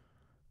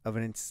of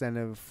an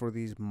incentive for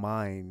these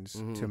minds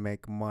to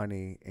make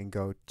money and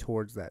go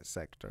towards that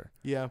sector.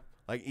 Yeah,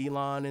 like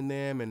Elon and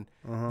them, and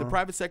the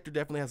private sector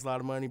definitely has a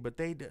lot of money, but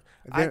the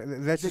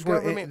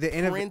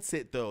government prints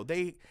it though.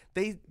 They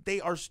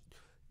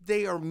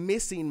are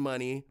missing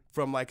money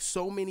from like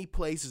so many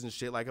places and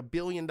shit. Like $1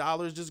 billion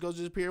just goes to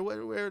disappear.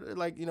 Where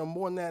like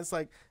more than that, it's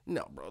like,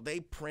 no, bro. They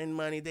print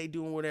money. They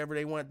doing whatever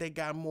they want. They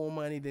got more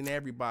money than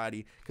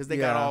everybody because they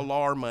got all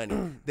our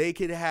money. They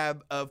could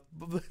have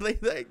they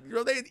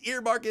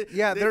earmark it.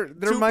 Yeah, there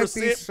might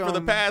be some for the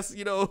past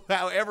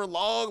however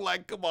long.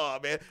 Like, come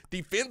on, man.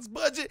 Defense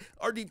budget.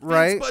 Our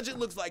defense budget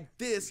looks like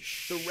this.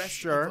 The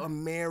rest of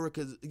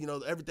America's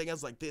everything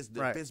else like this.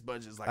 The defense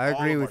budget is like I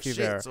agree all of with our you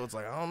shit. there. So it's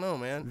like, I don't know,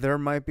 man. There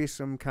might be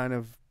some kind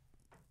of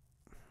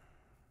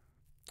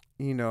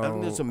you I think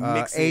know, there's some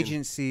mixing.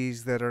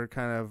 agencies that are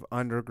kind of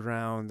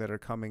underground that are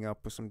coming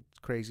up with some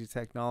crazy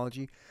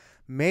technology.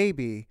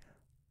 Maybe,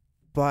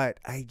 but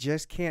I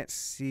just can't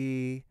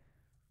see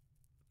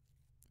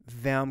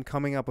them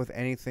coming up with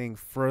anything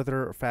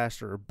further or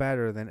faster or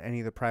better than any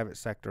of the private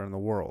sector in the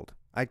world.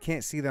 I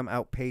can't see them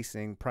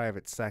outpacing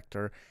private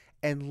sector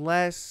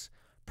unless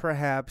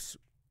perhaps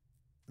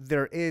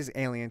there is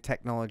alien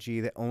technology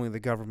that only the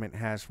government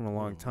has from a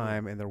long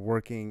time, and they're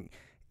working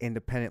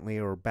independently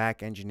or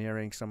back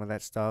engineering some of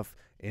that stuff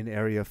in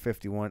Area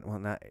 51.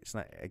 Well, it's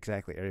not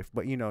exactly Area,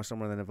 but you know,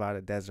 somewhere in the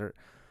Nevada desert.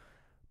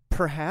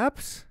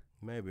 Perhaps,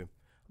 Maybe.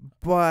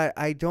 but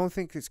I don't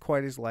think it's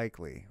quite as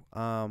likely.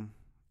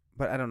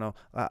 But I don't know.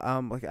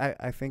 Like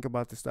I think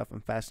about this stuff.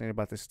 I'm fascinated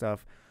about this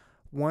stuff.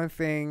 One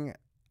thing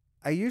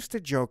I used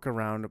to joke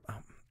around.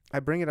 I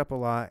bring it up a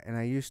lot, and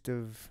I used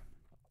to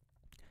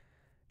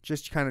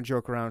just kind of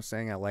joke around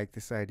saying I like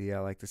this idea,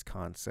 I like this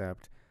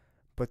concept.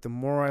 But the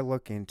more I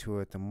look into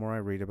it, the more I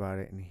read about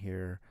it and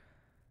hear,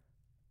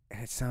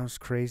 and it sounds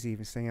crazy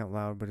even saying it out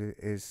loud, but it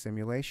is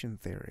simulation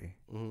theory.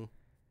 Mm-hmm.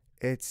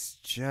 It's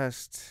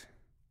just,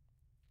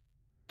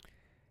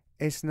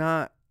 it's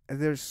not,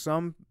 there's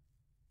some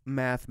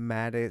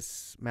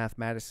mathematicists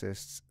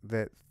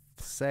that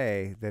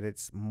say that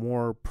it's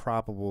more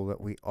probable that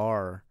we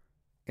are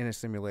in a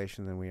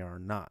simulation than we are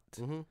not.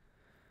 Mm-hmm.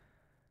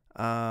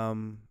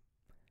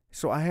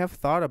 So I have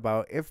thought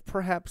about if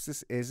perhaps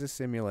this is a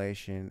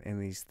simulation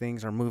and these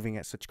things are moving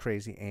at such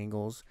crazy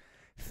angles.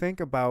 Think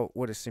about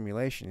what a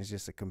simulation is,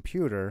 just a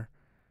computer.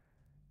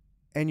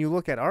 And you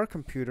look at our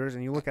computers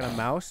and you look at a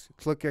mouse,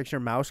 look at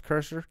your mouse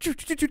cursor.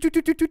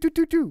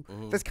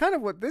 That's kind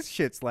of what this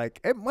shit's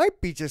like. It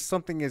might be just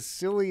something as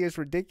silly, as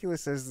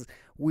ridiculous as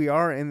we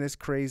are in this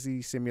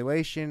crazy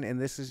simulation. And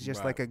this is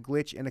just like a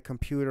glitch in a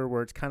computer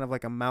where it's kind of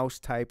like a mouse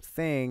type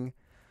thing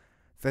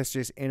that's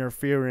just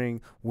interfering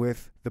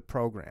with the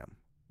program.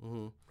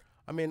 Mm-hmm.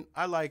 I mean,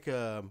 I like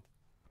the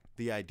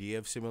idea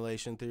of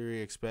simulation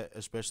theory,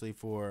 especially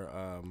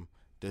for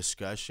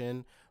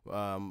discussion.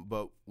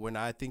 But when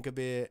I think of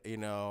it, you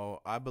know,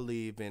 I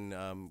believe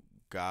in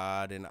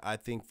God, and I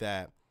think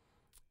that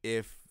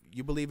if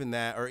you believe in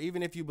that, or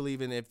even if you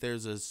believe in if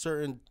there's a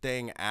certain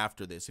thing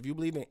after this, if you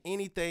believe in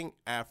anything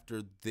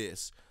after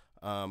this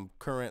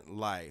current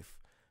life,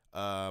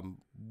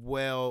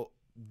 well,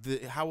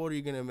 how old are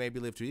you going to maybe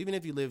live to? Even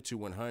if you live to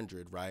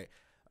 100, right?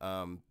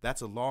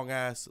 That's a long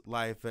ass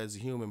life as a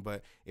human.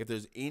 But if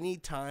there's any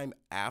time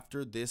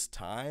after this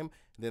time,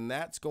 then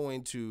that's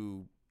going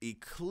to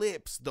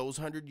eclipse those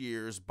 100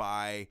 years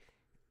by,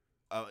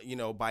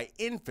 by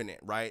infinite,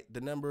 right?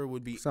 The number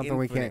would be something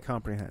infinite. we can't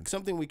comprehend.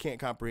 Something we can't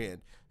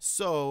comprehend.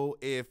 So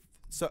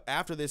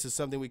after this is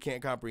something we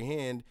can't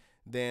comprehend,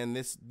 then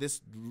this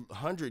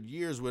 100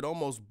 years would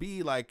almost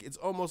be like, it's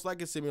almost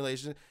like a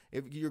simulation.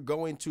 If you're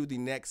going to the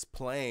next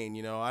plane,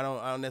 you know, I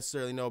don't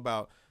necessarily know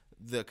about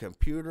the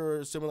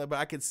computer similar, but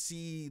I could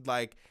see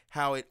like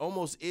how it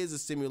almost is a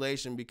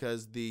simulation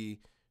because the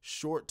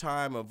short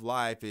time of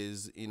life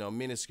is, you know,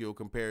 minuscule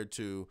compared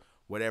to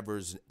whatever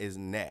is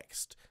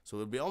next. So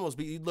it'd be almost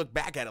be, you'd look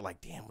back at it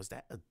like, damn, was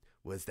that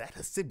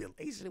a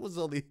simulation? It was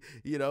only,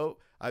 you know,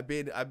 I've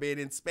been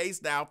in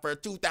space now for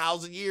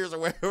 2,000 years or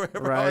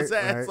wherever I was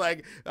at. Right. It's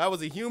like I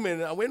was a human.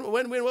 When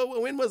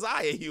was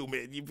I a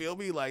human? You feel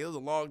me? Like it was a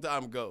long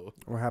time ago.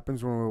 What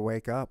happens when we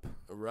wake up?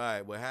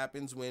 Right. What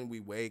happens when we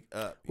wake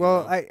up?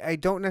 Well, I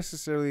don't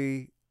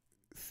necessarily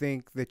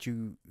think that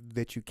you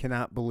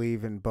cannot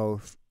believe in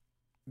both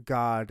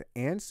God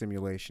and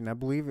simulation. I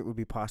believe it would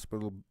be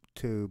possible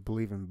to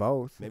believe in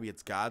both. Maybe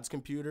it's God's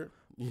computer.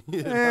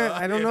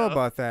 I don't know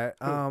about that.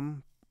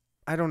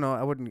 I don't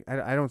know.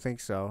 I don't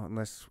think so,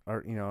 unless,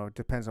 or you know, it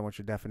depends on what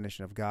your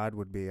definition of God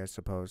would be, I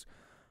suppose.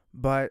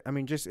 But I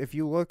mean, just if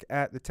you look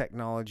at the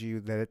technology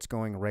that it's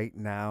going right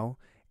now,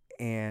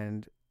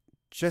 and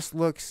just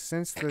look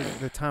since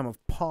the time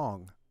of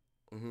Pong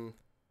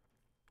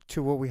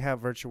to what we have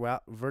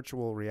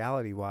virtual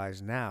reality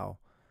wise now,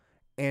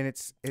 and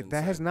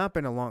that has not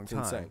been a long time.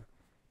 Insane.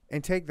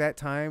 And take that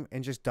time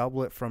and just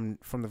double it from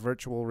the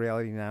virtual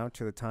reality now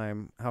to the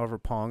time, however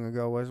Pong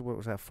ago was. What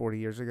was that, 40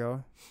 years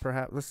ago?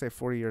 Perhaps. Let's say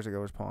 40 years ago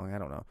was Pong. I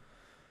don't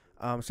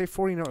know. Say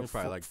 40. No,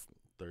 probably like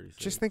 30.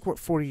 Just think what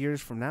 40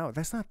 years from now.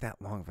 That's not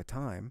that long of a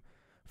time.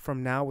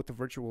 From now, what the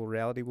virtual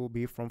reality will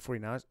be from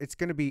 40 now, it's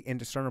going to be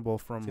indiscernible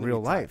from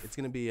real life. It's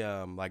going to be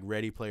like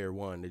Ready Player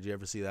One. Did you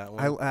ever see that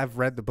one? I've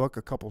read the book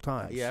a couple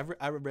times. Yeah,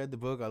 I read the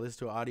book. I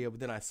listened to audio, but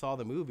then I saw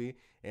the movie,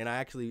 and I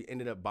actually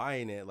ended up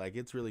buying it. Like,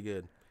 it's really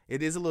good.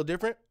 It is a little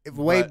different.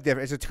 Way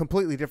different. It's a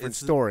completely different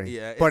story.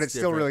 Yeah, but it's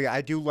still really.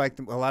 I do like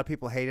them. A lot of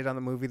people hated on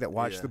the movie that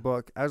watched the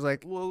book. I was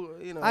like, well,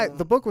 you know,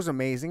 the book was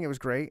amazing. It was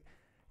great,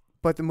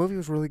 but the movie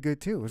was really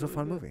good too. It was a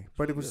fun movie.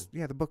 But really it was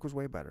the book was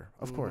way better,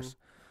 of course.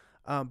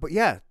 But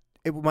yeah,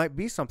 it might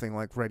be something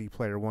like Ready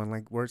Player One,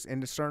 like where it's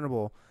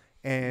indiscernible.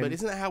 But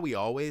isn't that how we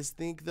always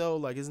think though?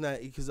 Like, isn't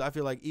that because I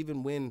feel like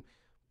even when.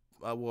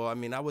 Well, I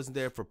mean, I wasn't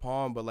there for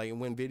Pong, but like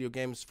when video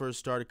games first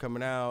started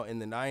coming out in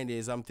the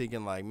 90s, I'm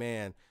thinking like,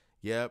 man,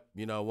 yep,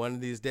 you know, one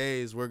of these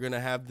days we're gonna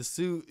have the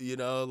suit. You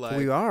know, like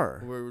We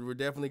are. We're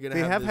definitely gonna.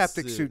 They have this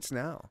haptic suit. suits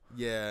now.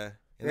 Yeah,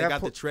 and They they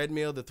have got the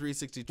treadmill, the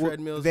 360 Well,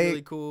 treadmill is they-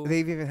 really cool. They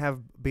even have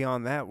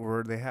beyond that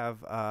where they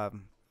have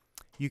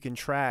you can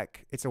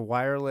track. It's a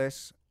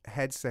wireless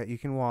headset. You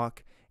can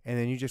walk, and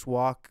then you just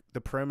walk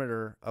the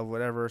perimeter of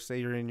whatever.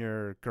 Say you're in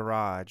your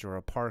garage or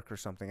a park or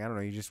something. I don't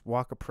know. You just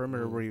walk a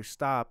perimeter where you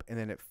stop, and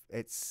then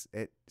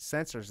it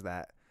censors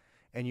that,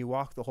 and you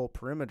walk the whole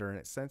perimeter, and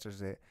it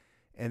censors it,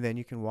 and then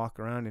you can walk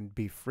around and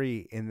be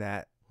free in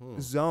that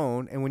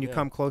zone. And when you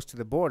come close to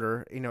the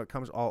border, you know, it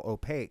comes all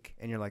opaque,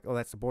 and you're like, oh,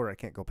 that's the border. I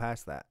can't go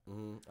past that.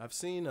 I've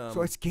seen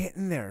So it's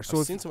getting there.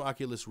 So I've seen some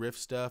Oculus Rift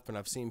stuff, and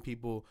I've seen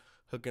people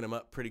hooking them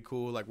up pretty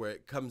cool, like where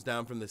it comes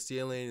down from the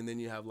ceiling, and then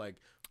you have like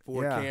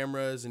 4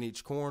 cameras in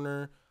each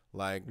corner.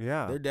 Like,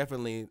 they're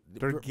definitely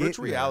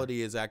virtual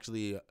reality is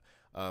actually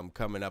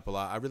coming up a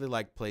lot. I really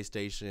like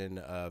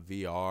PlayStation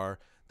VR.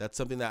 That's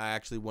something that I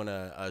actually want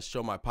to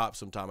show my pop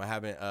sometime. I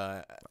haven't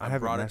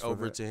brought it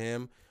over to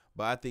him,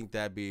 but I think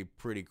that'd be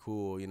pretty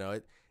cool. You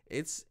know,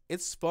 it's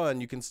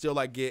fun. You can still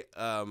like get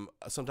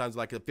sometimes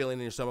like a feeling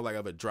in your stomach like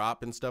of a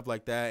drop and stuff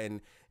like that,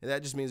 and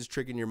that just means it's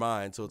tricking your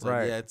mind. So it's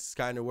like, yeah, it's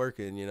kind of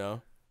working, you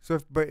know. So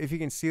if you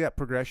can see that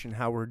progression,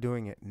 how we're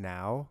doing it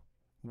now,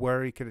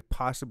 where you could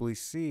possibly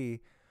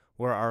see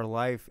where our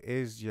life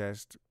is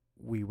just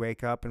we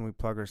wake up and we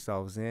plug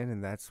ourselves in,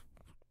 and that's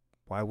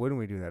why wouldn't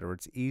we do that? Or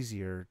it's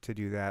easier to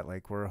do that,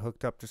 like we're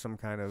hooked up to some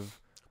kind of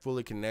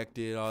fully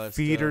connected, all that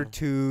feeder stuff.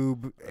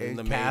 tube,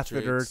 catheter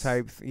Matrix,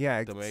 type.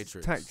 Yeah, the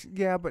Matrix.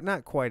 Yeah, but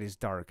not quite as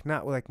dark.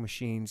 Not like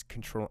machines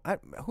control.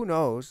 Who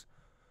knows?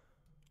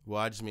 Well,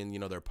 I just mean, you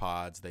know, their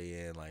pods they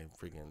in like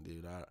freaking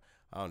dude. I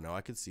don't know. I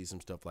could see some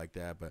stuff like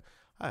that, but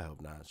I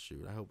hope not.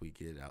 Shoot, I hope we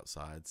get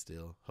outside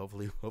still.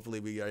 Hopefully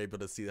we are able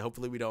to see.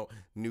 Hopefully we don't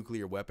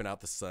nuclear weapon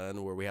out the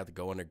sun where we have to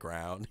go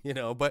underground, you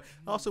know. But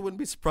I also wouldn't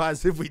be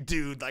surprised if we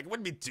do. Like,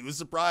 wouldn't be too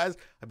surprised.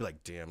 I'd be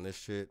like, damn, this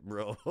shit,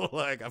 bro.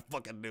 Like, I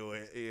fucking knew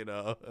it, you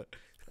know.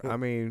 I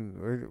mean,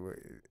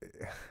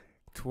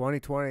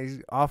 2020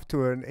 is off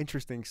to an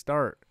interesting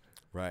start.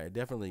 Right, it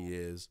definitely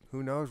is.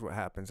 Who knows what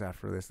happens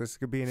after this? This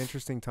could be an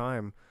interesting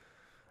time.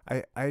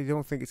 I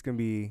don't think it's going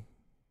to be...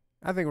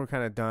 I think we're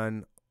kind of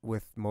done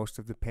with most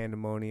of the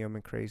pandemonium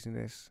and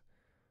craziness.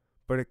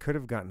 But it could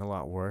have gotten a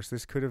lot worse.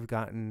 This could have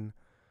gotten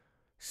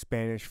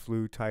Spanish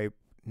flu type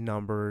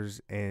numbers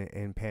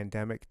and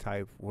pandemic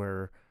type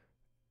where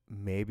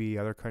maybe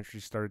other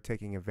countries started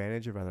taking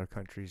advantage of other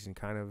countries and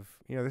kind of...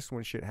 You know, this is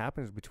when shit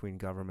happens between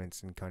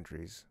governments and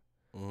countries.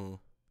 Mm-hmm.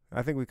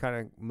 I think we kind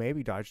of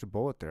maybe dodged a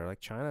bullet there.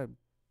 Like China...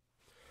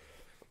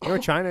 You know,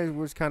 China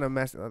was kind of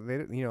messed.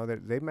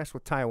 They messed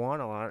with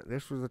Taiwan a lot.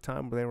 This was a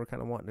time where they were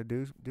kind of wanting to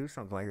do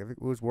something like that. If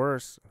it was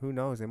worse, who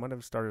knows? They might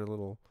have started a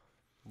little.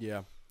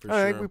 Yeah, for I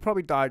sure. think we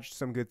probably dodged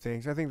some good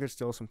things. I think there's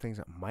still some things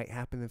that might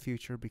happen in the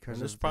future because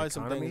and there's of probably the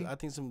some economy. things. I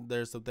think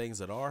there's some things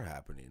that are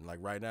happening like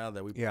right now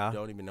that we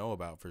don't even know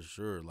about for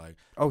sure. Like,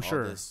 all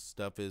this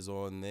stuff is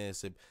on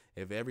this. If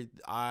every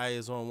eye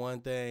is on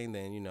one thing,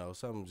 then you know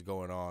something's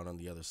going on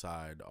the other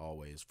side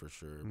always for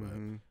sure.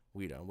 Mm-hmm. But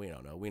we don't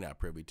know. We're not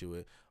privy to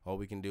it. All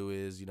we can do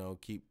is, you know,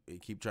 keep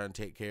trying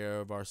to take care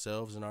of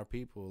ourselves and our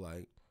people.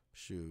 Like,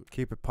 shoot.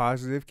 Keep it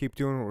positive. Keep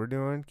doing what we're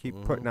doing.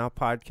 Keep putting out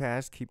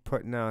podcasts. Keep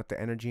putting out the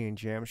Energy and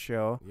Jam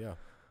show. Yeah.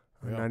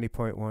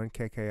 90.1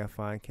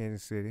 KKFI in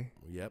Kansas City.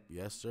 Yep.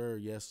 Yes, sir.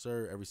 Yes,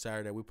 sir. Every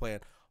Saturday we playing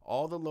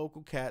all the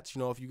local cats. You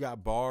know, if you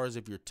got bars,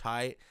 if you're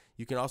tight,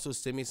 you can also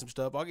send me some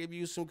stuff. I'll give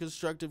you some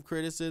constructive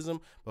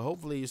criticism, but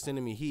hopefully you're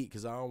sending me heat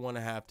because I don't want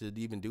to have to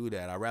even do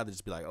that. I'd rather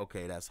just be like,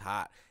 okay, that's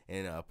hot,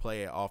 and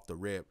play it off the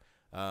rip.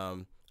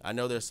 I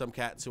know there's some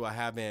cats who I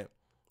haven't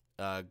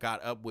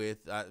got up with.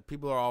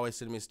 People are always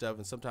sending me stuff,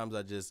 and sometimes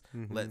I just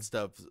let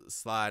stuff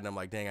slide, and I'm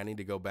like, dang, I need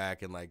to go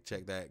back and like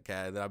check that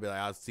cat. And then I'll be like,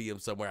 I'll see him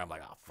somewhere. I'm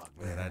like, oh fuck,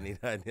 man, I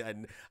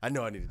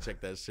know I need to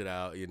check that shit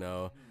out, you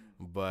know.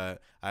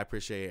 But I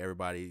appreciate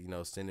everybody, you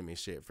know, sending me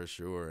shit for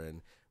sure,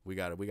 and we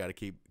gotta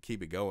keep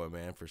it going,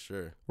 man, for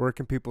sure. Where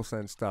can people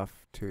send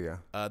stuff to you?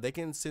 They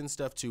can send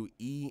stuff to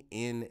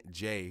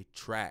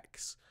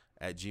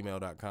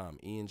enjtracks@gmail.com.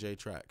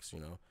 enjtracks, you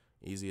know,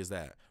 easy as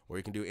that. Or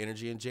you can do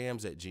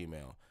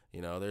energyandjams@gmail.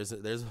 You know, there's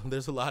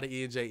a lot of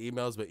ENJ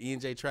emails, but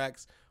ENJ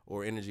Tracks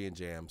or Energy and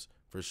Jams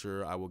for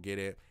sure. I will get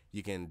it.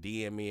 You can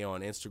DM me on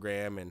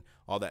Instagram and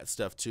all that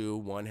stuff too.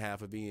 One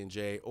half of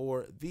ENJ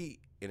or the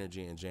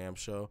Energy and Jam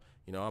Show.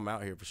 You know, I'm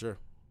out here for sure.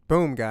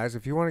 Boom, guys.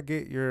 If you want to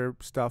get your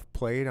stuff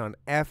played on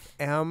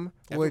FM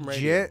legit,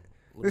 radio.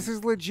 This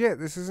is legit.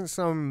 This isn't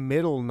some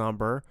middle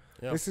number.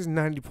 Yep. This is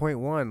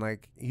 90.1.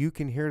 Like, you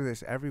can hear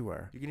this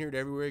everywhere. You can hear it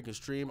everywhere. You can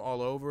stream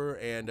all over,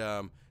 and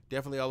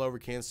definitely all over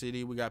Kansas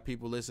City. We got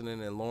people listening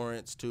in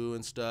Lawrence, too,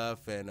 and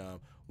stuff, and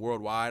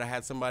worldwide. I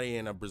had somebody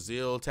in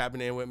Brazil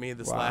tapping in with me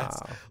this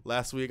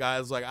last week. I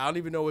was like, I don't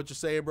even know what you're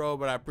saying, bro,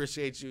 but I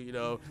appreciate you, you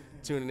know,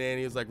 tuning in.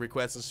 He was like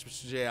requesting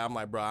shit. I'm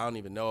like, bro, I don't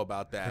even know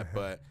about that,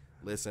 but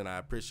listen, I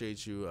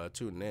appreciate you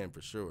tuning in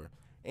for sure.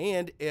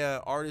 And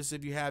artists,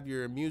 if you have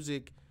your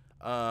music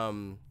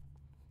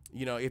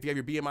you know, if you have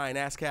your BMI and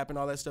ASCAP and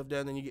all that stuff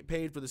done, then you get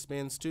paid for the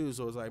spins too.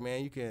 So it's like,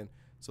 man,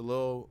 it's a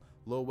little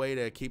way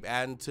to keep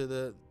adding to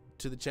the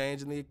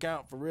change in the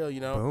account for real,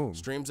 you know. Boom.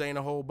 Streams ain't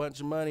a whole bunch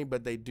of money,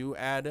 but they do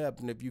add up.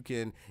 And if you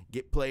can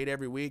get played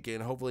every week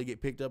and hopefully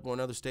get picked up on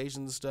other stations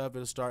and stuff,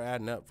 it'll start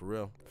adding up for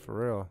real. For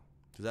real.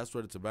 Because that's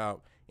what it's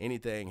about.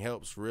 Anything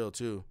helps for real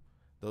too.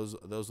 Those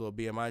little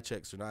BMI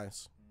checks are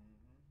nice.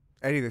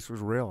 Eddie, this was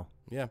real.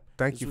 Yeah.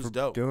 Thank this you was for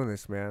dope. doing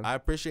this, man. I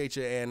appreciate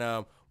you.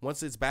 And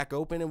once it's back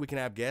open and we can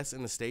have guests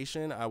in the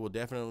station, I will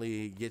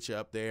definitely get you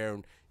up there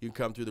and you can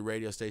come through the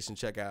radio station,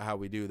 check out how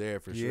we do there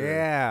for sure.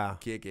 Yeah.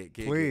 Kick it.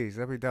 Please,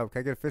 that'd be dope. Can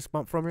I get a fist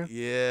bump from you?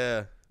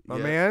 Yeah. My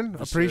yeah, man,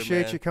 for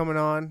appreciate sure, you coming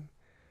on.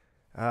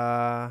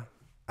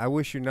 I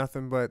wish you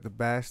nothing but the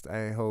best.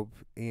 I hope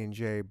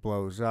E&J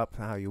blows up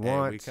how you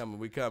want.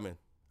 We coming.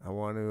 I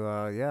want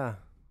to, yeah.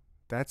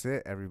 That's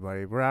it,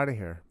 everybody. We're out of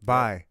here.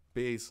 Bye.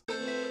 Peace.